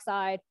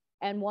hydroxide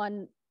and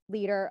 1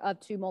 liter of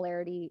 2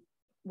 molarity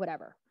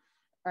whatever.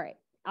 All right.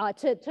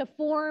 To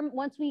form,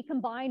 once we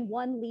combine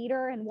 1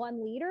 liter and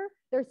 1 liter,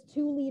 there's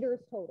 2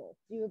 liters total.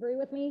 Do you agree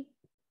with me?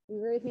 Do you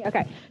agree with me?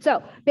 Okay.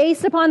 So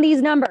based upon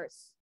these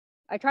numbers,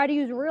 I try to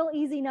use real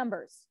easy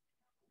numbers.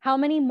 How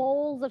many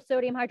moles of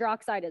sodium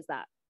hydroxide is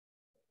that?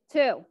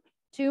 2.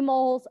 2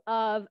 moles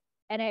of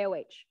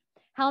NaOH.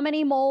 How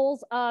many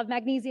moles of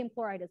magnesium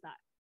chloride is that?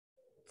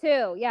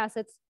 2. Yes,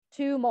 it's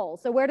 2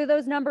 moles. So where do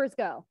those numbers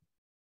go?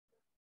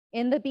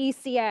 In the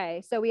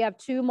BCA. So we have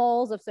 2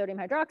 moles of sodium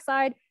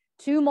hydroxide,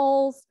 2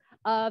 moles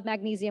of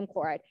magnesium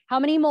chloride. How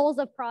many moles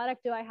of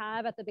product do I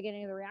have at the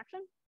beginning of the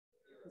reaction?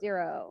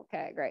 0.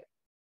 Okay, great.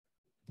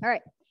 All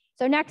right.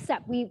 So next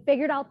step, we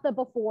figured out the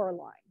before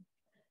line.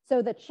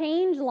 So the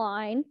change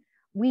line,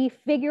 we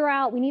need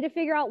to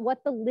figure out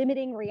what the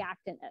limiting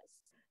reactant is.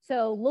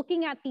 So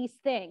looking at these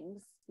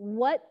things,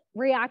 what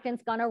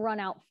reactant's gonna run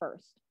out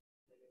first?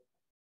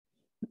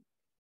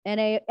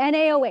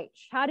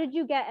 NaOH. How did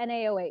you get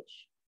NaOH?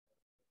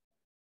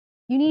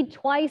 You need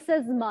twice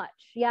as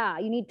much. Yeah,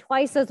 you need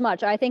twice as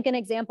much. I think an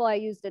example I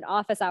used in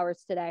office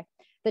hours today,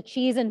 the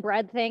cheese and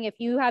bread thing. If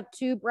you have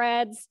 2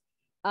 breads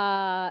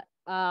and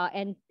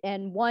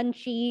 1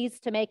 cheese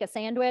to make a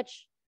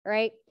sandwich,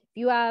 right? If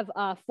you have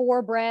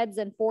 4 breads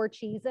and 4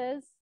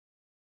 cheeses,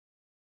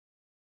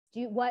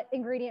 what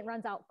ingredient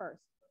runs out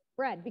first?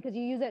 Bread, because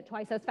you use it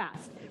twice as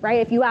fast, right?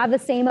 If you have the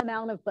same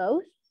amount of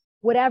both,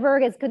 whatever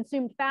is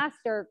consumed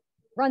faster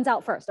runs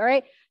out first, all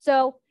right?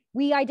 So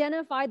we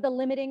identified the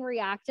limiting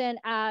reactant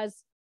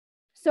as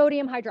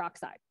sodium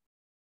hydroxide.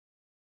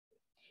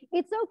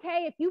 It's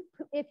okay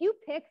if you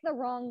pick the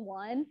wrong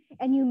one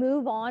and you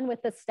move on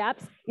with the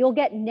steps, you'll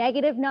get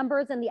negative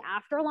numbers in the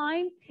after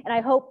line. And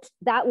I hope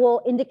that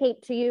will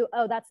indicate to you,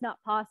 oh, that's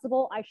not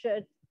possible. I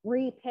should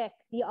re-pick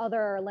the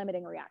other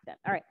limiting reactant.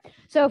 All right.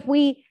 So if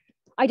we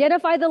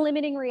identify the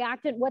limiting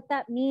reactant, what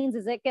that means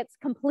is it gets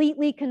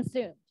completely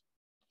consumed.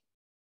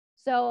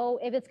 So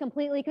if it's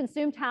completely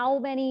consumed, how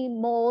many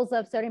moles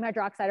of sodium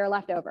hydroxide are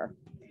left over?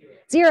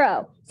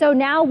 0. So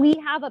now we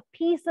have a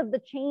piece of the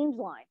change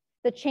line.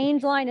 The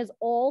change line is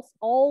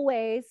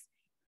always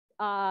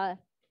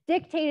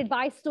dictated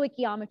by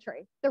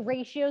stoichiometry. The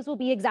ratios will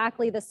be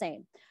exactly the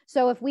same.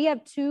 So if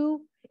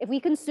we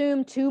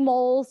consume 2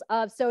 moles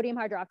of sodium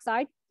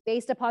hydroxide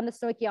based upon the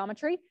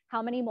stoichiometry,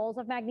 how many moles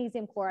of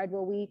magnesium chloride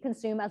will we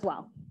consume as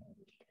well?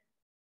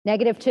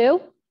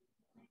 -2,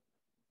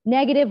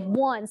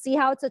 -1. See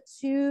how it's a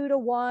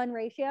 2-to-1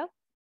 ratio,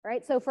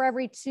 right? So for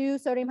every 2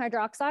 sodium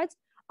hydroxides,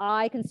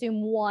 I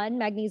consume 1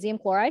 magnesium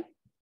chloride.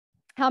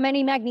 How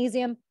many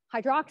magnesium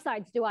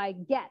hydroxides do I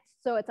get?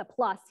 So it's a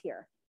plus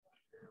here.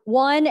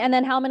 1, and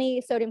then how many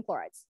sodium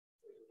chlorides?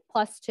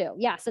 +2.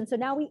 Yes, and so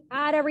now we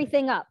add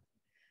everything up.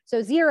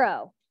 So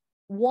 0,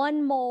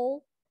 1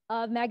 mole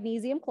of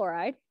magnesium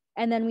chloride,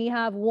 and then we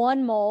have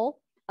 1 mole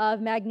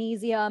of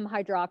magnesium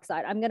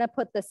hydroxide. I'm gonna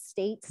put the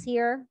states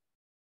here,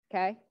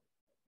 okay?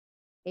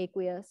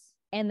 Aqueous,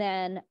 and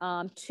then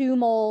 2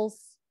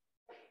 moles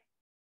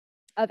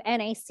of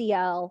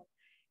NaCl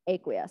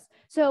aqueous.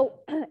 So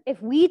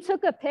if we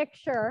took a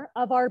picture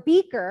of our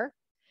beaker,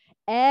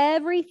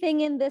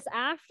 everything in this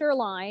after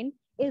line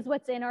is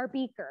what's in our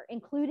beaker,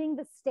 including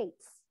the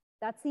states.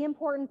 That's the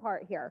important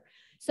part here.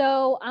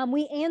 So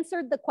we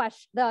answered the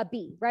question, the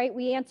B, right?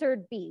 We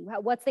answered B.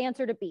 What's the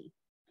answer to B?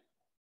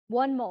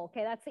 1 mole.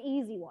 Okay, that's the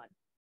easy one.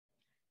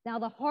 Now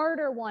the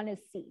harder one is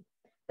C,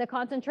 the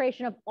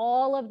concentration of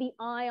all of the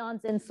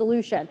ions in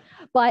solution.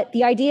 But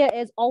the idea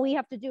is all we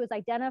have to do is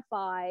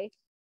identify,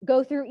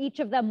 go through each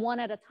of them one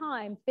at a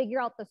time, figure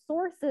out the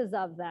sources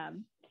of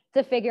them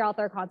to figure out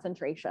their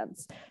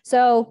concentrations.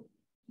 So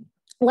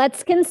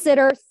let's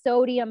consider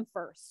sodium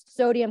first,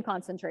 sodium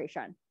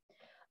concentration.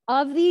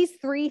 Of these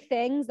 3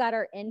 things that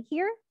are in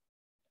here,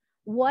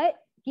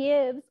 what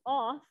gives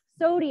off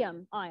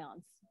sodium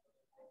ions?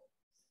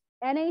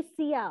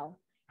 NaCl.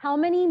 How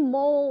many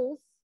moles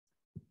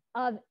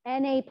of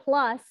Na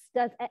plus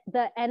does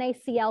the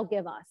NaCl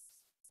give us?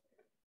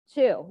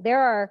 2. There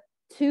are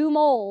 2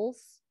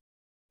 moles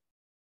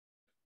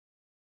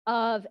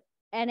of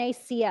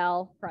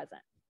NaCl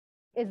present.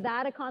 Is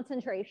that a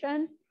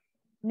concentration?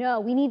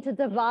 No, we need to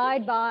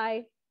divide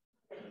by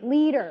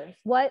liters.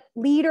 What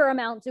liter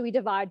amount do we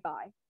divide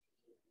by?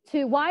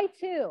 2. Why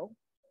 2?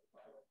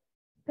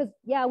 Because,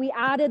 yeah, we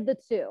added the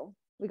 2.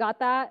 We got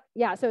that?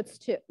 Yeah, so it's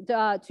 2.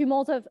 2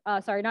 moles of,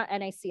 sorry, not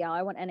NaCl.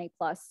 I want Na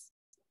plus.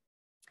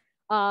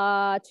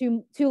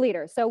 2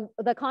 liters. So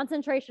the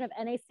concentration of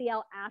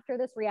NaCl after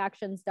this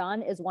reaction's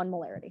done is 1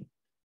 molarity.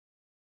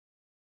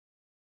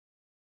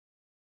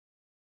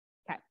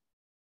 Okay.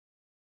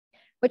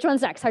 Which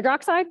one's next?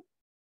 Hydroxide?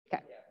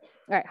 Okay.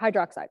 All right,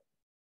 hydroxide.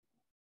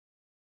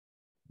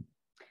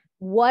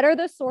 What are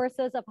the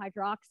sources of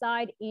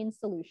hydroxide in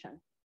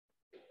solution?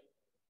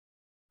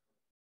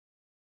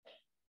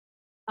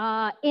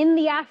 In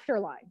the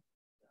afterline?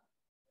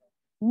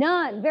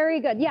 None. Very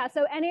good. Yeah,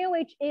 so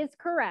NaOH is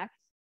correct.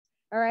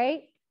 All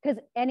right, because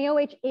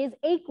NaOH is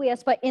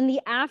aqueous, but in the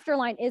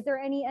afterline, is there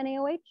any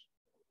NaOH?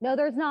 No,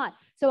 there's not.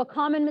 So a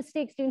common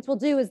mistake students will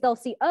do is they'll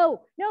see,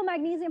 oh, no,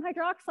 magnesium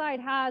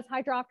hydroxide has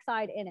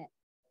hydroxide in it.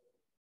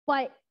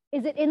 But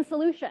is it in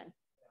solution?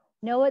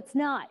 No, it's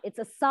not. It's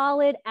a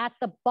solid at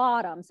the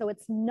bottom, so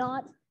it's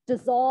not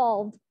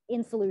dissolved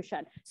in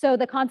solution. So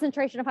the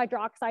concentration of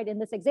hydroxide in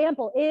this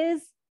example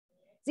is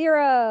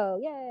 0.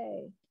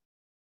 Yay.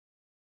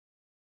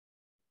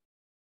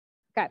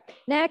 Okay,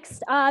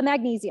 next,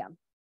 magnesium.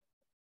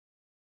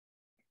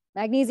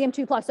 Magnesium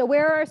 2+. So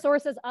where are our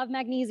sources of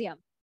magnesium?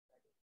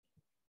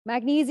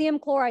 Magnesium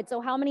chloride.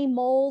 So how many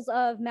moles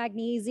of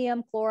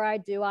magnesium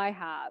chloride do I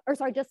have? Or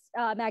sorry, just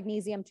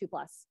magnesium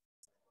 2+.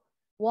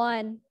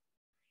 1.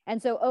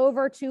 And so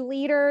over 2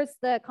 liters,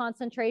 the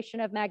concentration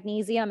of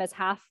magnesium is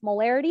half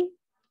molarity.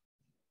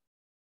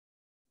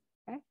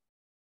 Okay.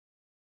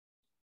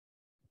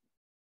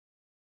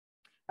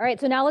 All right,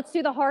 so now let's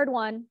do the hard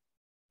one.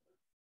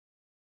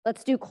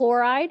 Let's do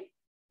chloride.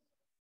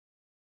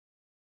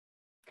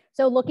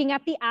 So looking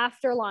at the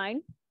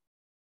afterline,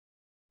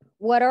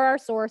 what are our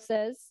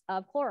sources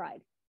of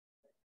chloride?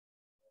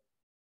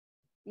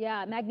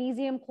 Yeah,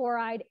 magnesium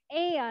chloride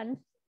and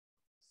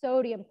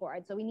sodium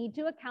chloride. So we need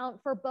to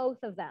account for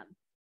both of them.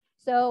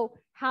 So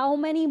how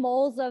many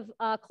moles of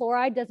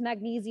chloride does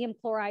magnesium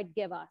chloride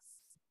give us?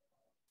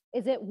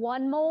 Is it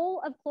 1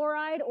 mole of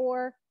chloride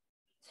or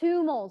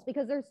 2 moles,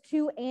 because there's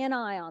 2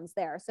 anions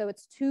there. So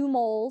it's 2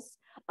 moles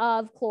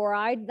of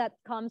chloride that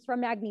comes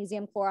from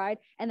magnesium chloride.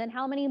 And then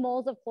how many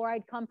moles of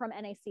chloride come from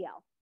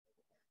NaCl?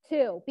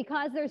 2,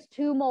 because there's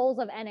 2 moles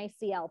of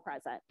NaCl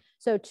present.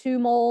 So 2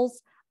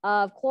 moles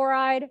of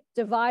chloride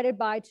divided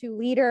by 2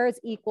 liters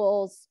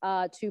equals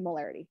 2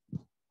 molarity.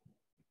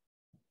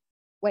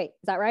 Wait,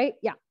 is that right?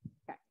 Yeah.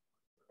 Okay,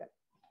 good.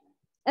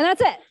 And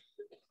that's it.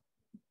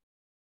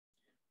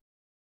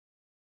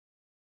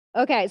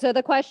 Okay, so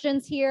the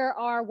questions here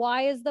are,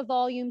 why is the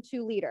volume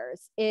 2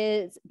 liters?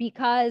 Is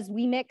because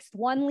we mixed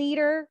 1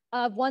 liter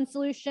of one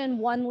solution,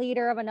 1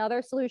 liter of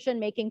another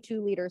solution, making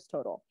 2 liters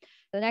total.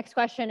 The next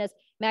question is,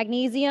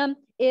 magnesium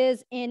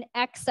is in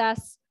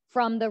excess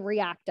from the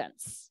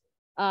reactants.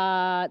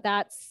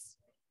 That's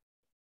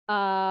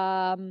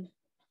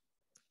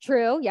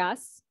true,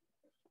 yes.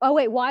 Oh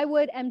wait, why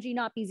would Mg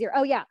not be 0?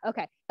 Oh yeah,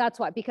 okay, that's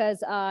why,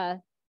 because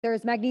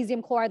there's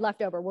magnesium chloride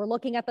left over. We're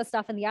looking at the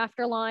stuff in the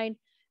afterline.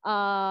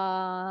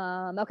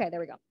 Okay, there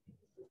we go.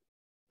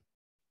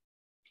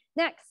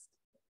 Next.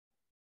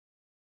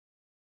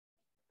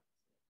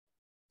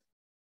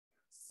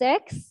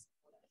 6,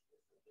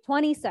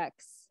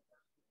 26.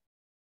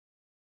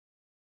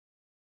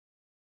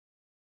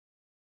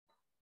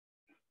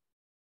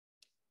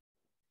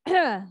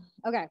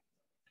 Okay.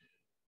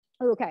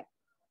 Okay.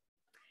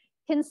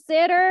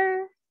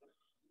 Consider,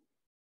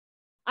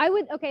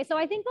 okay, so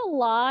I think a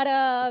lot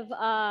of,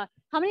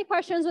 how many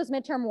questions was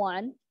midterm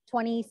 1?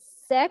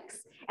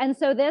 26. And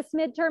so this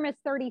midterm is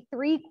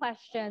 33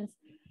 questions.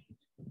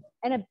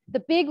 And the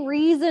big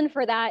reason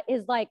for that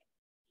is like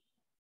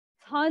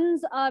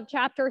tons of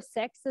chapter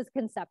 6 is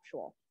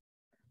conceptual,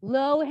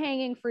 low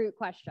hanging fruit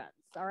questions.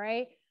 All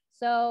right.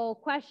 So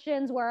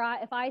questions where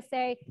if I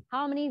say,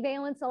 how many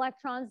valence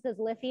electrons does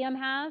lithium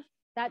have?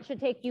 That should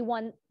take you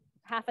 1/2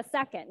 a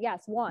second.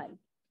 Yes, 1.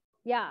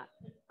 Yeah.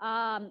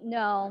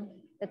 No,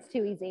 that's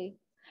too easy.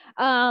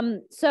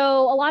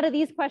 So a lot of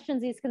these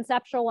questions, these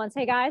conceptual ones,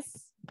 hey guys,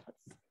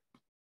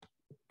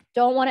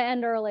 don't want to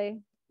end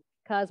early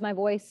because my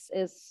voice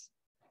is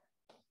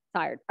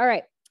tired. All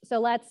right, so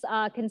let's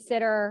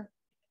consider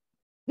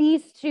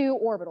these 2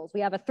 orbitals. We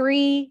have a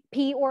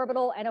 3p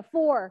orbital and a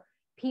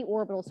 4p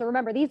orbital. So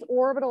remember, these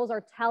orbitals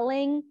are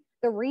telling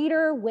the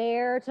reader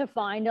where to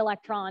find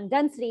electron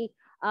density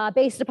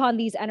based upon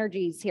these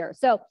energies here.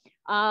 So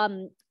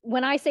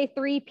when I say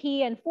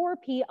 3p and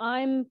 4p,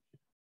 I'm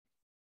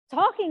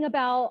talking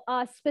about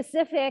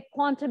specific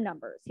quantum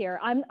numbers here.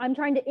 I'm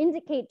trying to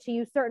indicate to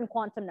you certain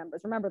quantum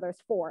numbers. Remember,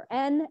 there's 4,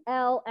 N,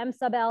 L, M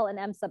sub L, and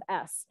M sub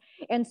S.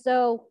 And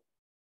so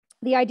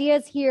the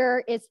ideas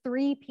here is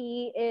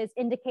 3p is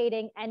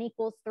indicating N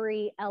equals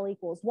 3, L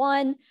equals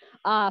 1.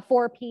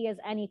 4p is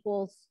N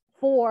equals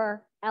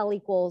 4, L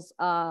equals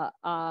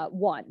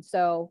 1.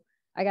 So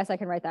I guess I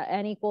can write that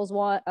N equals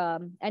 1,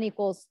 N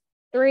equals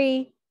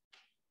 3,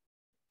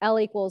 L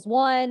equals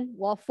 1,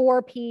 while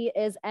 4p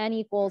is N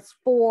equals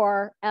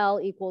 4, L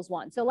equals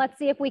 1. So let's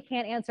see if we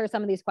can't answer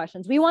some of these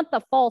questions. We want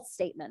the false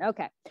statement.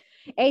 Okay.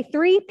 A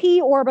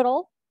 3p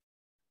orbital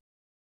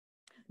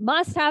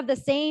must have the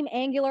same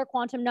angular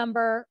quantum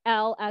number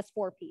L as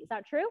 4p. Is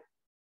that true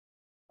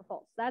or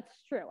false? That's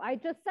true. I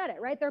just said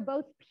it, right? They're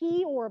both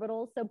p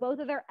orbitals, so both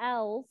of their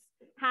L's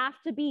have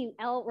to be,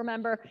 L,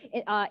 remember,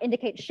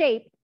 indicates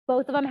shape.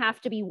 Both of them have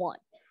to be 1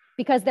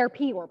 because they're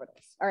p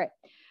orbitals. All right.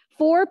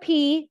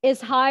 4p is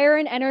higher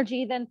in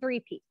energy than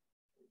 3p.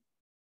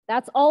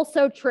 That's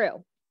also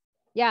true.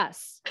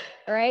 Yes.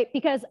 All right.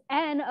 Because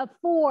N of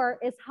 4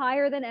 is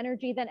higher than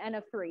energy than N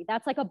of 3.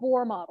 That's like a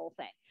Bohr model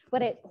thing,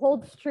 but it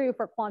holds true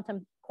for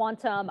quantum,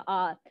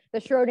 the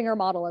Schrodinger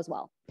model as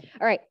well.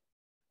 All right.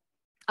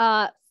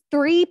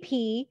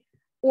 3p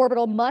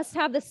orbital must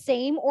have the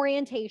same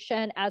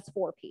orientation as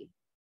 4p.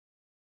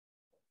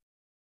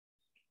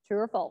 True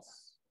or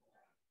false?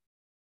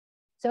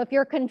 So if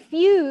you're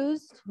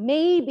confused,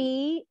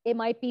 maybe it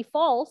might be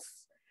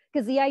false,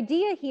 because the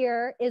idea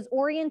here is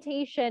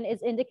orientation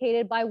is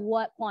indicated by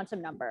what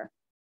quantum number?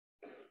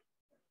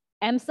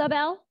 M sub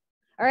L.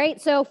 All right,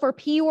 so for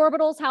p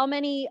orbitals, how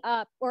many,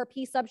 or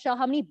p subshell,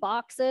 how many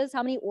boxes,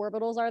 how many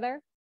orbitals are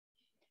there?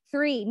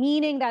 3,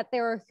 meaning that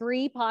there are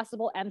 3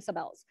 possible M sub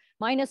Ls,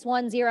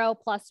 -1, 0,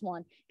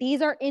 +1.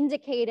 These are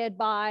indicated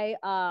by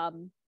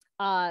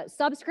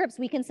subscripts.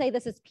 We can say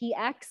this is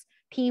px,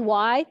 py,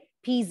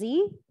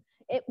 pz.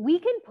 We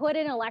can put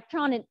an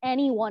electron in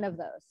any one of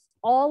those.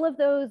 All of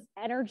those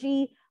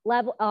energy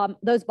level,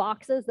 those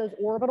boxes, those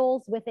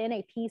orbitals within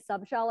a p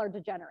subshell are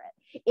degenerate.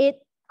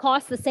 It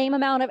costs the same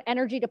amount of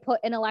energy to put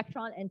an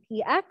electron in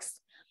px.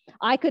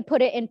 I could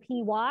put it in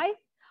py.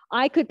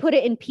 I could put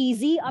it in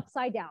pz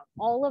upside down.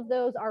 All of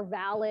those are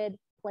valid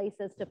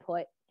places to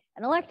put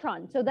an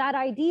electron. So that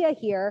idea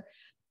here,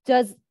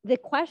 does the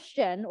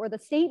question or the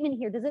statement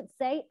here, does it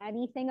say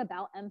anything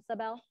about M sub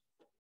L?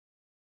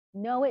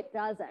 No, it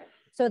doesn't.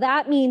 So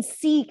that means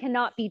C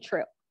cannot be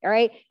true, all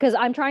right? Because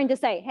I'm trying to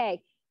say,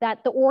 hey,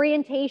 that the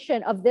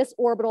orientation of this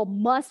orbital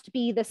must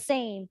be the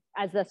same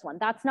as this one.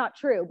 That's not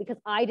true because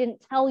I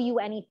didn't tell you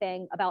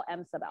anything about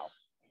M sub L.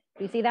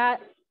 Do you see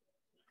that?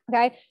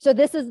 Okay, so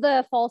this is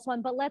the false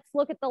one, but let's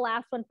look at the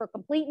last one for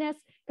completeness,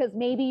 because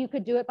maybe you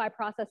could do it by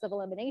process of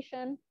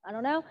elimination. I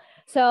don't know.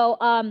 So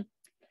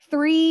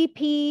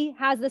 3p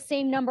has the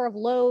same number of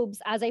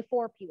lobes as a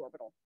 4p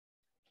orbital.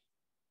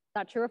 Is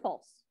that true or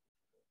false?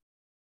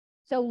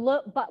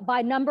 So but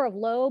by number of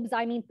lobes,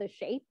 I mean the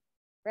shape,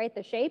 right?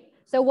 The shape.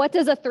 So what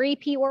does a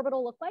 3p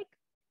orbital look like?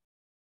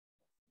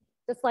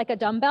 Just like a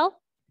dumbbell.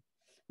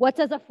 What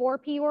does a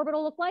 4p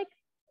orbital look like?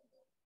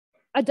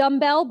 A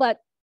dumbbell, but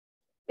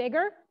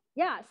bigger.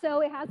 Yeah,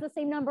 so it has the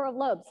same number of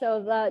lobes.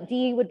 So the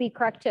D would be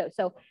correct too.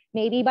 So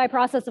maybe by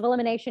process of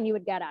elimination, you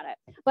would get at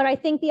it. But I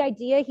think the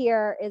idea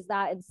here is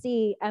that in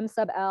C, M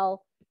sub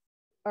L,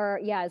 or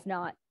yeah, is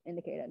not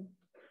indicated.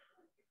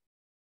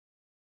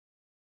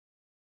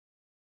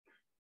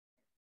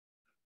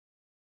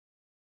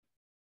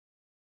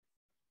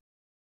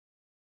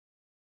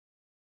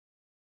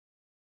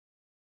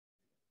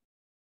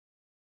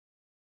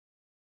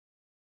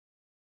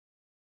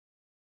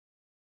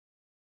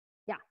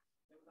 Yeah.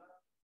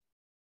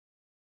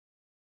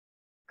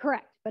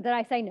 Correct. But did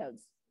I say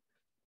nodes?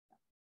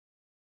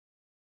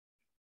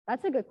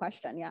 That's a good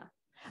question. Yeah.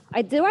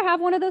 Do I have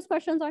one of those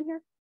questions on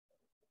here?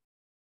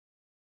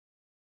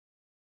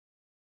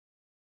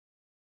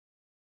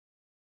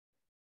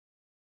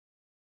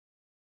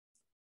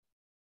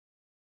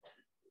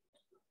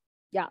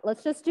 Yeah,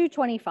 let's just do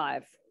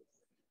 25.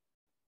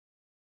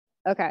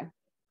 Okay.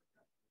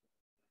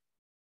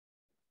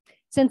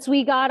 Since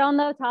we got on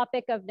the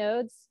topic of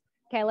nodes,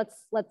 okay,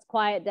 let's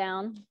quiet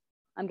down.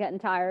 I'm getting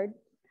tired.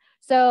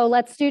 So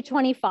let's do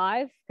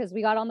 25 because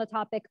we got on the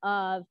topic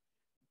of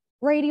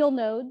radial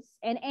nodes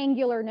and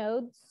angular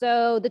nodes.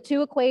 So the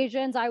two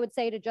equations I would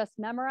say to just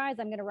memorize,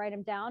 I'm going to write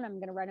them down. I'm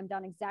going to write them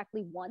down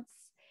exactly once.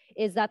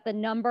 Is that the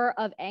number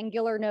of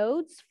angular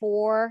nodes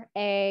for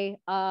a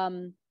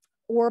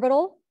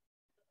orbital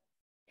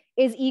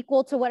is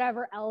equal to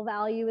whatever L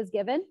value is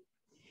given.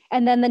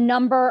 And then the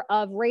number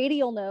of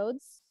radial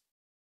nodes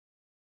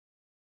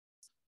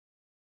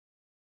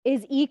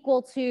is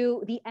equal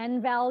to the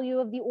N value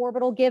of the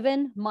orbital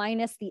given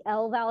minus the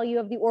L value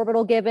of the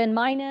orbital given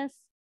minus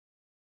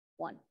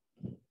 1.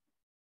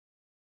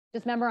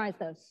 Just memorize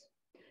those.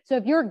 So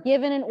if you're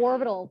given an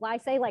orbital, if I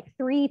say like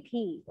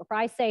 3p, or if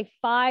I say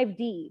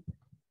 5d,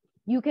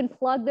 you can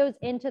plug those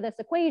into this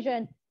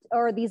equation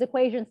or these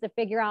equations to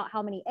figure out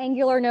how many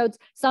angular nodes.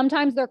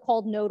 Sometimes they're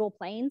called nodal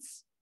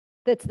planes.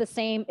 It's the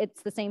same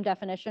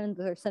definition.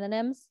 They're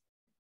synonyms.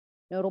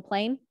 Nodal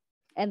plane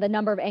and the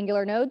number of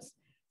angular nodes,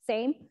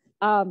 same.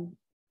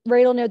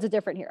 Radial nodes are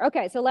different here.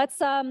 Okay, so let's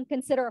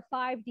consider a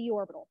 5d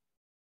orbital.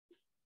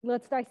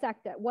 Let's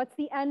dissect it. What's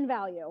the N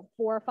value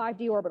for a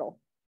 5d orbital?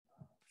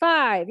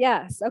 5,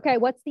 yes. Okay,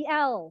 what's the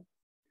L?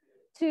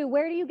 2.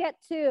 Where do you get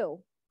 2?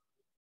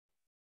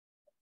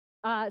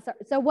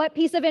 So what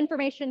piece of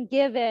information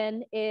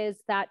given is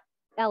that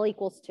L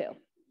equals 2?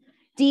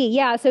 D,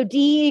 yeah, so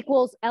D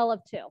equals L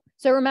of 2.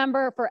 So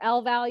remember, for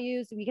L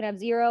values, we can have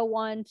 0,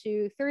 1,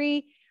 2,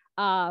 3,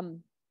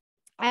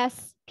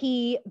 S,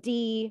 P,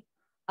 D,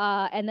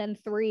 and then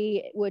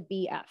 3 would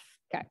be F.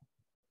 Okay.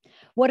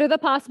 What are the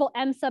possible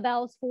M sub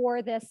L's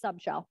for this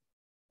subshell?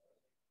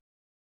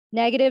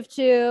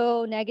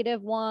 -2,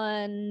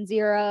 -1,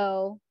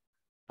 0,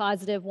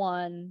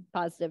 +1,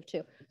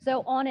 +2.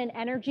 So on an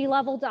energy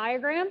level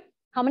diagram,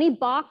 how many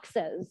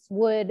boxes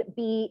would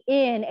be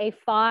in a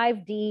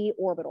 5D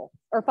orbital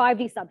or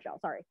 5D subshell?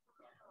 Sorry,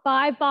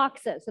 5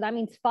 boxes. So that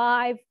means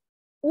 5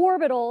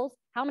 orbitals.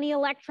 How many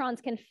electrons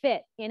can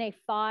fit in a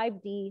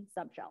 5D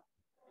subshell?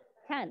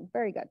 10.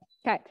 Very good.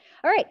 Okay.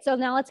 All right. So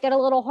now let's get a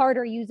little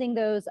harder using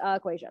those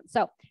equations.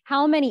 So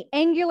how many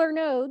angular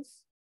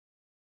nodes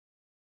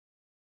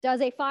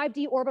does a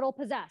 5D orbital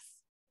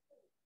possess?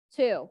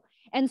 2.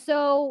 And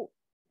so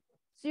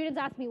students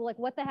ask me, well, like,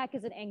 what the heck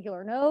is an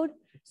angular node?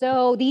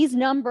 So these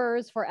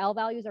numbers for L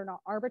values are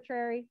not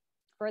arbitrary.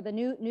 For the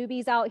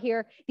newbies out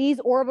here, these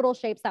orbital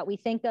shapes that we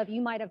think of,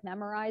 you might have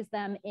memorized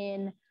them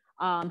in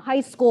high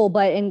school,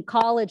 but in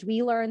college,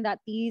 we learned that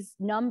these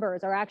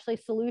numbers are actually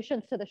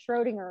solutions to the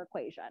Schrodinger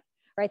equation,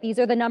 right? These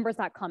are the numbers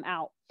that come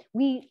out.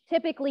 We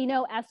typically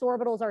know S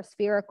orbitals are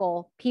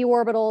spherical, P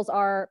orbitals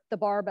are the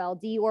barbell,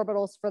 D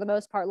orbitals for the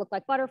most part look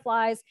like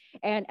butterflies,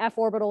 and F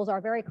orbitals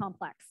are very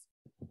complex.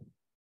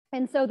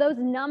 And so those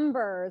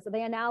numbers,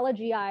 the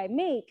analogy I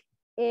make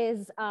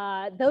is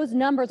those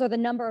numbers are the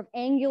number of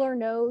angular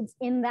nodes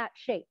in that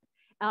shape.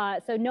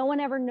 So no one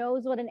ever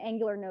knows what an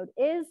angular node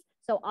is.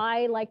 So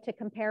I like to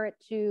compare it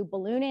to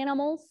balloon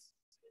animals,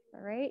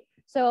 all right?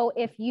 So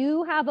if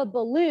you have a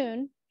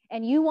balloon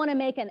and you want to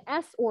make an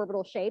S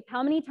orbital shape,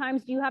 how many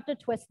times do you have to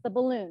twist the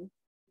balloon?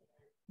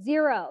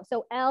 0,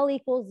 so L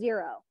equals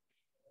 0.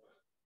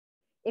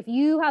 If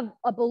you have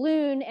a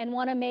balloon and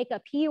want to make a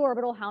P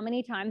orbital, how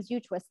many times do you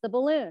twist the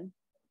balloon?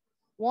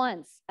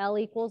 Once, L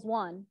equals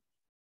 1.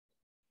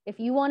 If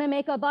you want to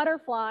make a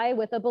butterfly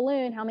with a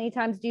balloon, how many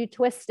times do you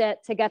twist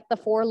it to get the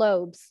 4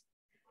 lobes?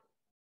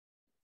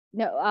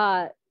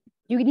 No,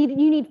 you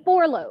need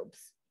 4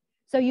 lobes.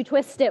 So you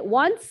twist it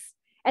once,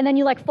 and then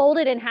you like fold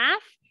it in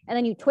half, and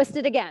then you twist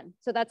it again.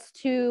 So that's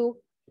 2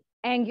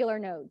 angular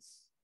nodes.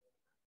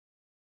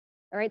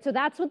 All right, so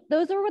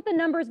those are what the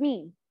numbers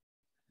mean.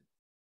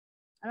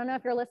 I don't know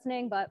if you're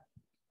listening, but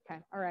okay,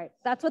 all right.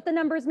 That's what the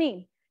numbers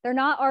mean. They're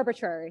not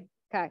arbitrary.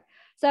 Okay,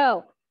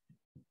 so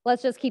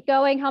let's just keep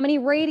going. How many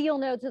radial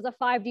nodes does a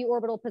 5D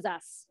orbital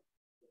possess?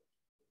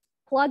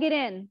 Plug it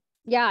in.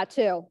 Yeah,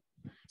 2.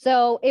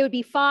 So it would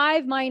be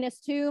 5 minus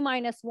 2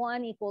 minus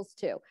 1 equals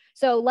 2.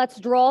 So let's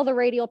draw the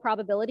radial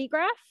probability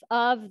graph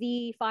of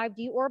the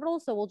 5D orbital.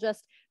 So we'll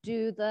just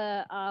do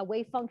the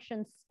wave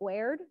function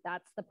squared.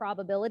 That's the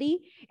probability.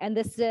 And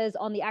this is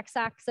on the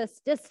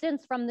x-axis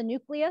distance from the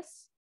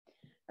nucleus.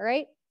 All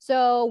right.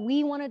 So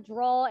we want to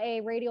draw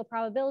a radial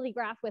probability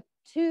graph with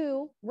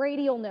 2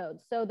 radial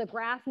nodes. So the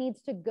graph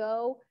needs to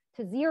go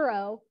to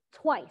 0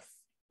 twice.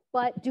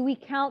 But do we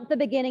count the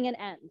beginning and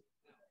end?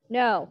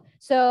 No.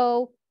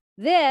 So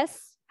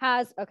this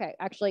has, okay,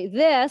 actually,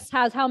 this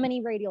has how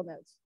many radial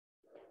nodes?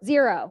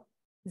 0.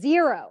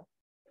 0.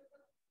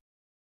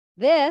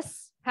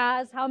 This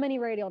has how many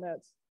radial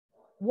nodes?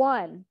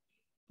 1.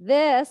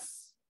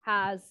 This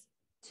has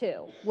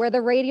 2, where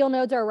the radial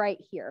nodes are right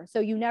here.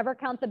 So you never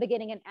count the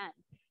beginning and end,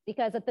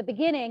 because at the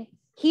beginning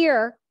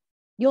here,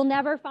 you'll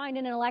never find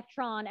an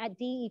electron at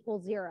D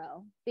equals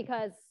 0,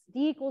 because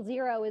D equals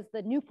 0 is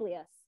the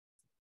nucleus.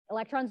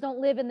 Electrons don't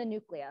live in the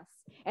nucleus.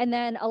 And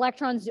then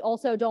electrons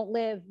also don't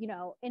live, you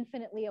know,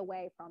 infinitely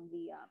away from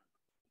the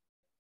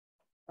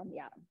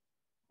atom.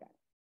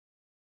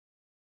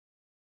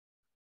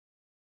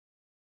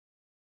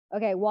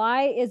 Okay,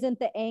 why isn't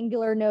the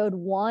angular node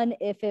 1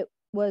 if it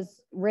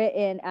was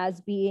written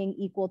as being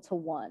equal to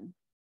 1?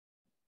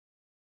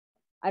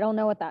 I don't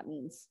know what that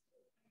means.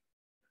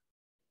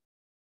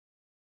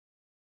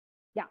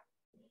 Yeah.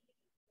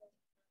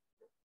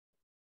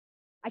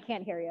 I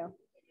can't hear you.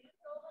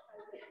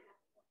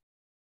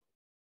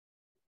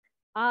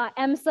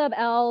 M sub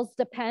L's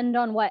depend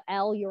on what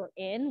L you're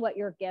in, what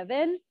you're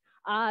given.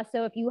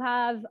 So if you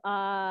have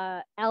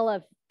L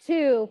of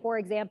 2, for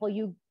example,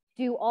 you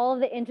do all of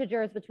the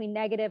integers between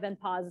negative and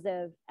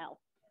positive L.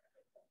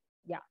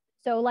 Yeah.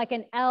 So like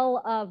an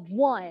L of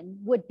 1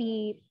 would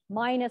be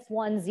minus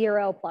 1,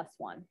 0, plus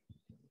 1.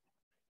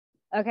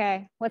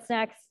 Okay, what's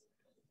next?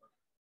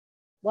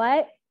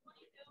 What?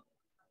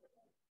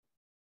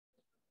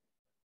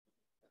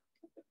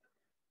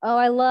 Oh,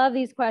 I love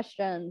these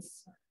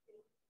questions.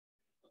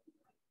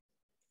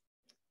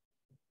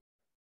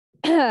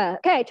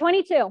 Okay,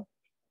 22.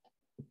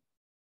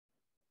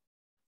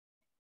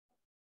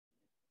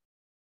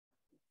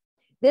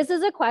 This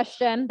is a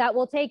question that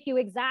will take you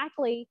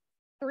exactly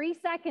 3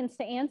 seconds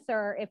to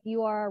answer if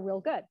you are real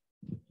good.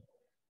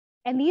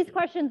 And these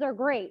questions are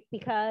great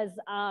because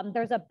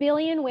there's a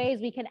billion ways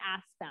we can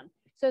ask them.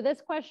 So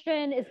this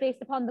question is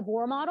based upon the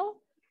Bohr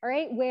model, all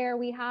right, where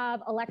we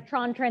have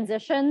electron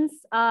transitions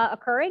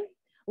occurring.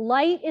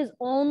 Light is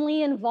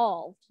only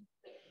involved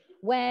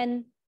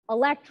when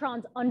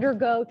electrons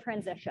undergo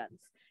transitions.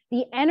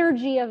 The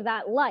energy of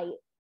that light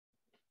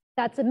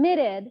that's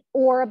emitted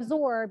or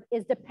absorbed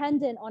is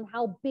dependent on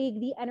how big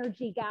the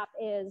energy gap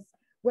is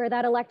where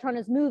that electron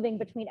is moving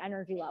between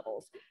energy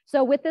levels.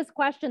 So with this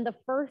question, the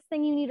first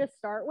thing you need to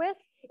start with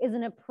is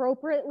an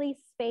appropriately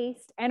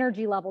spaced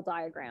energy level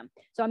diagram.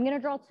 So I'm going to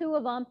draw 2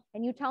 of them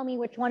and you tell me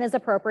which one is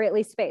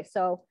appropriately spaced.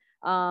 So,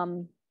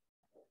 all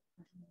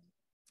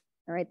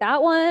right,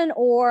 that one,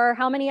 or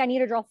how many I need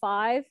to draw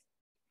 5?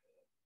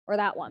 Or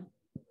that one?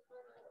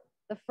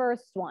 The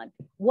first one.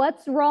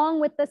 What's wrong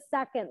with the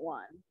second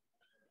one?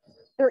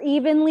 They're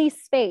evenly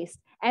spaced.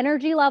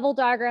 Energy level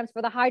diagrams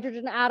for the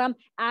hydrogen atom,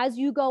 as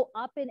you go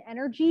up in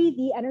energy,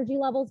 the energy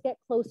levels get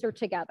closer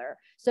together.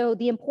 So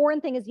the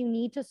important thing is you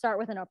need to start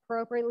with an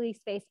appropriately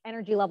spaced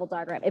energy level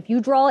diagram. If you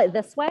draw it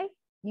this way,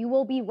 you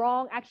will be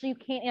wrong. Actually, you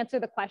can't answer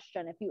the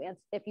question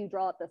if you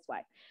draw it this way.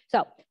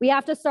 So we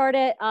have to start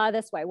it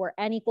this way, where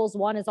n equals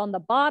 1 is on the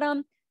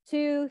bottom,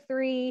 2,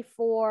 3,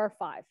 4,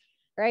 5,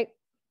 right?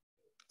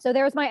 So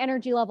there's my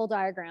energy level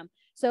diagram.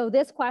 So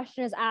this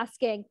question is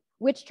asking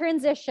which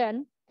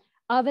transition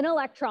of an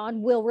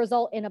electron will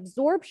result in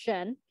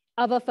absorption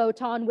of a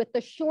photon with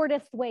the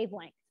shortest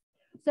wavelength.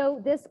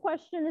 So this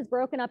question is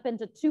broken up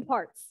into 2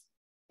 parts.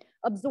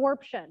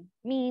 Absorption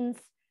means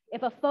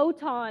if a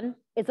photon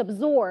is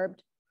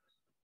absorbed,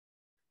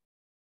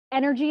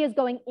 energy is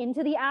going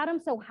into the atom.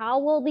 So how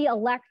will the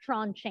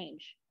electron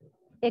change?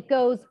 It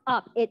goes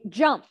up, it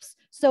jumps.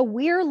 So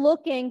we're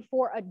looking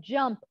for a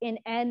jump in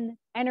N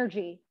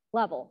energy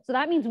level. So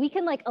that means we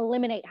can like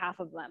eliminate half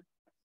of them.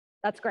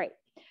 That's great.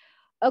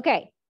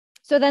 Okay.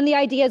 So then the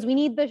idea is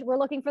we're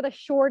looking for the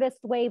shortest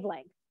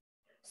wavelength.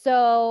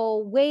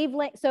 So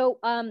wavelength, so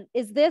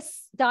is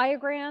this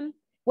diagram,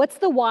 what's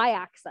the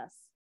y-axis?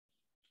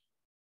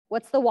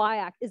 What's the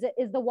y-axis?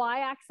 Is the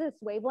y-axis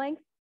wavelength?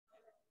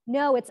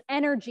 No, it's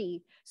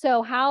energy.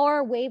 So how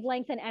are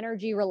wavelength and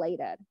energy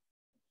related?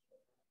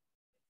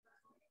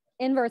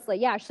 Inversely,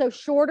 yeah. So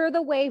shorter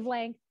the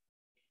wavelength,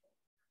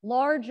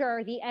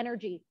 larger the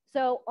energy.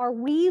 So are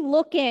we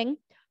looking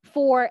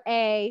for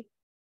a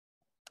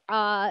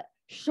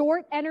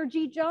short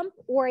energy jump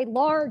or a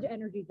large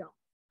energy jump?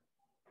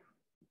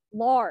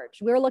 large.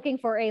 We're looking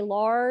for a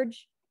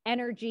large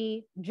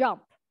energy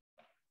jump.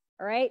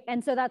 All right.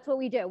 And so that's what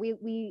we do.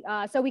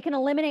 So we can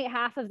eliminate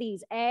half of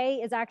these.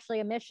 A is actually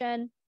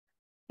emission.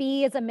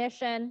 B is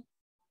emission.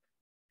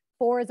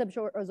 4 is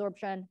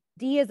absorption.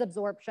 D is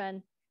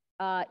absorption.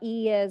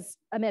 E is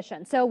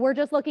emission. So we're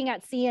just looking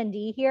at C and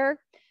D here.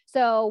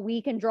 So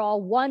we can draw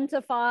 1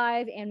 to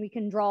 5 and we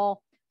can draw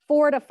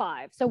 4 to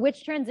 5. So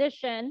which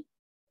transition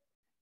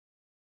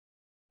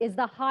is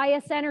the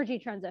highest energy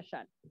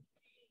transition?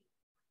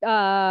 D,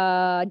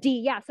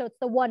 yeah, so it's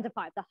the 1 to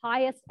 5, the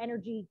highest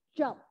energy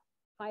jump.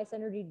 Highest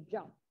energy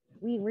jump.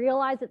 We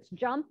realize it's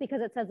jump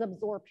because it says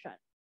absorption.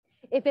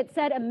 If it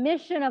said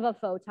emission of a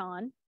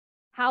photon,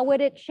 how would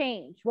it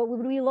change? What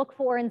would we look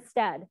for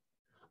instead?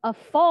 A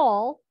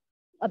fall,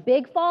 a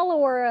big fall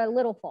or a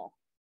little fall?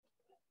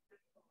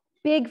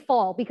 Big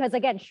fall, because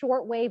again,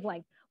 short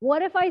wavelength.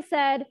 What if I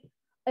said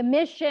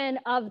emission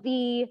of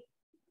the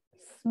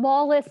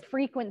smallest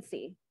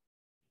frequency?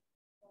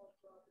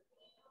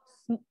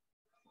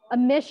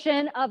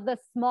 Emission of the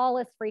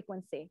smallest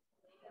frequency.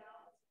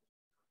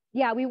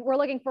 Yeah, we're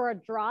looking for a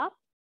drop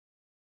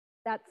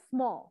that's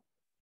small.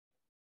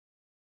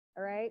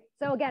 All right.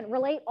 So again,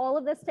 relate all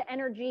of this to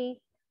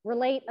energy,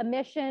 relate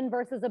emission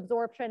versus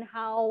absorption.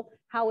 How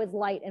is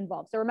light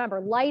involved? So remember,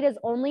 light is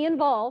only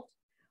involved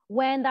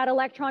when that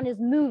electron is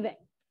moving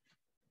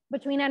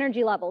between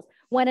energy levels.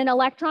 When an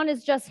electron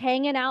is just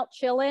hanging out,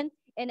 chilling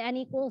in n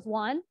equals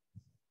 1,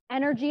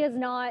 energy is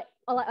not,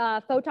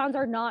 photons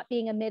are not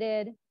being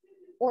emitted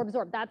or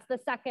absorbed. That's the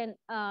second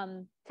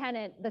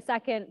tenet, the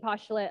second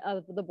postulate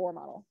of the Bohr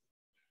model.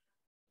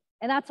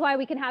 And that's why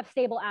we can have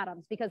stable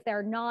atoms, because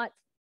they're not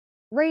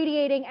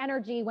radiating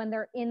energy when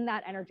they're in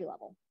that energy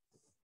level.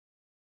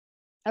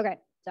 Okay,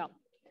 so.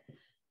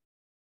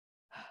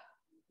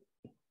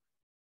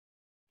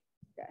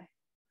 Okay.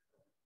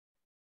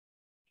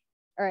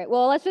 All right,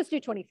 well, let's just do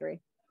 23.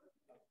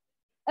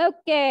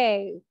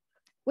 Okay,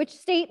 which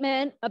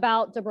statement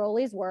about de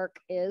Broglie's work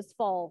is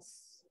false?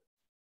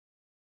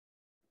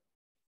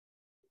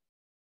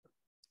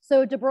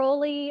 So de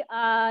Broglie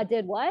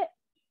did what?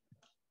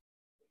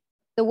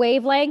 The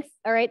wavelength.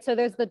 All right, so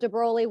there's the de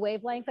Broglie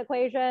wavelength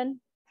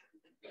equation.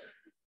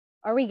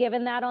 Are we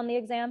given that on the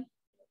exam?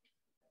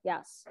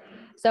 Yes.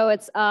 So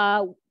it's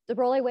de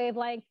Broglie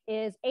wavelength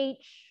is hc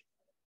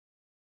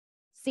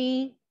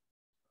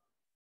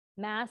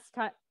mass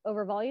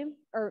over volume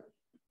or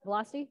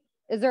velocity.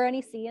 Is there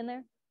any c in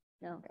there?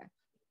 No, okay.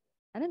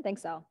 I didn't think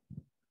so.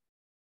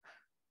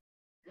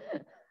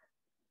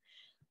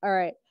 All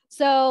right.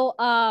 So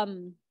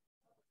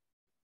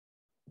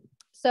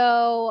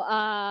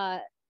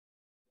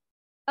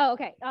oh,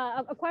 okay.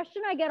 A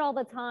question I get all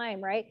the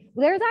time, right?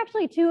 There's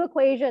actually 2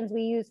 equations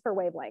we use for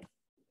wavelength,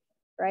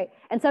 right?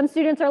 And some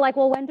students are like,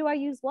 well, when do I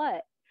use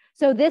what?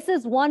 So this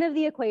is one of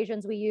the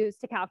equations we use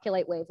to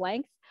calculate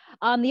wavelength.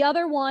 The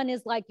other one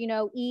is like, you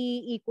know,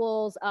 E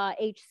equals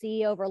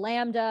hc over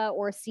lambda,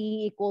 or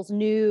C equals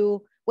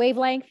nu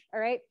wavelength, all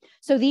right?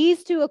 So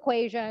these 2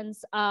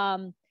 equations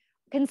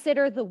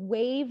consider the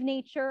wave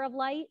nature of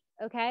light,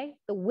 okay?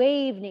 The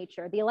wave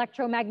nature, the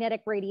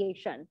electromagnetic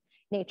radiation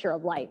nature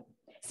of light.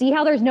 See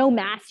how there's no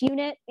mass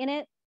unit in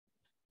it,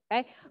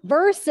 okay?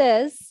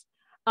 Versus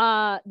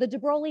the de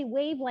Broglie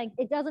wavelength,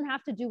 it doesn't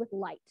have to do with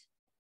light.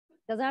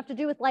 It doesn't have to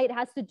do with light, it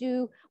has to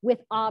do with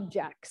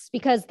objects,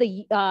 because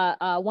the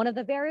one of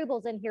the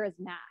variables in here is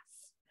mass.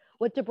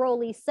 What de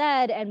Broglie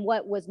said, and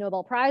what was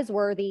Nobel Prize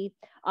worthy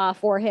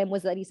for him,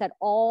 was that he said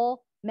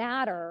all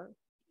matter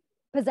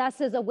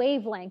possesses a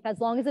wavelength as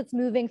long as it's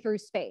moving through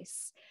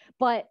space.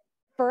 But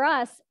for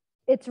us,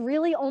 it's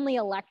really only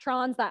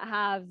electrons that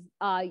have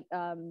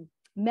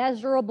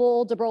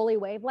measurable de Broglie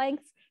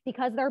wavelengths,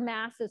 because their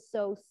mass is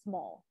so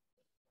small.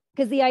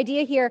 Because the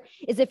idea here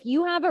is, if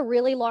you have a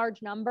really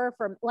large number,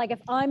 from like if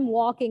I'm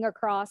walking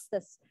across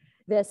this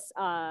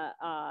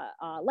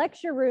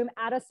lecture room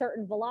at a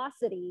certain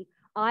velocity,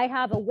 I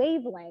have a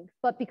wavelength,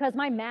 but because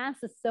my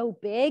mass is so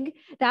big,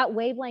 that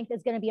wavelength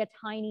is going to be a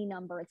tiny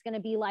number. It's going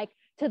to be like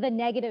to the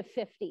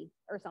 -50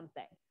 or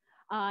something.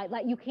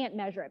 Like you can't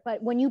measure it.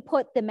 But when you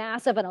put the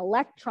mass of an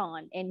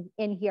electron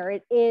in here,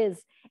 it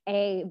is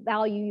a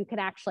value you can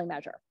actually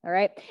measure. All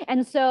right.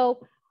 And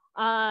so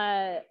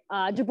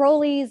de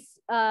Broglie's,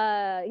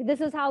 this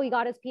is how he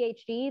got his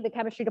PhD. The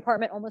chemistry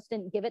department almost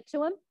didn't give it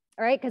to him.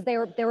 All right. Because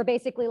they were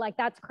basically like,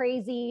 that's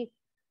crazy.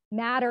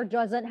 Matter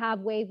doesn't have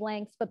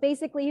wavelengths. But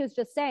basically he was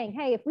just saying,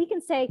 hey, if we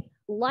can say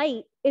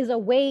light is a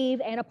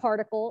wave and a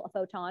particle, a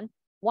photon,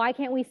 why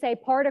can't we say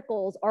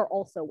particles are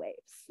also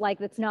waves? Like,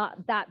 it's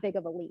not that big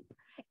of a leap.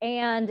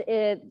 And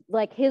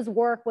like his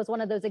work was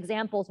one of those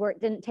examples where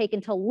it didn't take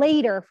until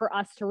later for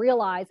us to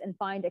realize and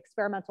find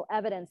experimental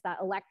evidence that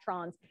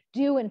electrons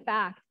do in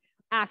fact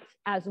act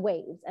as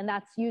waves. And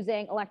that's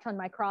using electron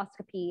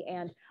microscopy.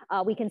 And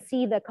we can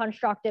see the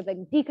constructive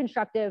and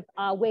deconstructive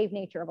wave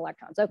nature of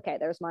electrons. Okay,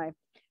 there's my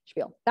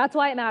spiel. That's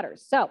why it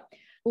matters. So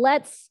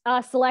let's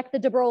select the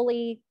de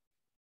Broglie.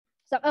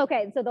 So,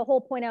 okay, so the whole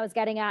point I was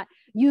getting at,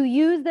 you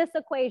use this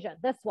equation,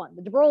 this one,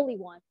 the de Broglie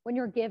one, when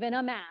you're given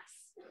a mass.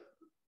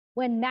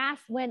 when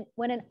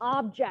an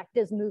object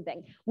is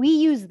moving. We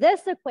use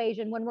this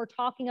equation when we're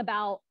talking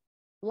about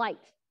light.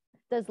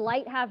 Does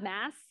light have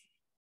mass?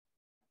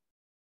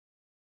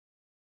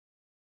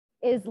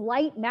 Is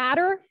light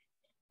matter?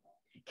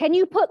 Can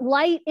you put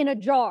light in a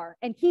jar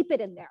and keep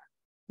it in there?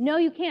 No,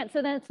 you can't.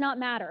 So then it's not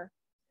matter.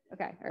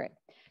 Okay, all right.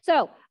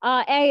 So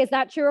A, is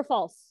that true or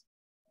false?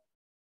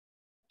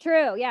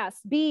 True, yes.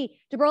 B,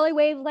 de Broglie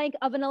wavelength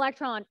of an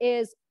electron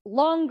is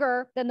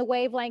longer than the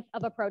wavelength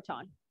of a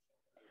proton.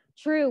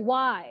 True,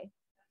 why?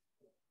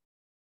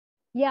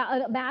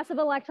 Yeah, a mass of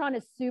electron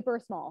is super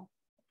small.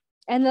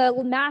 And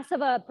the mass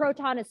of a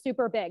proton is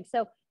super big.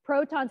 So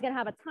proton's gonna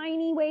have a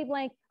tiny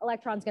wavelength,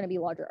 electron's gonna be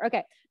larger.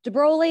 Okay, de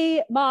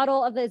Broglie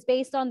model of this is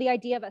based on the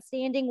idea of a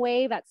standing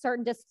wave at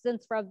certain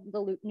distance from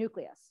the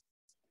nucleus.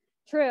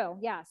 True,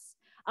 yes.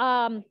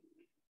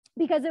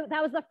 Because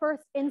that was the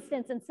first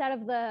instance instead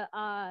of the,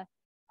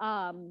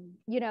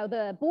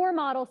 the Bohr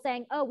model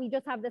saying, oh, we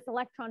just have this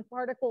electron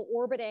particle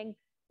orbiting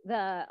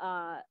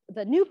the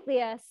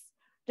nucleus.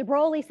 De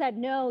Broglie said,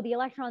 no, the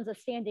electron's a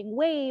standing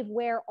wave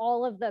where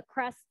all of the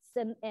crests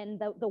and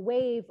the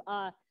wave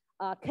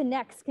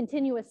connects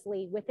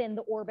continuously within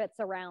the orbits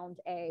around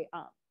a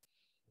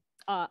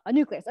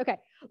nucleus. Okay,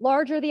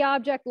 larger the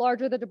object,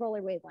 larger the de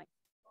Broglie wavelength.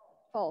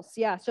 False,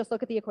 yes, just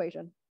look at the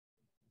equation.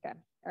 Okay,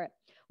 all right.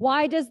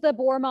 Why does the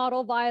Bohr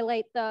model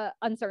violate the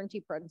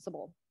uncertainty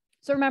principle?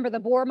 So remember, the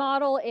Bohr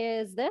model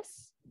is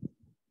this,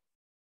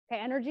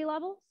 okay, energy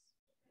levels.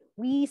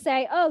 We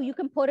say, oh, you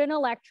can put an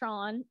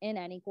electron in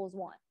n equals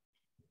 1.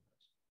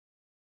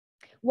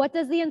 What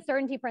does the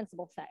uncertainty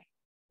principle say?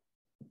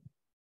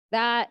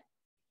 That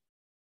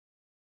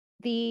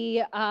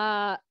the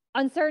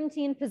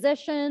uncertainty in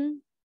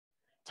position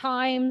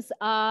times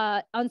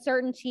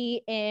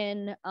uncertainty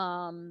in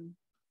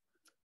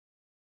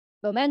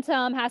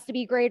momentum has to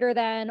be greater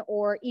than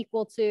or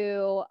equal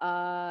to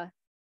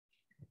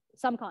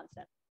some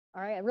constant,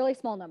 all right, a really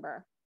small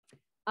number.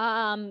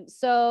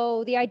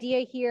 So the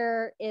idea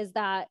here is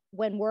that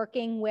when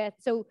working with,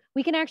 so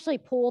we can actually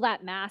pull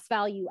that mass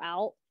value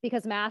out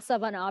because mass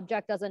of an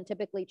object doesn't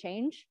typically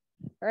change,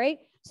 all right?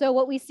 So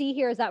what we see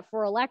here is that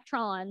for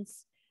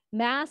electrons,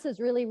 mass is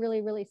really,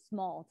 really, really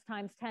small. It's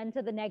times 10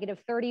 to the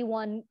negative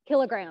 31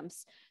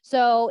 kilograms.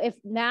 So if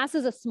mass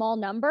is a small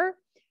number,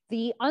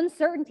 the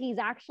uncertainties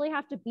actually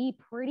have to be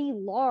pretty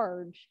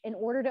large in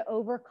order to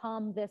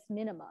overcome this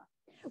minima.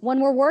 When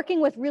we're working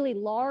with really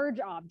large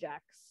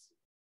objects,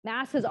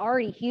 mass is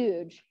already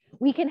huge.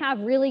 We can have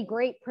really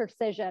great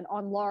precision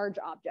on large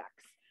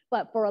objects.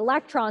 But for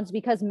electrons,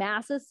 because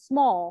mass is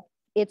small,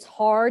 it's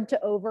hard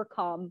to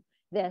overcome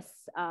this.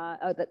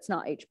 Oh, that's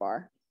not H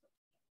bar.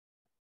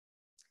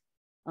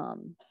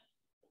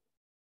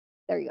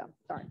 There you go,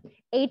 sorry.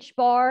 H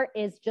bar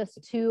is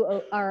just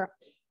 2, or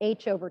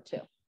H over 2.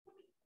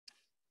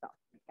 So,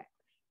 okay.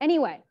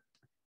 Anyway,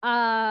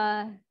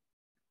 what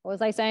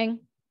was I saying?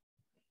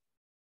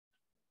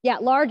 Yeah,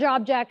 large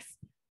objects,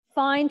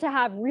 fine to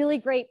have really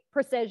great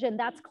precision.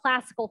 That's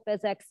classical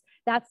physics.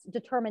 That's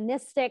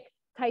deterministic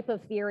type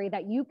of theory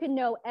that you can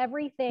know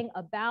everything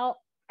about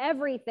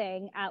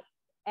everything at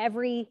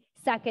every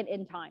second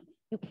in time.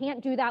 You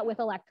can't do that with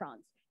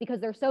electrons because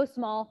they're so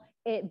small,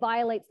 it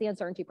violates the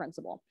uncertainty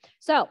principle.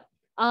 So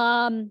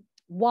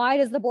why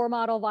does the Bohr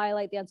model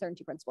violate the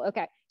uncertainty principle?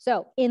 Okay,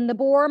 so in the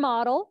Bohr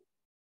model,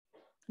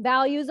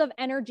 values of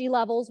energy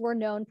levels were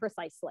known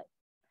precisely.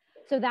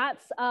 So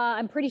that's,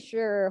 I'm pretty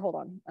sure, hold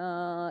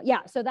on.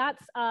 Yeah, so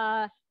that's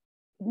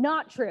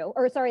not true,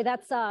 or sorry,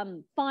 that's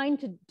fine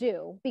to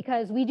do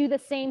because we do the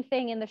same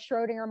thing in the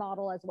Schrodinger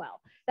model as well,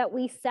 that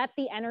we set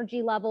the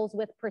energy levels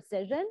with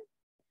precision.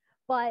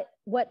 But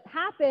what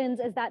happens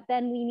is that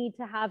then we need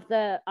to have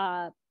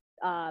the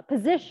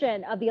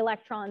position of the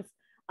electrons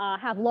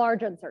have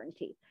large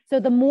uncertainty.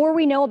 So the more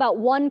we know about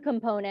one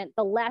component,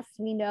 the less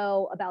we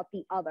know about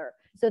the other.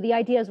 So the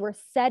idea is we're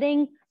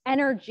setting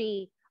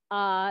energy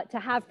to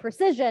have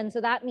precision.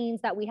 So that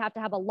means that we have to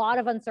have a lot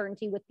of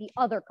uncertainty with the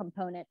other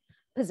component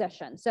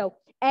position. So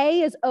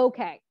A is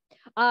okay.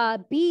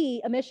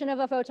 B, emission of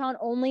a photon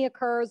only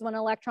occurs when an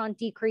electron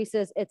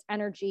decreases its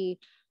energy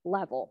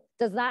level.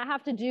 Does that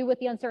have to do with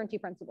the uncertainty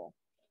principle?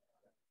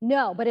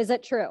 No, but is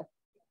it true?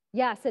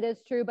 Yes, it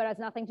is true, but has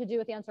nothing to do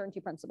with the uncertainty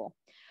principle.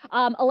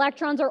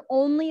 Electrons are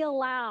only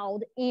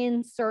allowed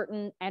in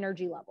certain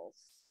energy levels.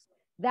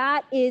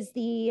 That is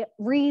the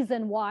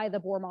reason why the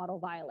Bohr model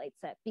violates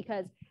it,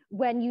 because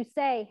when you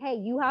say, hey,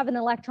 you have an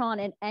electron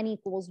in n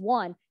equals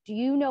 1, do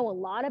you know a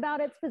lot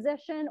about its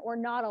position or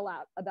not a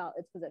lot about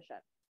its position?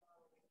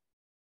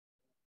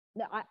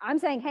 No, I'm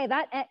saying, hey,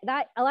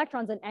 that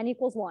electron's in n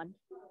equals 1.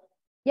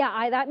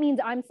 Yeah, that means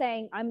I'm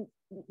saying I'm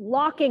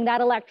locking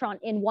that electron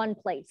in one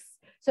place.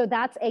 So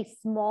that's a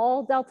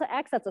small delta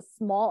X, that's a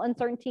small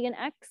uncertainty in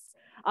X.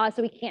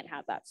 So we can't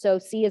have that. So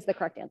C is the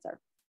correct answer.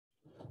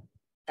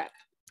 Okay.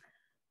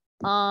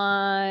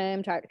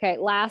 I'm tired. Okay,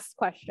 last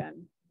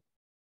question.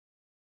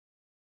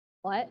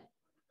 What?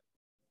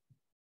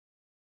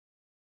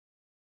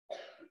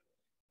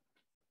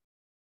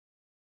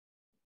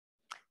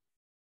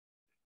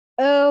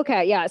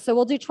 Okay, yeah, so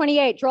we'll do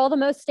 28. Draw the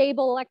most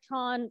stable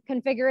electron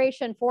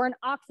configuration for an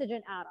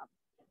oxygen atom.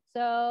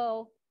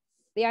 So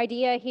the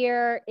idea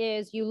here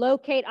is you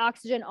locate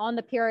oxygen on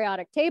the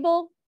periodic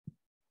table.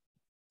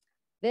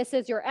 This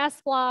is your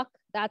S block,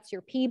 that's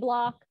your P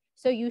block.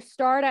 So you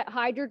start at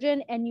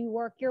hydrogen and you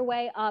work your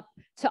way up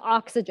to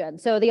oxygen.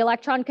 So the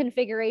electron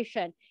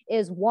configuration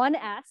is 1s.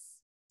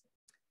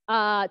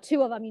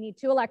 Two of them, you need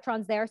 2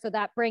 electrons there. So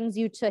that brings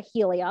you to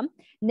helium.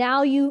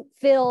 Now you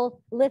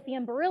fill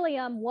lithium,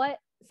 beryllium. What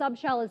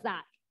subshell is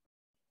that?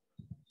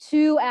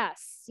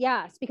 2s,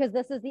 yes, because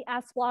this is the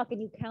S block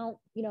and you count,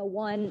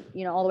 1,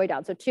 all the way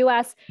down. So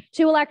 2s,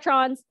 2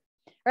 electrons,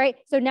 right?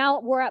 So now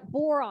we're at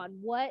boron.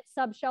 What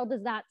subshell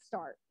does that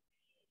start?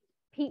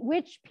 P,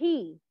 which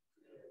P?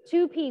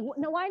 2p.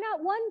 No, why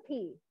not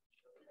 1p?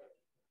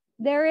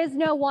 There is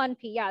no 1p.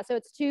 Yeah, so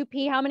it's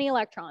 2p. How many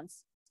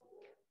electrons?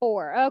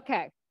 4.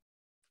 Okay.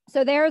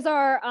 So there's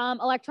our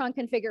electron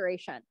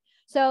configuration.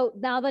 So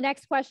now the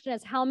next question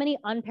is, how many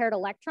unpaired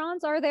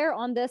electrons are there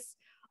on this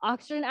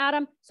oxygen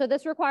atom? So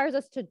this requires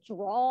us to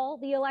draw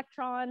the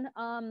electron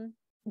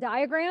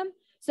diagram.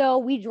 So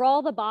we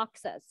draw the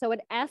boxes. So an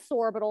s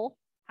orbital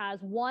has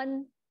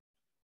 1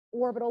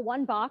 orbital,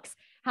 1 box.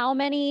 How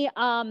many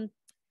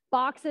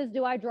boxes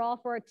do I draw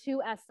for a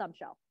 2s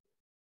subshell?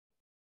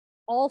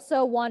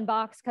 Also 1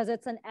 box because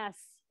it's an S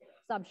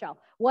subshell.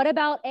 What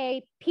about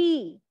a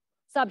P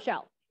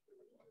subshell?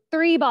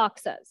 3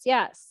 boxes,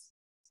 yes.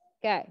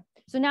 Okay,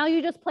 so now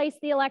you just place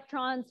the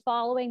electrons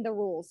following the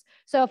rules.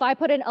 So if I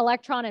put an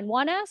electron in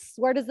 1s,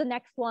 where does the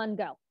next one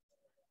go?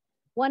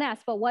 1s,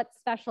 but what's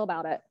special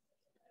about it?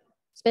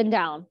 Spin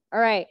down.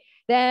 All right,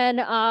 then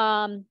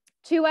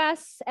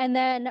 2s and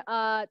then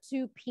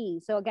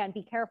 2p. So again,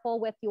 be careful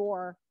with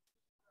your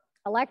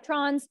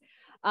electrons.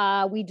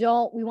 We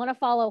want to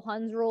follow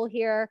Hund's rule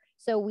here.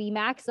 So we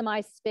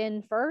maximize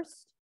spin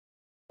first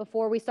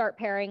before we start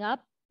pairing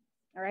up.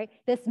 All right.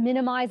 This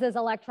minimizes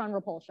electron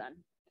repulsion.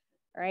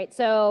 All right.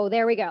 So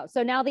there we go.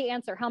 So now the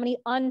answer, how many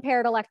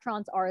unpaired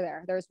electrons are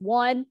there? There's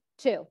 1,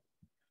 2.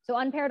 So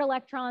unpaired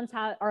electrons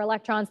are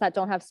electrons that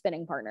don't have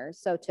spinning partners.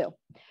 So 2.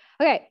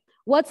 Okay.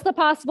 What's the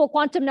possible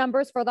quantum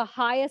numbers for the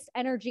highest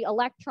energy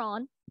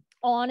electron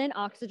on an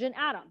oxygen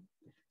atom?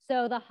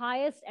 So the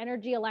highest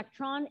energy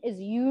electron is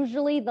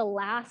usually the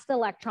last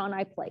electron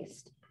I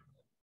placed.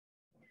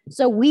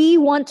 So we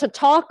want to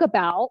talk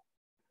about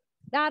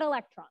that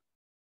electron.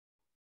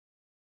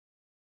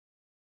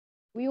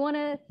 We want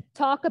to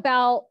talk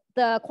about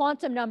the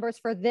quantum numbers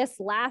for this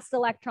last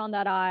electron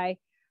that I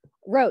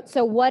wrote.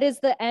 So what is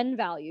the N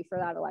value for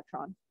that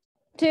electron?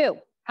 2.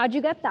 How'd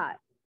you get that?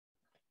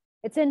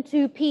 It's in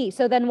 2p.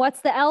 So then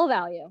what's the L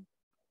value?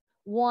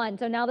 1.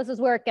 So now this is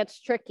where it gets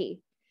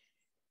tricky.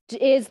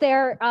 Is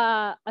there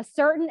a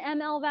certain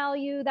ML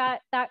value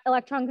that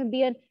electron can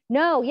be in?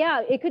 No,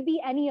 yeah, it could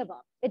be any of them.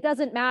 It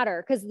doesn't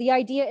matter because the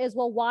idea is,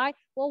 well, why?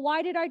 Well,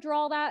 why did I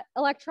draw that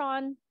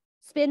electron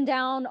spin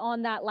down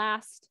on that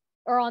last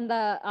or on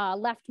the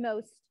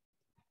leftmost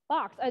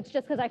box? It's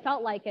just because I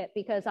felt like it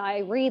because I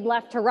read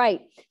left to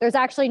right. There's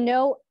actually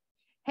no,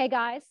 hey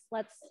guys,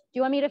 do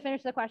you want me to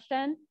finish the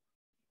question?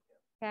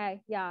 Okay,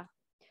 yeah.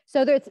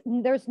 So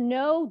there's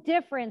no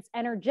difference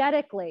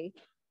energetically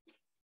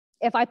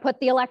if I put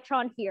the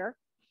electron here,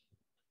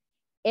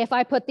 if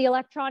I put the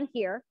electron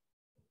here,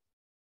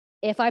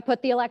 if I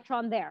put the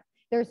electron there.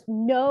 There's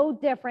no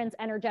difference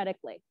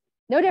energetically,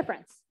 no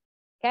difference,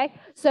 okay?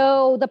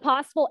 So the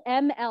possible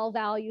ML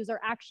values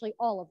are actually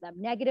all of them,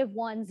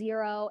 -1,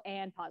 0,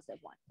 and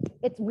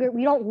 +1.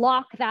 We don't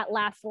lock that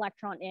last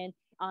electron in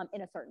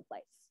a certain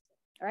place,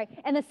 all right?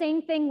 And the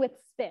same thing with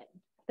spin.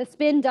 The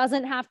spin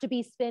doesn't have to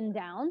be spin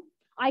down.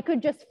 I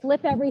could just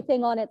flip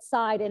everything on its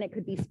side and it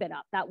could be spin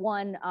up, that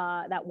one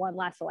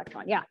last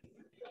electron, yeah.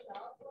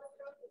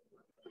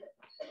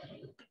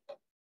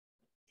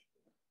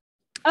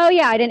 Oh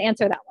yeah, I didn't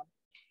answer that one.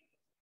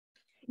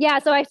 Yeah,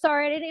 so I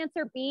didn't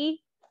answer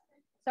B.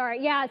 Sorry,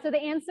 yeah, so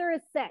the answer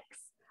is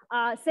 6.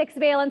 6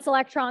 valence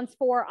electrons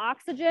for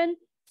oxygen.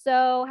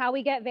 So how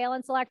we get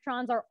valence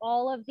electrons are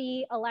all of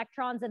the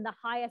electrons in the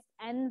highest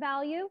N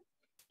value,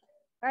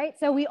 right?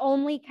 So we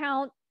only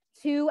count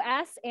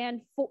 2s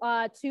and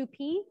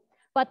 2p,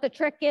 but the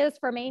trick is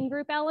for main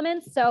group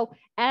elements, so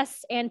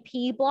S and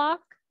P block,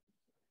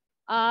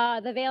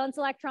 the valence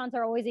electrons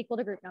are always equal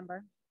to group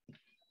number.